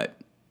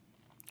 But,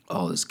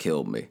 this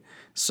killed me.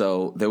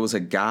 So there was a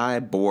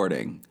guy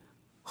boarding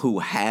who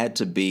had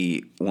to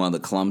be one of the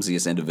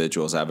clumsiest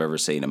individuals I've ever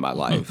seen in my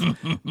life.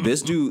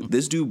 This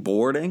dude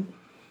boarding,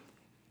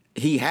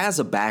 he has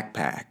a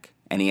backpack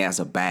and he has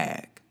a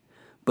bag,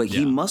 but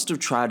he must have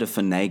tried to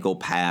finagle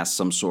past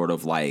some sort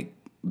of like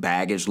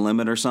baggage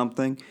limit or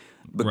something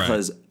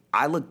because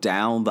I look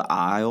down the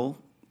aisle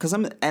because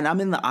I'm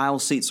in the aisle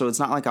seat, so it's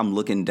not like I'm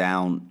looking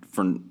down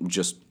from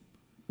just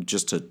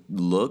to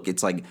look.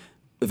 It's like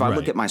if I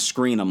look at my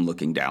screen, I'm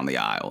looking down the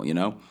aisle, you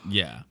know?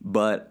 Yeah.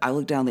 But I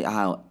look down the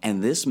aisle,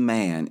 and this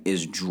man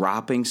is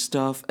dropping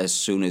stuff as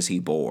soon as he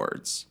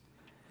boards.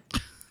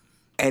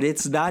 And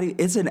it's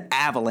an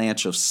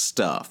avalanche of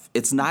stuff.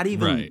 It's not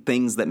even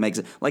things that makes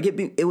it like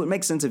it would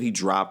make sense if he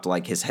dropped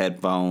like his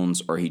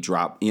headphones or he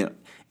dropped,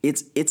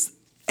 it's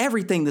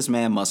everything this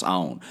man must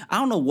own. I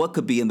don't know what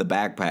could be in the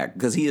backpack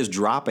because he is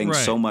dropping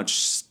so much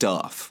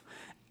stuff.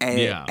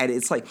 And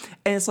it's like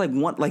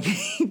one, like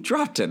he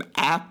dropped an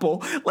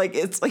apple. Like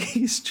it's like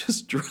he's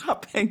just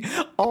dropping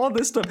all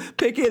this stuff,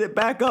 picking it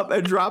back up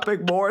and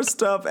dropping more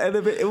stuff. And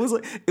it was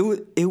like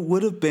it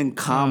would have been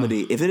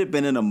comedy if it had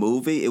been in a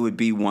movie. It would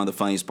be one of the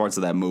funniest parts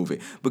of that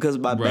movie because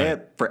my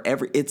man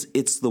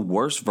it's the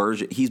worst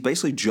version. He's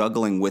basically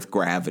juggling with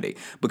gravity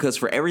because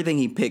for everything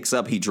he picks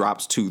up, he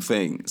drops two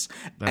things.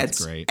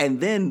 That's great. And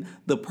then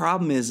the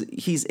problem is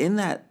he's in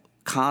that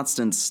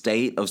constant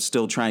state of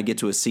still trying to get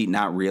to a seat,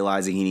 not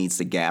realizing he needs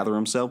to gather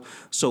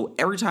himself. So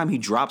every time he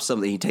drops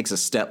something, he takes a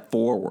step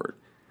forward.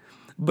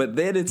 But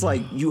then it's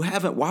like,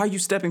 why are you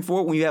stepping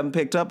forward when you haven't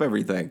picked up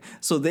everything?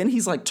 So then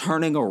he's like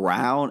turning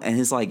around and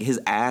his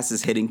ass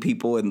is hitting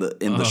people in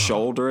the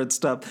shoulder and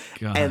stuff.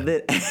 God. And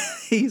then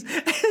he's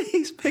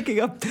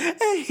picking up,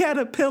 and he had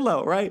a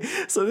pillow, right?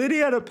 So then he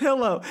had a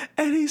pillow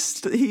and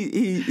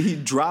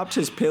he dropped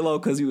his pillow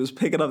because he was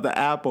picking up the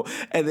apple.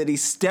 And then he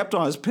stepped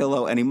on his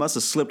pillow and he must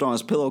have slipped on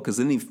his pillow because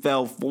then he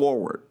fell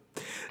forward.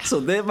 So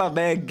then my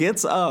man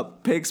gets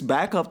up, picks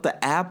back up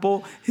the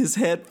apple, his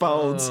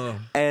headphones,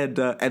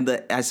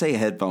 I say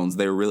headphones,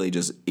 they're really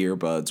just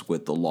earbuds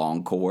with the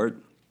long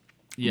cord.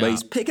 Yeah. But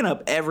he's picking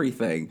up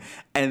everything.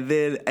 And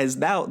then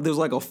now there's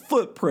like a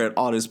footprint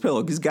on his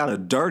pillow. He's got a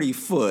dirty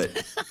foot.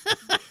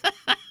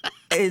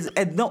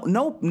 And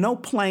no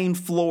plain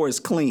floor is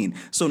clean.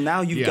 So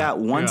now you've got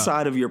one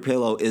side of your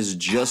pillow is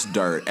just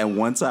dirt, and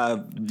one side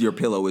of your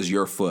pillow is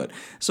your foot.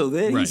 So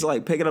then he's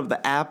like picking up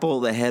the apple,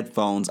 the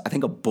headphones, I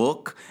think a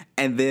book,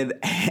 and then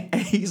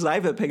he's not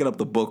even picking up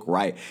the book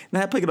right.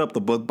 Not picking up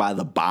the book by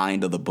the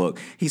bind of the book.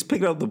 He's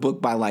picking up the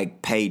book by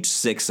like page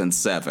 6 and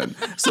 7.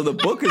 So the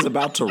book is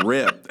about to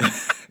rip.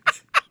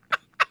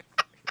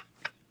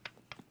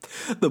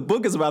 The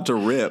book is about to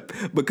rip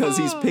because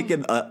he's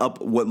picking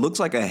up what looks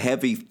like a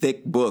heavy,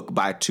 thick book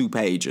by 2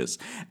 pages.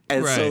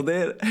 And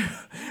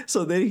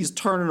so then he's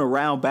turning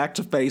around back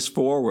to face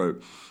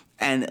forward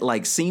and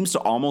like seems to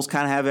almost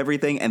kind of have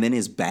everything. And then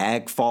his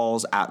bag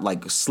falls out,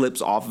 like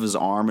slips off of his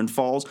arm and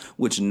falls,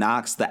 which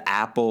knocks the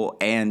apple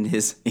and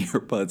his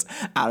earbuds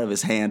out of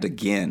his hand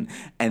again.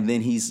 And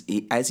then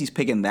as he's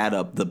picking that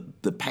up,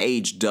 the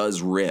page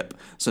does rip.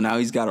 So now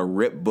he's got a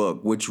ripped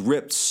book, which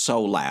ripped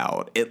so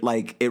loud. It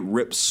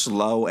ripped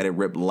slow and it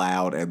ripped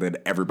loud. And then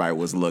everybody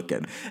was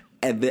looking.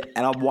 And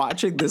I'm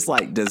watching this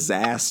like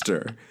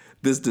disaster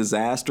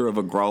of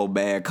a grown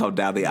man come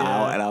down the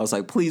aisle. And I was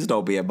like, please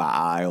don't be in my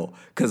aisle.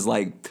 Because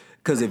like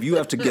Because if you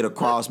have to get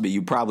across me,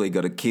 you're probably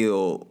going to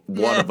kill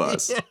one of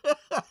us.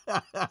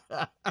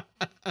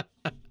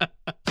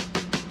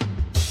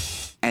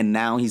 And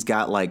now he's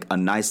got like a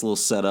nice little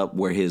setup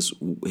where his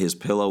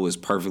pillow is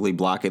perfectly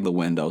blocking the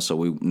window,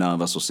 so none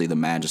of us will see the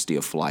majesty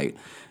of flight.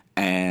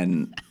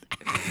 And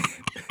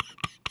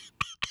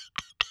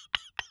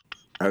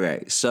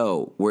okay,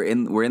 so we're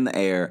in the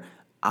air.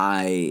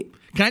 Can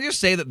I just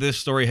say that this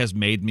story has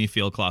made me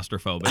feel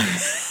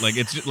claustrophobic? Like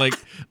it's just like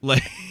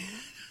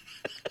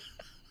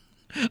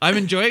I'm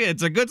enjoying it.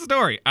 It's a good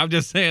story. I'm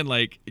just saying,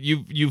 like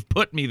you've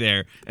put me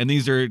there, and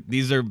these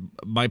are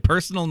my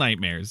personal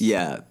nightmares.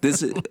 Yeah,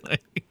 this is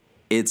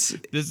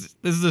this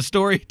is a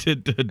story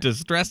to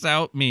stress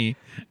out me,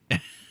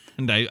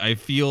 and I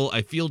feel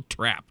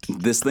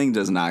trapped. This thing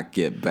does not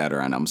get better,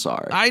 and I'm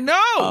sorry. I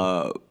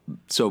know.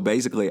 So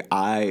basically,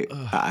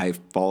 I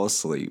fall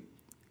asleep,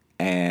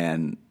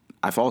 and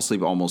I fall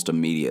asleep almost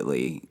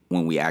immediately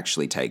when we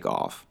actually take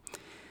off.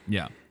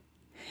 Yeah.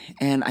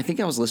 And I think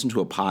I was listening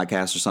to a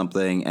podcast or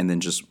something, and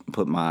then just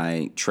put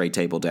my tray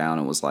table down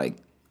and was like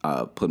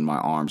putting my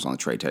arms on the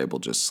tray table,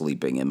 just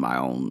sleeping in my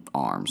own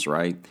arms,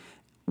 right?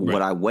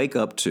 What I wake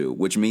up to,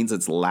 which means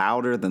it's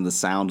louder than the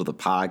sound of the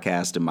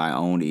podcast in my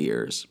own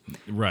ears,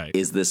 right,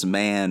 is this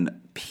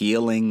man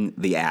peeling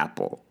the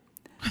apple.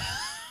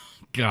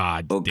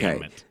 God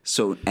damn it.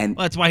 So, well,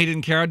 that's why he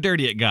didn't care how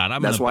dirty it got.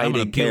 I'm going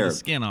to peel the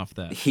skin off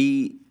that.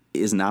 He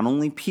is not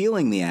only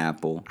peeling the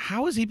apple.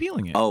 How is he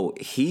peeling it? Oh,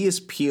 he is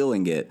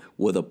peeling it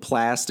with a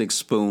plastic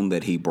spoon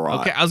that he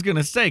brought. Okay, I was going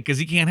to say, because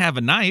he can't have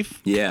a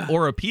knife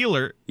or a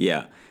peeler.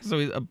 Yeah.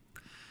 So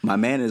my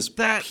man is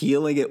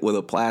peeling it with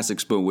a plastic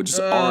spoon, which is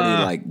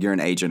already like you're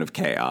an agent of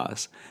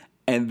chaos.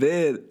 And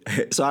then,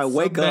 so I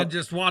wake up.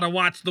 Just want to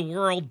watch the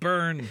world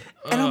burn.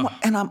 And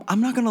I'm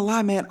not gonna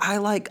lie, man. I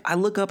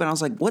look up and I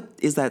was like, what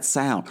is that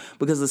sound?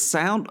 Because the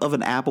sound of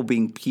an apple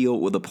being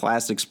peeled with a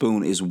plastic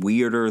spoon is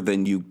weirder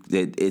than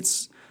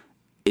it's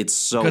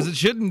so, because it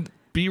shouldn't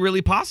be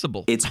really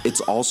possible.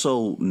 It's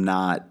also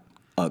not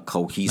a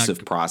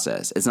cohesive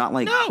process. It's not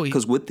like,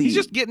 because he's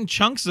just getting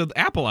chunks of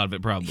apple out of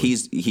it. Probably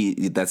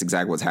that's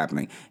exactly what's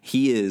happening.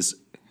 He is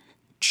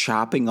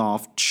chopping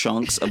off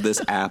chunks of this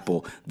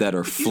apple that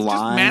are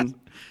flying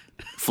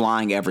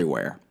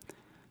everywhere.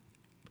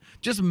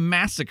 Just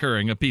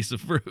massacring a piece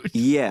of fruit.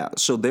 Yeah,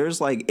 so there's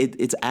like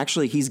it's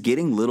actually, he's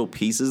getting little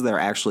pieces that are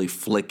actually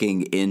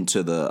flicking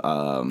into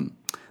the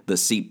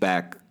seat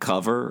back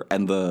cover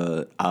and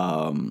the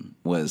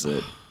what is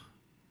it?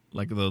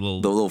 Like the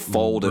little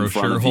fold in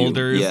front of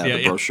holders. You. Yeah,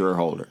 the brochure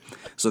holder.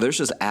 So there's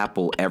just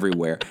apple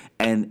everywhere,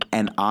 and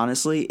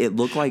honestly, it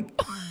looked like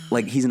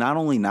he's not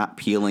only not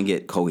peeling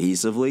it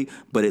cohesively,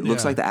 but it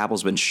looks like the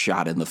apple's been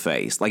shot in the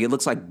face. Like it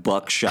looks like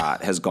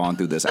buckshot has gone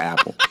through this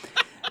apple.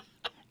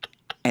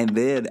 And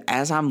then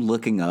as I'm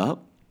looking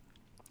up,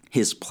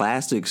 his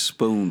plastic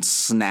spoon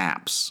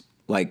snaps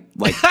like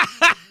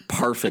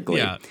perfectly.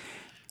 Yeah.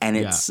 And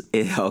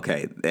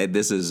okay.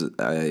 This is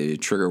a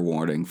trigger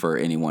warning for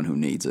anyone who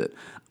needs it.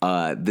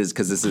 This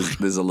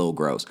is a little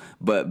gross,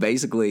 but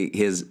basically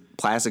his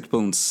plastic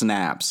spoon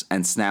snaps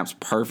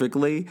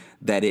perfectly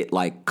that it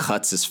like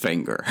cuts his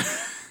finger.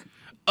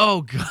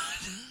 Oh God.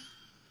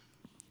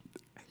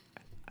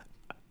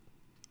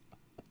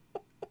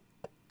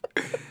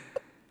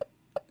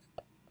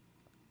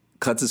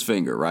 Cuts his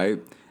finger, right?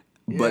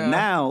 Yeah. But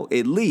now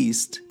at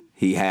least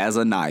he has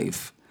a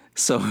knife.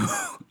 So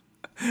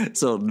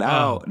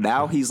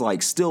now he's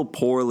like still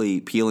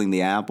poorly peeling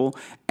the apple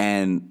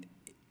and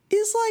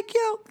is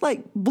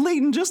like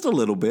bleeding just a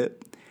little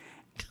bit.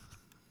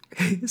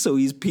 So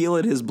he's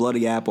peeling his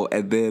bloody apple,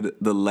 and then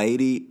the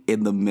lady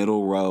in the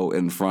middle row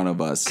in front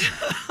of us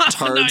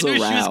turns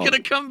around.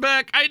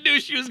 I knew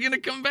she was gonna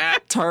come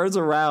back. Turns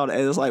around and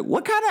is like,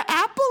 "What kind of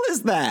apple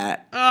is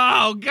that?"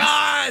 Oh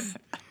God!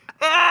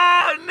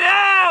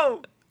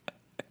 Oh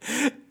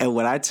no! And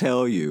when I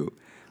tell you.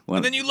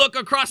 And then you look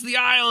across the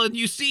aisle and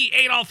you see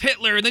Adolf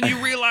Hitler, and then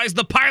you realize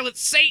the pilot's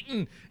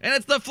Satan, and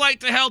it's the flight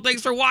to hell.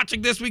 Thanks for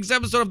watching this week's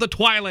episode of The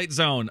Twilight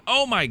Zone.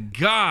 Oh my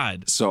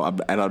God. So, I'm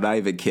not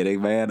even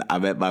kidding, man.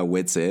 I'm at my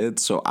wit's end.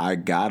 So I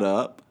got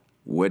up,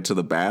 went to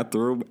the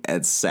bathroom,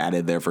 and sat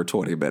in there for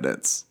 20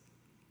 minutes.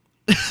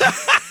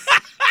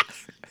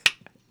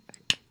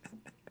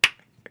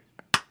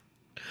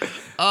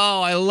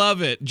 Oh, I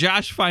love it.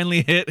 Josh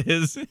finally hit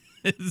his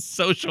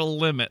social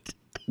limit.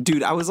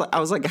 Dude, I was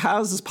like, how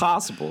is this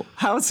possible?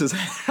 How is this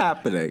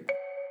happening?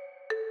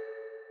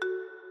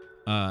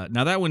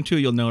 Now that one too,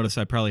 you'll notice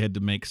I probably had to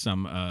make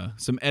some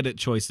edit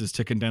choices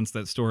to condense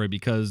that story,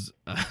 because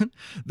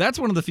that's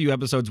one of the few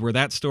episodes where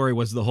that story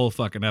was the whole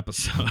fucking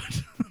episode.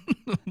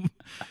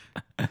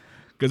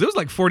 Because it was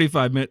like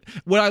 45 minutes.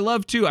 What I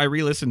love too, I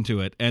re-listened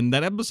to it, and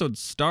that episode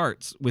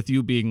starts with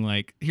you being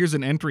like, "Here's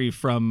an entry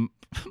from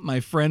my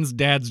friend's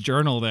dad's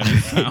journal that I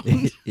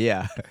found."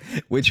 Yeah,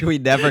 which we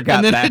never got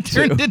and then back it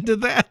turned to. into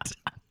that.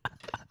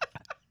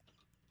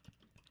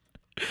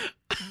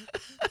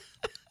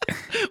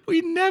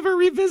 We never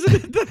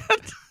revisited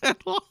that at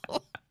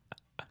all.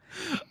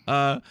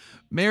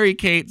 Mary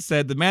Kate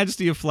said, "The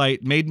majesty of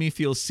flight made me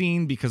feel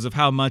seen because of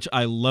how much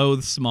I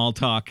loathe small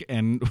talk.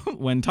 And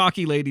when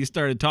Talkie Lady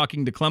started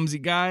talking to Clumsy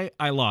Guy,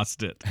 I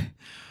lost it."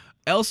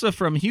 Elsa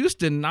from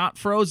Houston, not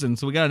Frozen.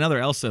 So we got another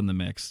Elsa in the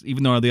mix,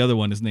 even though the other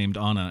one is named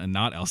Anna and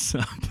not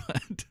Elsa.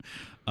 But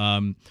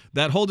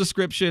that whole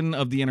description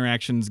of the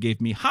interactions gave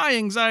me high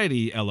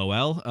anxiety,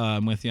 LOL.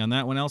 I'm with you on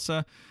that one,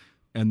 Elsa.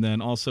 And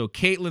then also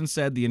Caitlin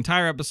said, "The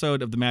entire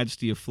episode of The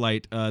Majesty of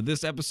Flight,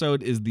 this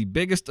episode is the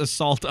biggest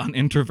assault on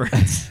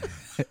introverts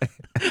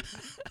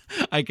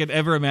I could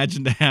ever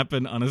imagine to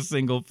happen on a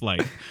single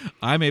flight.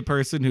 I'm a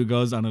person who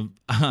goes on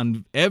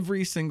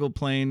every single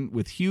plane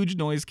with huge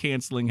noise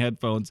canceling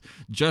headphones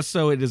just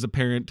so it is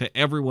apparent to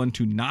everyone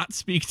to not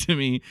speak to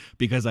me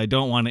because I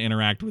don't want to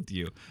interact with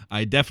you.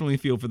 I definitely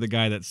feel for the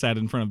guy that sat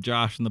in front of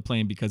Josh in the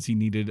plane because he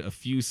needed a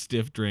few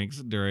stiff drinks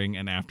during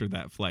and after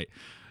that flight."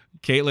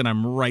 Caitlin,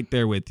 I'm right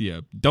there with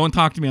you. Don't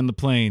talk to me on the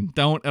plane.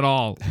 Don't at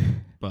all.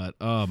 But,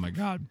 oh, my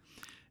God.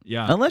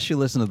 Yeah. Unless you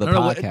listen to the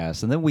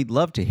podcast, and then we'd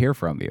love to hear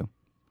from you.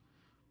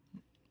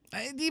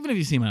 Even if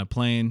you see me on a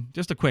plane,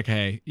 just a quick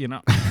hey, you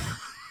know.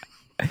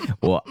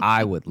 Well,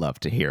 I would love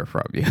to hear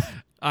from you.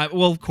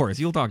 Well, of course,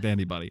 you'll talk to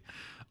anybody.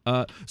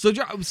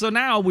 So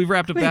now we've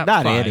wrapped up that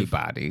not 5.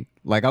 anybody.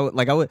 I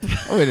would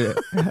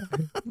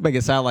make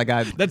it sound like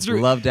I'd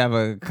love to have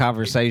a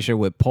conversation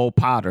with Pol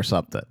Pot or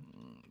something.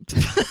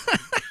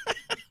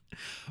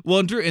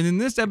 Well, Drew, and in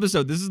this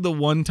episode, this is the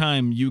one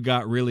time you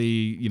got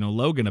really,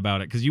 Logan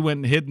about it because you went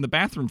and hid in the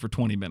bathroom for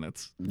 20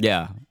 minutes.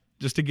 Yeah.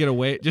 Just to get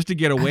away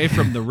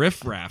from the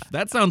riffraff.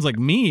 That sounds like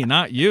me,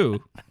 not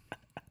you.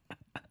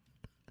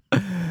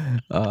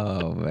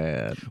 Oh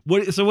man.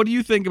 So what do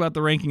you think about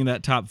the ranking of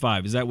that top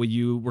 5? Is that what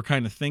you were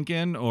kind of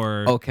thinking,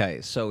 or? Okay,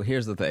 so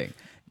here's the thing.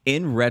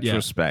 In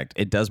retrospect,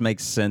 it does make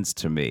sense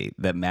to me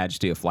that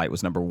Majesty of Flight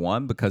was number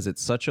 1 because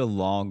it's such a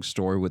long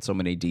story with so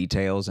many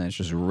details and it's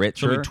just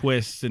richer. So many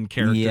twists and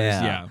characters.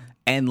 Yeah.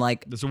 And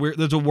there's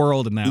a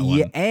world in that one.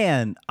 Yeah,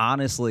 and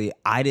honestly,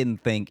 I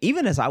didn't think,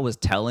 even as I was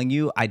telling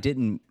you, I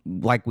didn't,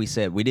 like we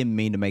said, we didn't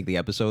mean to make the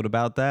episode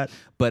about that,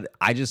 but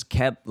I just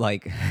kept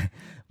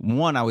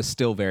one, I was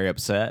still very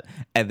upset,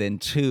 and then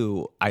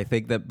 2, I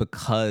think that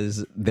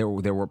because there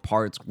were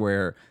parts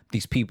where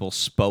these people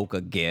spoke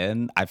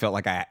again, I felt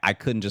like I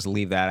couldn't just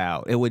leave that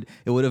out. It would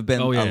have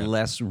been a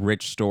less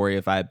rich story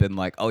if I had been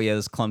like, oh yeah,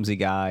 this clumsy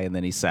guy, and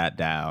then he sat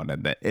down,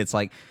 and it's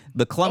like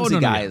the clumsy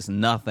guy is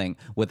nothing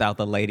without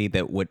the lady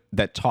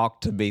that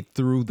talked to me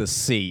through the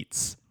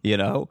seats,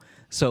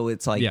 So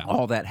it's like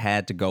all that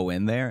had to go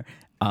in there.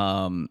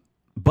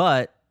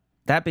 But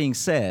that being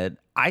said,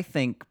 I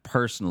think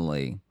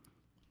personally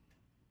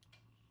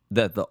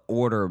that the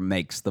order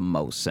makes the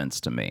most sense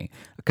to me.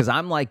 Because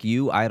I'm like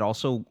you, I had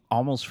also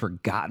almost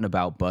forgotten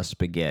about Bus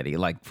Spaghetti,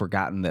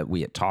 forgotten that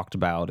we had talked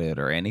about it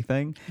or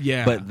anything.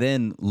 Yeah. But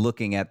then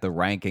looking at the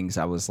rankings,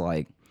 I was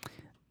like,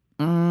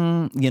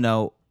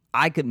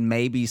 I could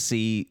maybe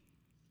see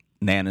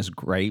Nana's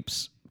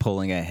Grapes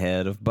pulling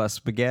ahead of Bus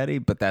Spaghetti,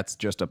 but that's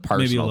just a personal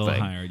thing. Maybe a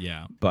little higher,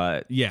 yeah.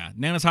 But yeah,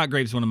 Nana's Hot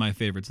Grapes is one of my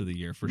favorites of the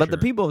year for sure. But the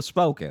people have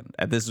spoken,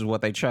 and this is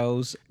what they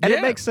chose, and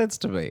it makes sense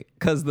to me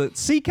because the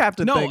sea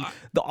captain thing.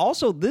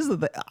 This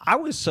is I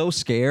was so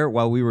scared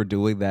while we were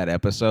doing that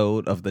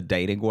episode of the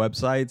dating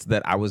websites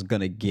that I was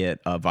gonna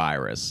get a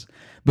virus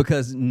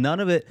because none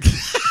of it.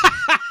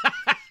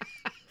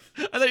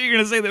 I thought you were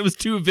gonna say that it was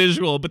too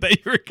visual, but that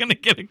you were gonna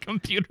get a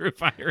computer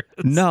virus.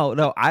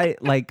 No,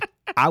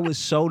 I was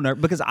so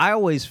nervous because I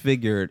always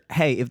figured,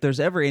 hey, if there's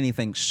ever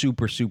anything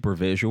super, super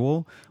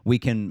visual, we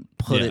can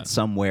put it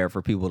somewhere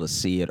for people to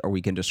see it, or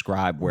we can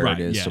describe where it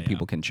is so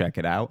people can check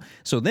it out.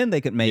 So then they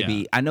could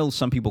maybe, I know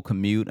some people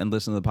commute and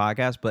listen to the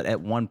podcast, but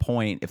at one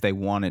point, if they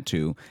wanted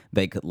to,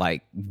 they could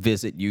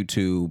visit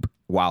YouTube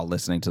while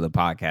listening to the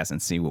podcast and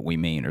see what we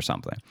mean or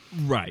something.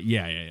 Right,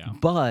 yeah.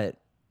 But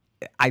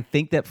I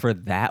think that for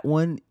that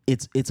one,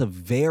 it's a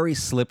very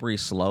slippery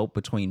slope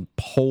between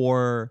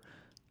poor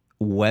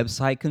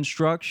website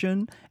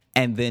construction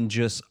and then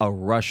just a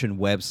Russian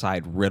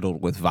website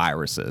riddled with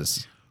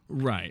viruses.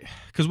 Right.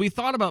 Because we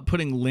thought about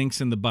putting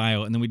links in the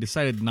bio, and then we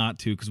decided not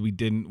to because we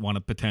didn't want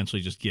to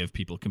potentially just give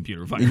people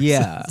computer viruses.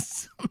 Yeah.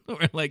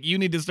 We're like, you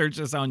need to search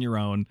this on your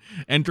own,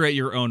 enter at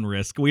your own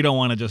risk. We don't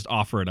want to just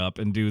offer it up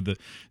and do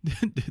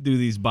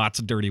these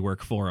bots dirty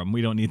work for them.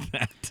 We don't need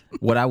that.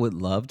 What I would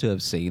love to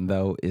have seen,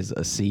 though, is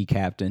a sea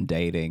captain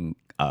dating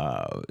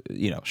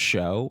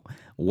show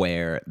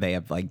where they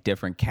have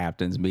different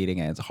captains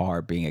meeting, and it's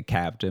hard being a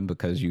captain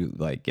because you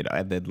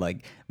and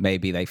then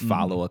maybe they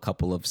follow a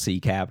couple of sea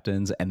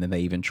captains, and then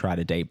they even try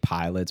to date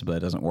pilots, but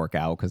it doesn't work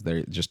out because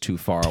they're just too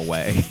far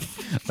away.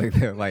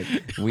 They're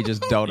we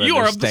just don't understand. You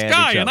are of the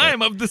sky and I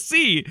am of the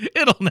sea.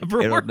 It'll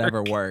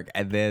never work.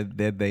 And then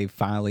they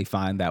finally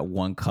find that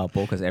one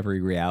couple, because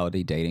every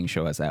reality dating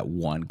show has that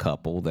one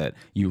couple that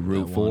you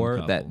root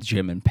for, that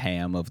Jim and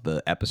Pam of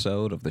the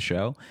episode of the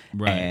show,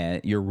 right?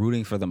 And you're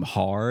rooting for them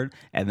hard,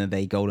 and then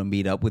they go to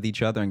meet up with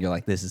each other, and you're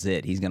like, this is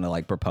it. He's gonna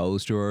like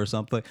propose to her or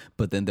something.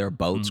 But then their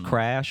boats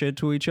crash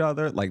into each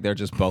other. Like they're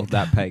just both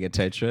not paying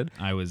attention.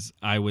 I was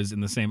in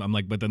the same. I'm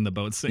like, but then the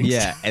boat sinks.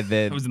 Yeah, and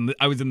then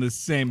I was in the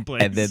same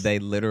place. And then they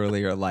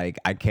literally are like,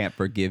 I can't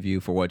forgive you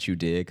for what you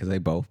did, because they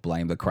both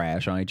blame the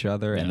crash on each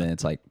other, and then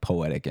it's like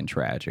poetic and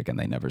tragic, and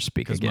they never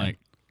speak again.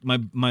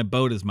 My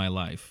boat is my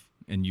life,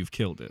 and you've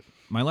killed it.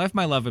 My life,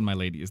 my love, and my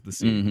lady is the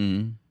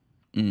sea.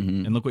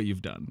 And look what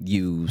you've done.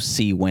 You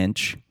sea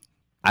wench.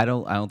 I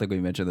don't think we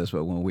mentioned this,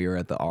 but when we were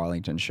at the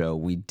Arlington show,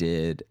 we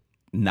did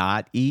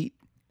not eat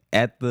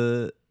at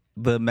the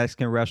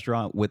Mexican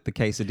restaurant with the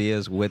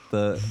quesadillas with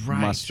the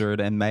mustard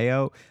and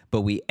mayo,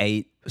 but we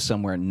ate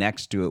somewhere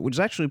next to it, which is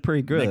actually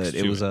pretty good.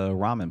 It was a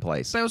ramen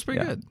place. That was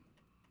pretty good.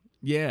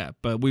 Yeah,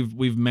 but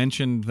we've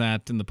mentioned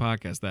that in the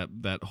podcast,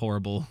 that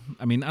horrible.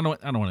 I mean, I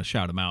don't want to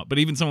shout them out, but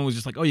even someone was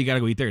just like, "Oh, you got to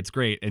go eat there. It's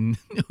great," and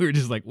we were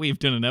just like, "We've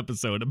done an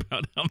episode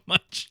about how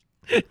much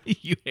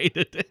you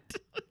hated it."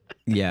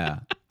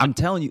 Yeah, I'm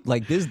telling you,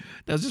 like this.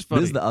 That was just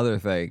funny. This is the other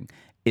thing,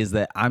 is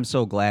that I'm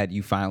so glad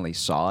you finally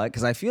saw it,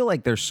 because I feel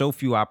like there's so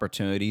few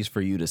opportunities for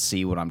you to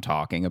see what I'm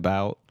talking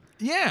about.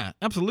 Yeah,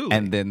 absolutely.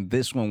 And then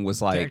this one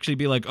was like, to actually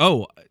be like,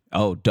 oh,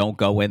 don't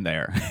go in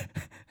there.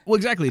 Well,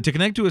 exactly. To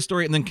connect to a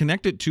story and then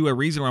connect it to a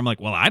reason where I'm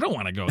like, well, I don't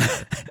want to go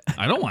there.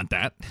 I don't want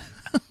that.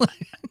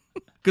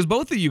 Because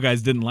both of you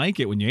guys didn't like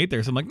it when you ate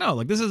there. So I'm like, no,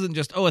 like this isn't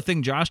just, a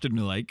thing Josh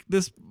didn't like.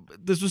 This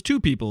was two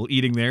people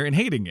eating there and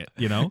hating it,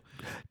 you know?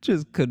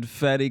 Just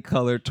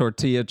confetti-colored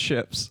tortilla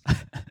chips.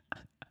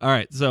 All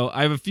right, so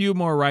I have a few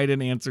more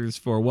write-in answers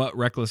for what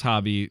reckless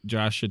hobby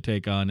Josh should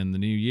take on in the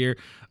new year.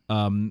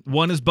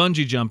 One is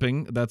bungee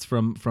jumping. That's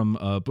from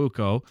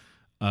Buko.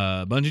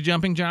 Bungee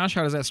jumping, Josh,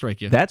 how does that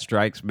strike you? That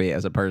strikes me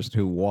as a person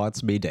who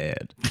wants me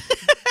dead.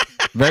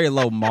 Very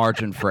low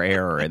margin for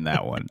error in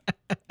that one.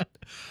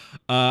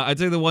 I'd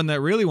say the one that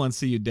really wants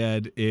to see you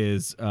dead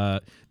is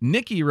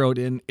Nikki wrote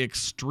in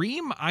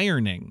extreme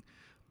ironing,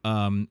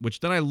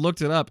 which then I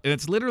looked it up, and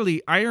it's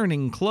literally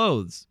ironing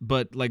clothes,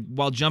 but like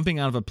while jumping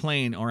out of a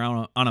plane or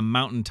on a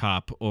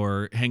mountaintop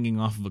or hanging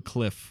off of a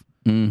cliff.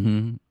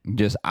 Mm-hmm.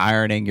 Just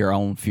ironing your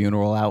own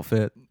funeral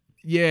outfit.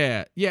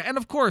 Yeah, and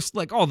of course,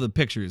 like all the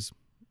pictures,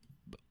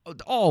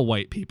 all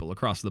white people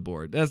across the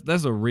board.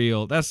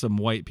 That's some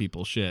white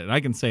people shit. And I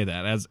can say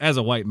that as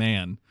a white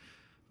man,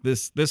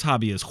 this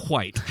hobby is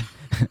white.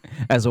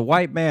 As a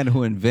white man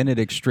who invented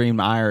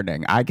extreme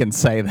ironing, I can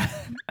say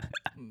that.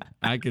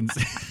 I can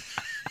say.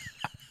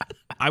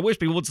 I wish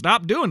people would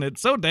stop doing it.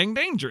 It's so dang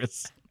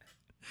dangerous.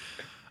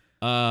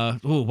 Oh,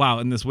 wow.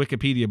 In this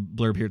Wikipedia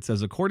blurb here, it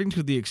says, according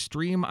to the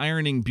Extreme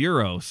Ironing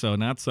Bureau, so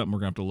that's something we're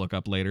going to have to look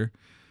up later.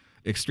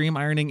 Extreme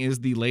ironing is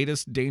the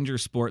latest danger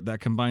sport that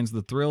combines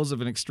the thrills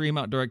of an extreme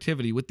outdoor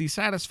activity with the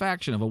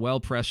satisfaction of a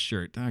well-pressed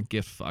shirt.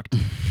 Get fucked.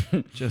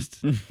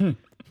 Just get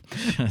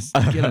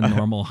a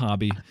normal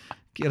hobby.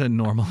 Get a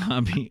normal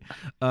hobby.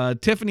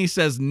 Tiffany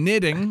says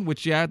knitting,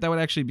 which, yeah, that would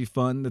actually be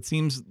fun. That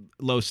seems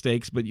low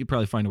stakes, but you'd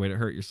probably find a way to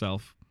hurt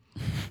yourself.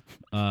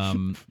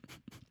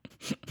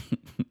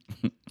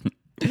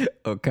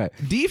 Okay.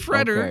 D.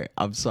 Fredder. Okay.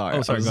 I'm sorry.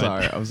 Oh,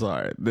 sorry. I'm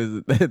sorry.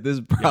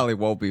 This probably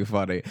won't be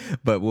funny,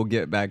 but we'll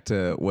get back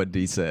to what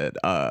D said.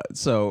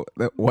 So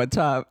one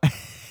time,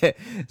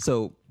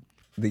 so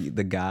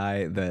the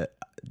guy that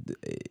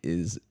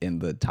is in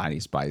the Tiny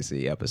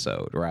Spicy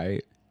episode,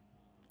 right?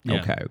 Yeah.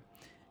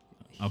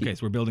 Okay. So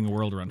we're building a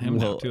world around him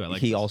now too. I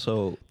like. He this.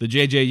 also the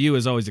JJU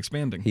is always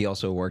expanding. He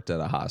also worked at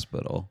a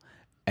hospital,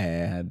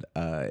 and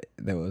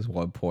there was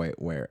one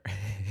point where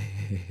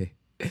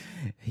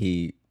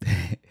he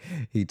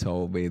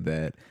told me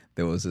that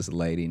there was this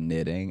lady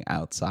knitting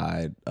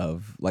outside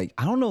of, like,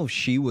 I don't know if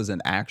she was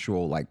an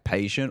actual like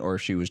patient or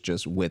if she was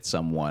just with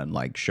someone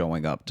like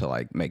showing up to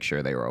like make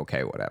sure they were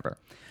okay, whatever.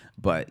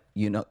 But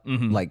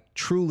like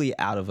truly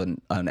out of an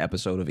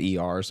episode of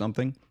ER or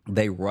something,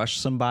 they rush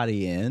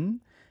somebody in,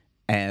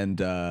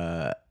 and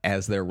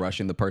as they're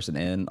rushing the person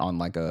in on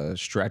like a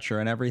stretcher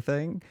and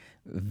everything,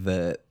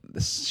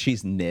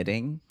 she's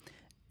knitting,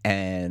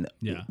 and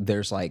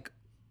there's like,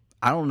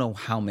 I don't know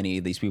how many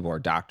of these people are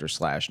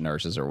doctors /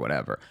 nurses or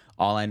whatever.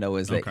 All I know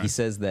is that he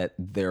says that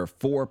there are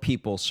 4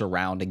 people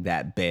surrounding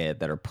that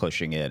bed that are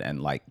pushing it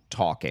and like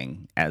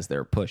talking as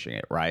they're pushing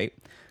it, right?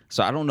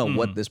 So I don't know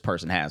what this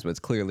person has, but it's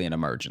clearly an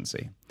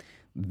emergency.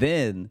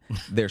 Then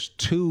there's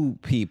 2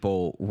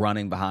 people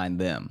running behind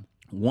them.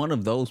 One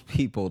of those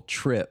people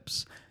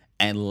trips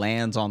and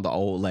lands on the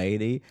old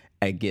lady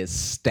and gets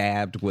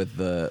stabbed with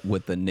the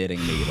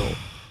knitting needle.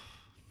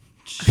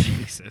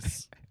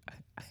 Jesus.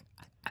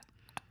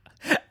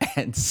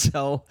 And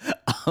so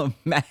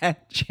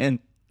imagine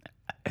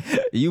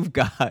you've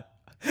got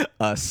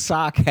a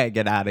sock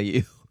hanging out of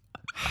you.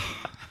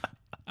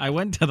 I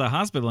went to the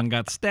hospital and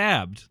got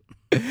stabbed.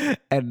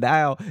 And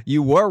now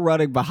you were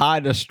running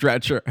behind a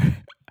stretcher.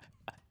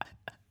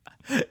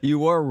 You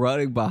were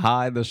running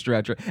behind the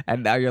stretcher.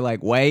 And now you're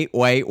like, wait.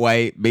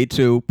 Me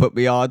too. Put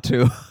me on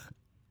too.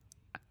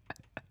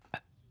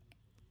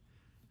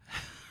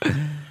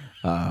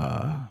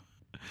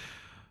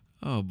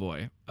 Oh,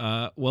 boy.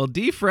 Well,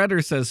 D.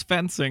 Fredder says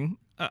fencing.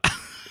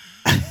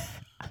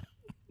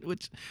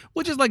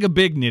 which is like a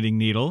big knitting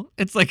needle.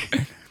 It's like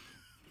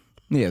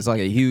Yeah, it's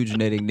like a huge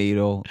knitting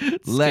needle,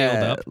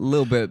 Scaled up. a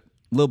little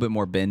bit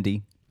more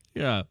bendy.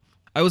 yeah.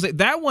 I was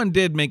that one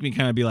did make me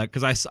kind of be like,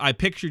 because I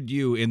pictured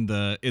you in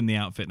the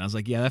outfit, and I was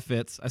like, yeah, that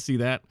fits. I see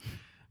that.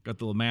 Got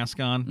the little mask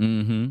on.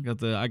 Mm-hmm. Got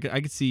the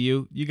I could see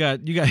you. You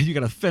got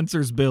a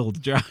fencer's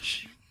build,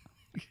 Josh.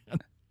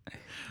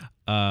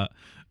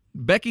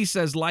 Becky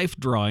says life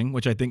drawing,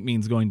 which I think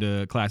means going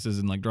to classes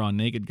and like drawing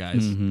naked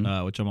guys,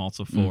 which I'm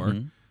also for.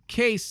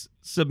 Case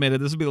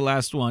submitted. This will be the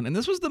last one, and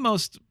this was the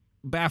most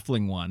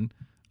baffling one.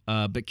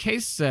 But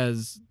Case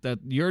says that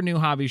your new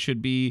hobby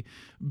should be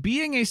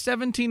being a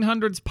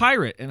 1700s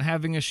pirate and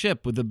having a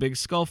ship with a big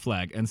skull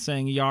flag and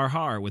saying yar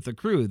har with a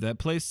crew that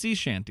plays sea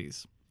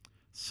shanties.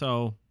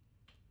 So,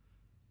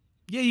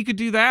 yeah, you could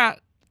do that.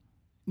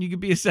 You could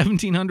be a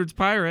 1700s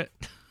pirate.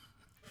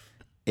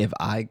 If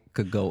I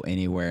could go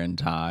anywhere in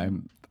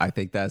time, I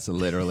think that's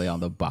literally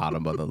on the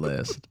bottom of the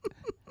list.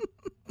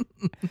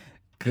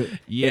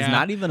 Yeah. It's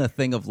not even a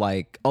thing of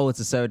like, oh, it's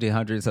the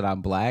 1700s and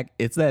I'm black.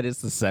 It's that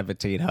it's the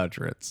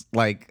 1700s.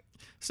 Like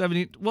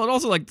 70. Well,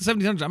 also like the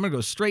 1700s. I'm gonna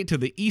go straight to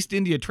the East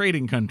India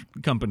Trading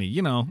Company.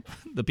 You know,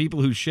 the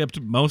people who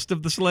shipped most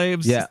of the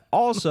slaves. yeah.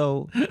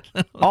 Also,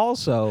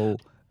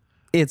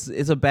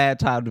 it's a bad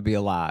time to be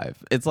alive.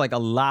 It's like a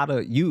lot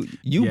of you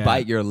Yeah.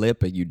 bite your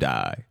lip and you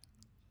die.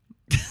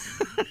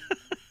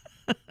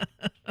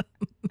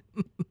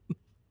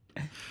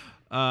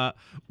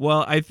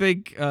 Well, I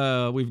think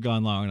we've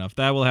gone long enough.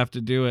 That will have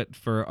to do it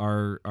for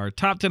our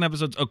top 10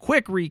 episodes. A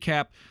quick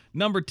recap.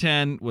 Number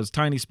 10 was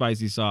Tiny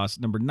Spicy Sauce.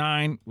 Number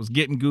 9 was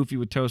Getting Goofy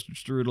with Toaster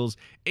Strudels.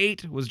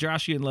 8 was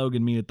Joshy and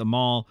Logan Meet at the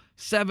Mall.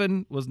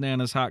 7 was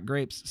Nana's Hot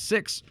Grapes.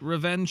 6,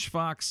 Revenge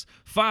Fox.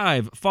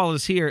 5, Fall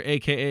Is Here,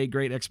 a.k.a.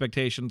 Great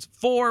Expectations.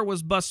 4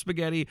 was Bus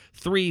Spaghetti.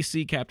 3,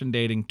 Sea Captain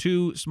Dating.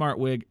 2, Smart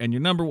Wig. And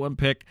your number 1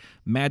 pick,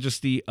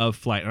 Majesty of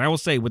Flight. And I will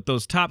say, with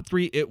those top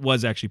 3, it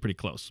was actually pretty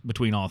close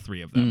between all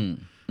 3 of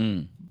them.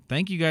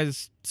 Thank you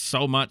guys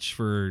so much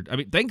for,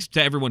 thanks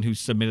to everyone who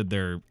submitted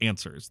their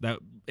answers. That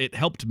it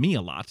helped me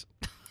a lot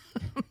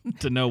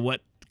to know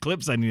what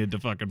clips I needed to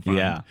fucking find.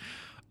 Yeah.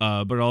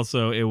 But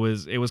also it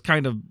was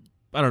kind of,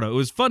 I don't know, it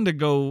was fun to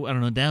go,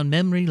 down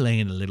memory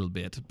lane a little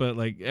bit. But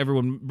like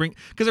everyone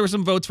because there were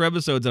some votes for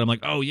episodes and I'm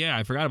like, oh yeah,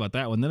 I forgot about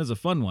that one. That is a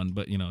fun one,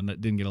 but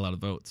that didn't get a lot of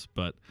votes.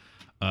 But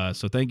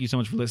so thank you so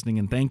much for listening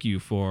and thank you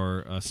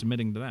for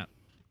submitting to that.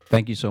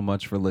 Thank you so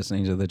much for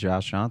listening to the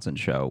Josh Johnson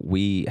Show.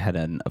 We had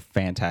a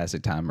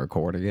fantastic time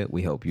recording it.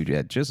 We hope you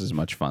had just as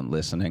much fun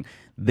listening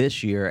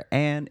this year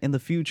and in the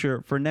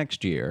future for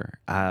next year.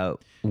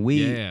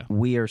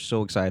 We are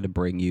so excited to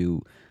bring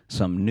you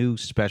some new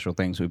special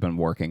things we've been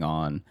working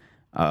on.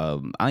 I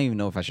don't even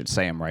know if I should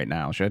say them right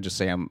now. Should I just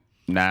say them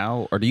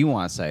now, or do you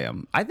want to say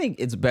them? I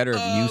think it's better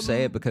if you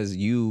say it because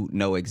you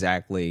know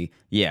exactly.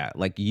 Yeah,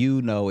 like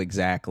you know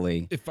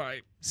exactly. If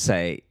I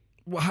say.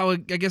 Well, how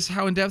in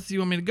depth do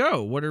you want me to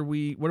go? What are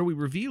we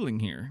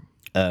revealing here?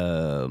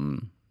 I'll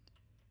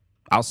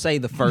say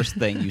the first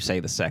thing, you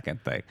say the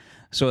second thing.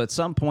 So at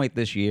some point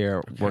this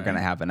year, we're going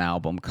to have an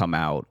album come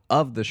out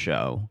of the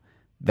show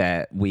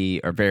that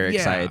we are very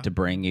excited to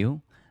bring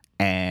you.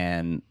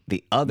 And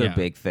the other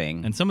big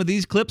thing, and some of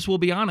these clips will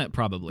be on it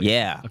probably.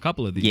 Yeah, a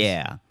couple of these.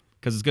 Yeah,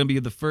 because it's going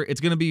to be it's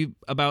going to be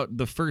about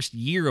the first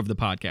year of the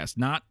podcast,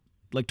 not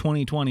like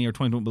 2020 or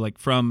 2020, but like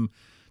from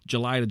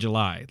July to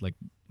July, like.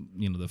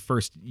 The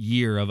first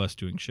year of us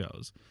doing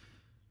shows,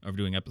 of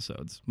doing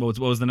episodes. What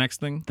was the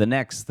next thing? The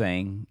next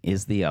thing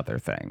is the other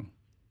thing.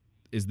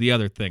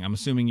 I'm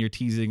assuming you're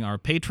teasing our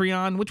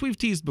Patreon, which we've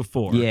teased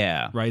before.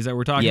 Yeah. Right? Is that what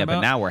we're talking about? Yeah,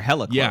 but now we're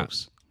hella close. Yeah.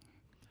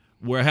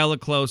 We're hella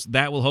close.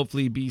 That will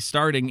hopefully be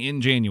starting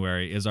in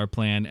January is our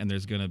plan, and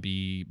there's going to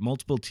be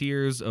multiple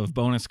tiers of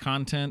bonus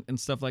content and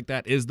stuff like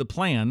that is the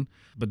plan.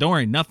 But don't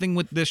worry, nothing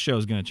with this show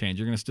is going to change.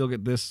 You're going to still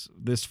get this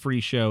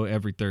free show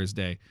every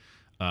Thursday.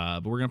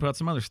 But we're going to put out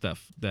some other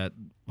stuff that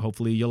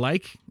hopefully you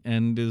like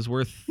and is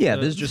worth... Yeah,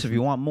 this is just if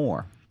you want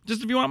more.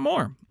 Just if you want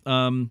more.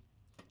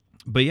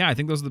 But yeah, I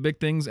think those are the big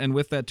things. And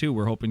with that, too,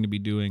 we're hoping to be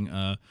doing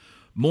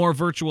more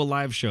virtual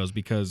live shows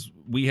because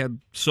we had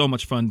so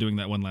much fun doing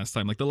that one last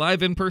time. Like the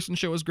live in-person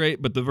show was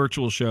great, but the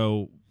virtual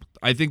show,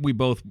 I think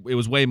it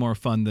was way more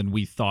fun than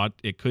we thought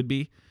it could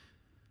be.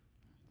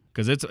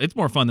 Because it's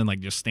more fun than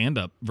like just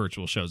stand-up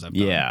virtual shows I've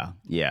done.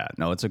 Yeah.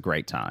 No, it's a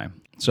great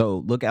time.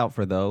 So look out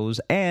for those.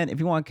 And if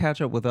you want to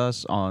catch up with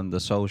us on the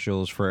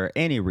socials for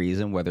any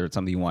reason, whether it's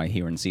something you want to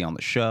hear and see on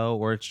the show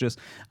or it's just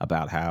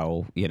about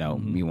how,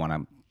 you want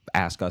to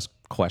ask us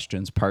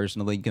questions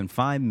personally, you can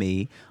find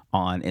me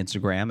on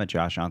Instagram at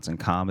Josh Johnson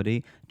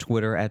Comedy,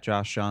 Twitter at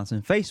Josh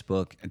Johnson,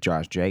 Facebook at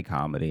Josh J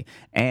Comedy,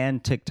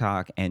 and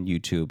TikTok and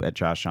YouTube at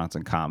Josh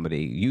Johnson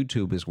Comedy.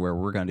 YouTube is where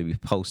we're going to be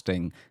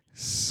posting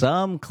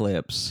some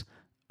clips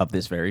of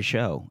this very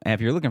show. And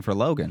if you're looking for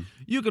Logan,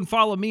 you can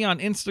follow me on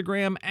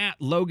Instagram at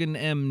Logan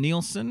M.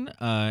 Nielsen.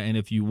 And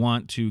if you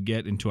want to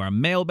get into our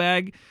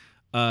mailbag,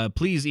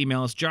 please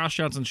email us,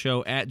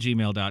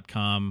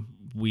 joshjohnsonshow@gmail.com.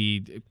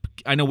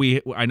 I know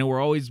we're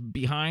always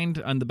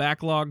behind on the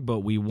backlog, but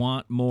we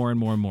want more and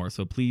more and more.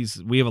 So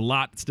please, we have a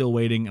lot still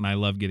waiting, and I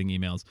love getting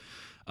emails.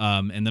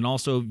 And then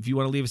also, if you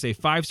want to leave us a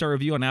 5-star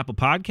review on Apple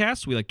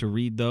Podcasts, we like to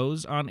read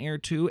those on air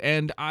too.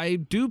 And I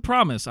do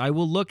promise I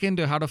will look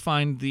into how to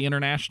find the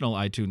international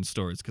iTunes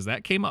stores, because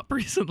that came up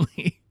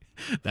recently,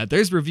 that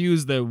there's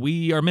reviews that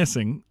we are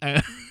missing,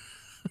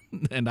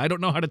 and I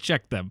don't know how to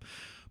check them.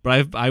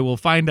 But I will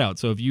find out.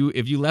 So if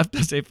you left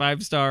us a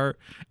 5-star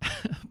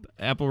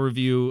Apple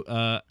review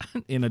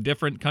in a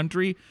different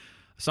country,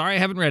 sorry I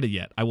haven't read it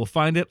yet. I will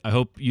find it. I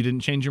hope you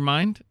didn't change your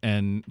mind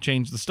and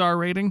change the star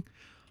rating.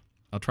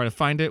 I'll try to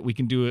find it. We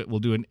can do it. We'll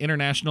do an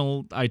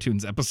international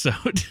iTunes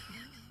episode.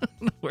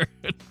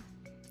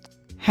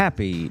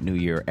 Happy New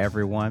Year,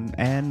 everyone,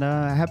 and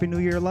Happy New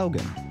Year,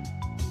 Logan.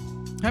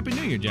 Happy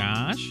New Year,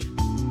 Josh.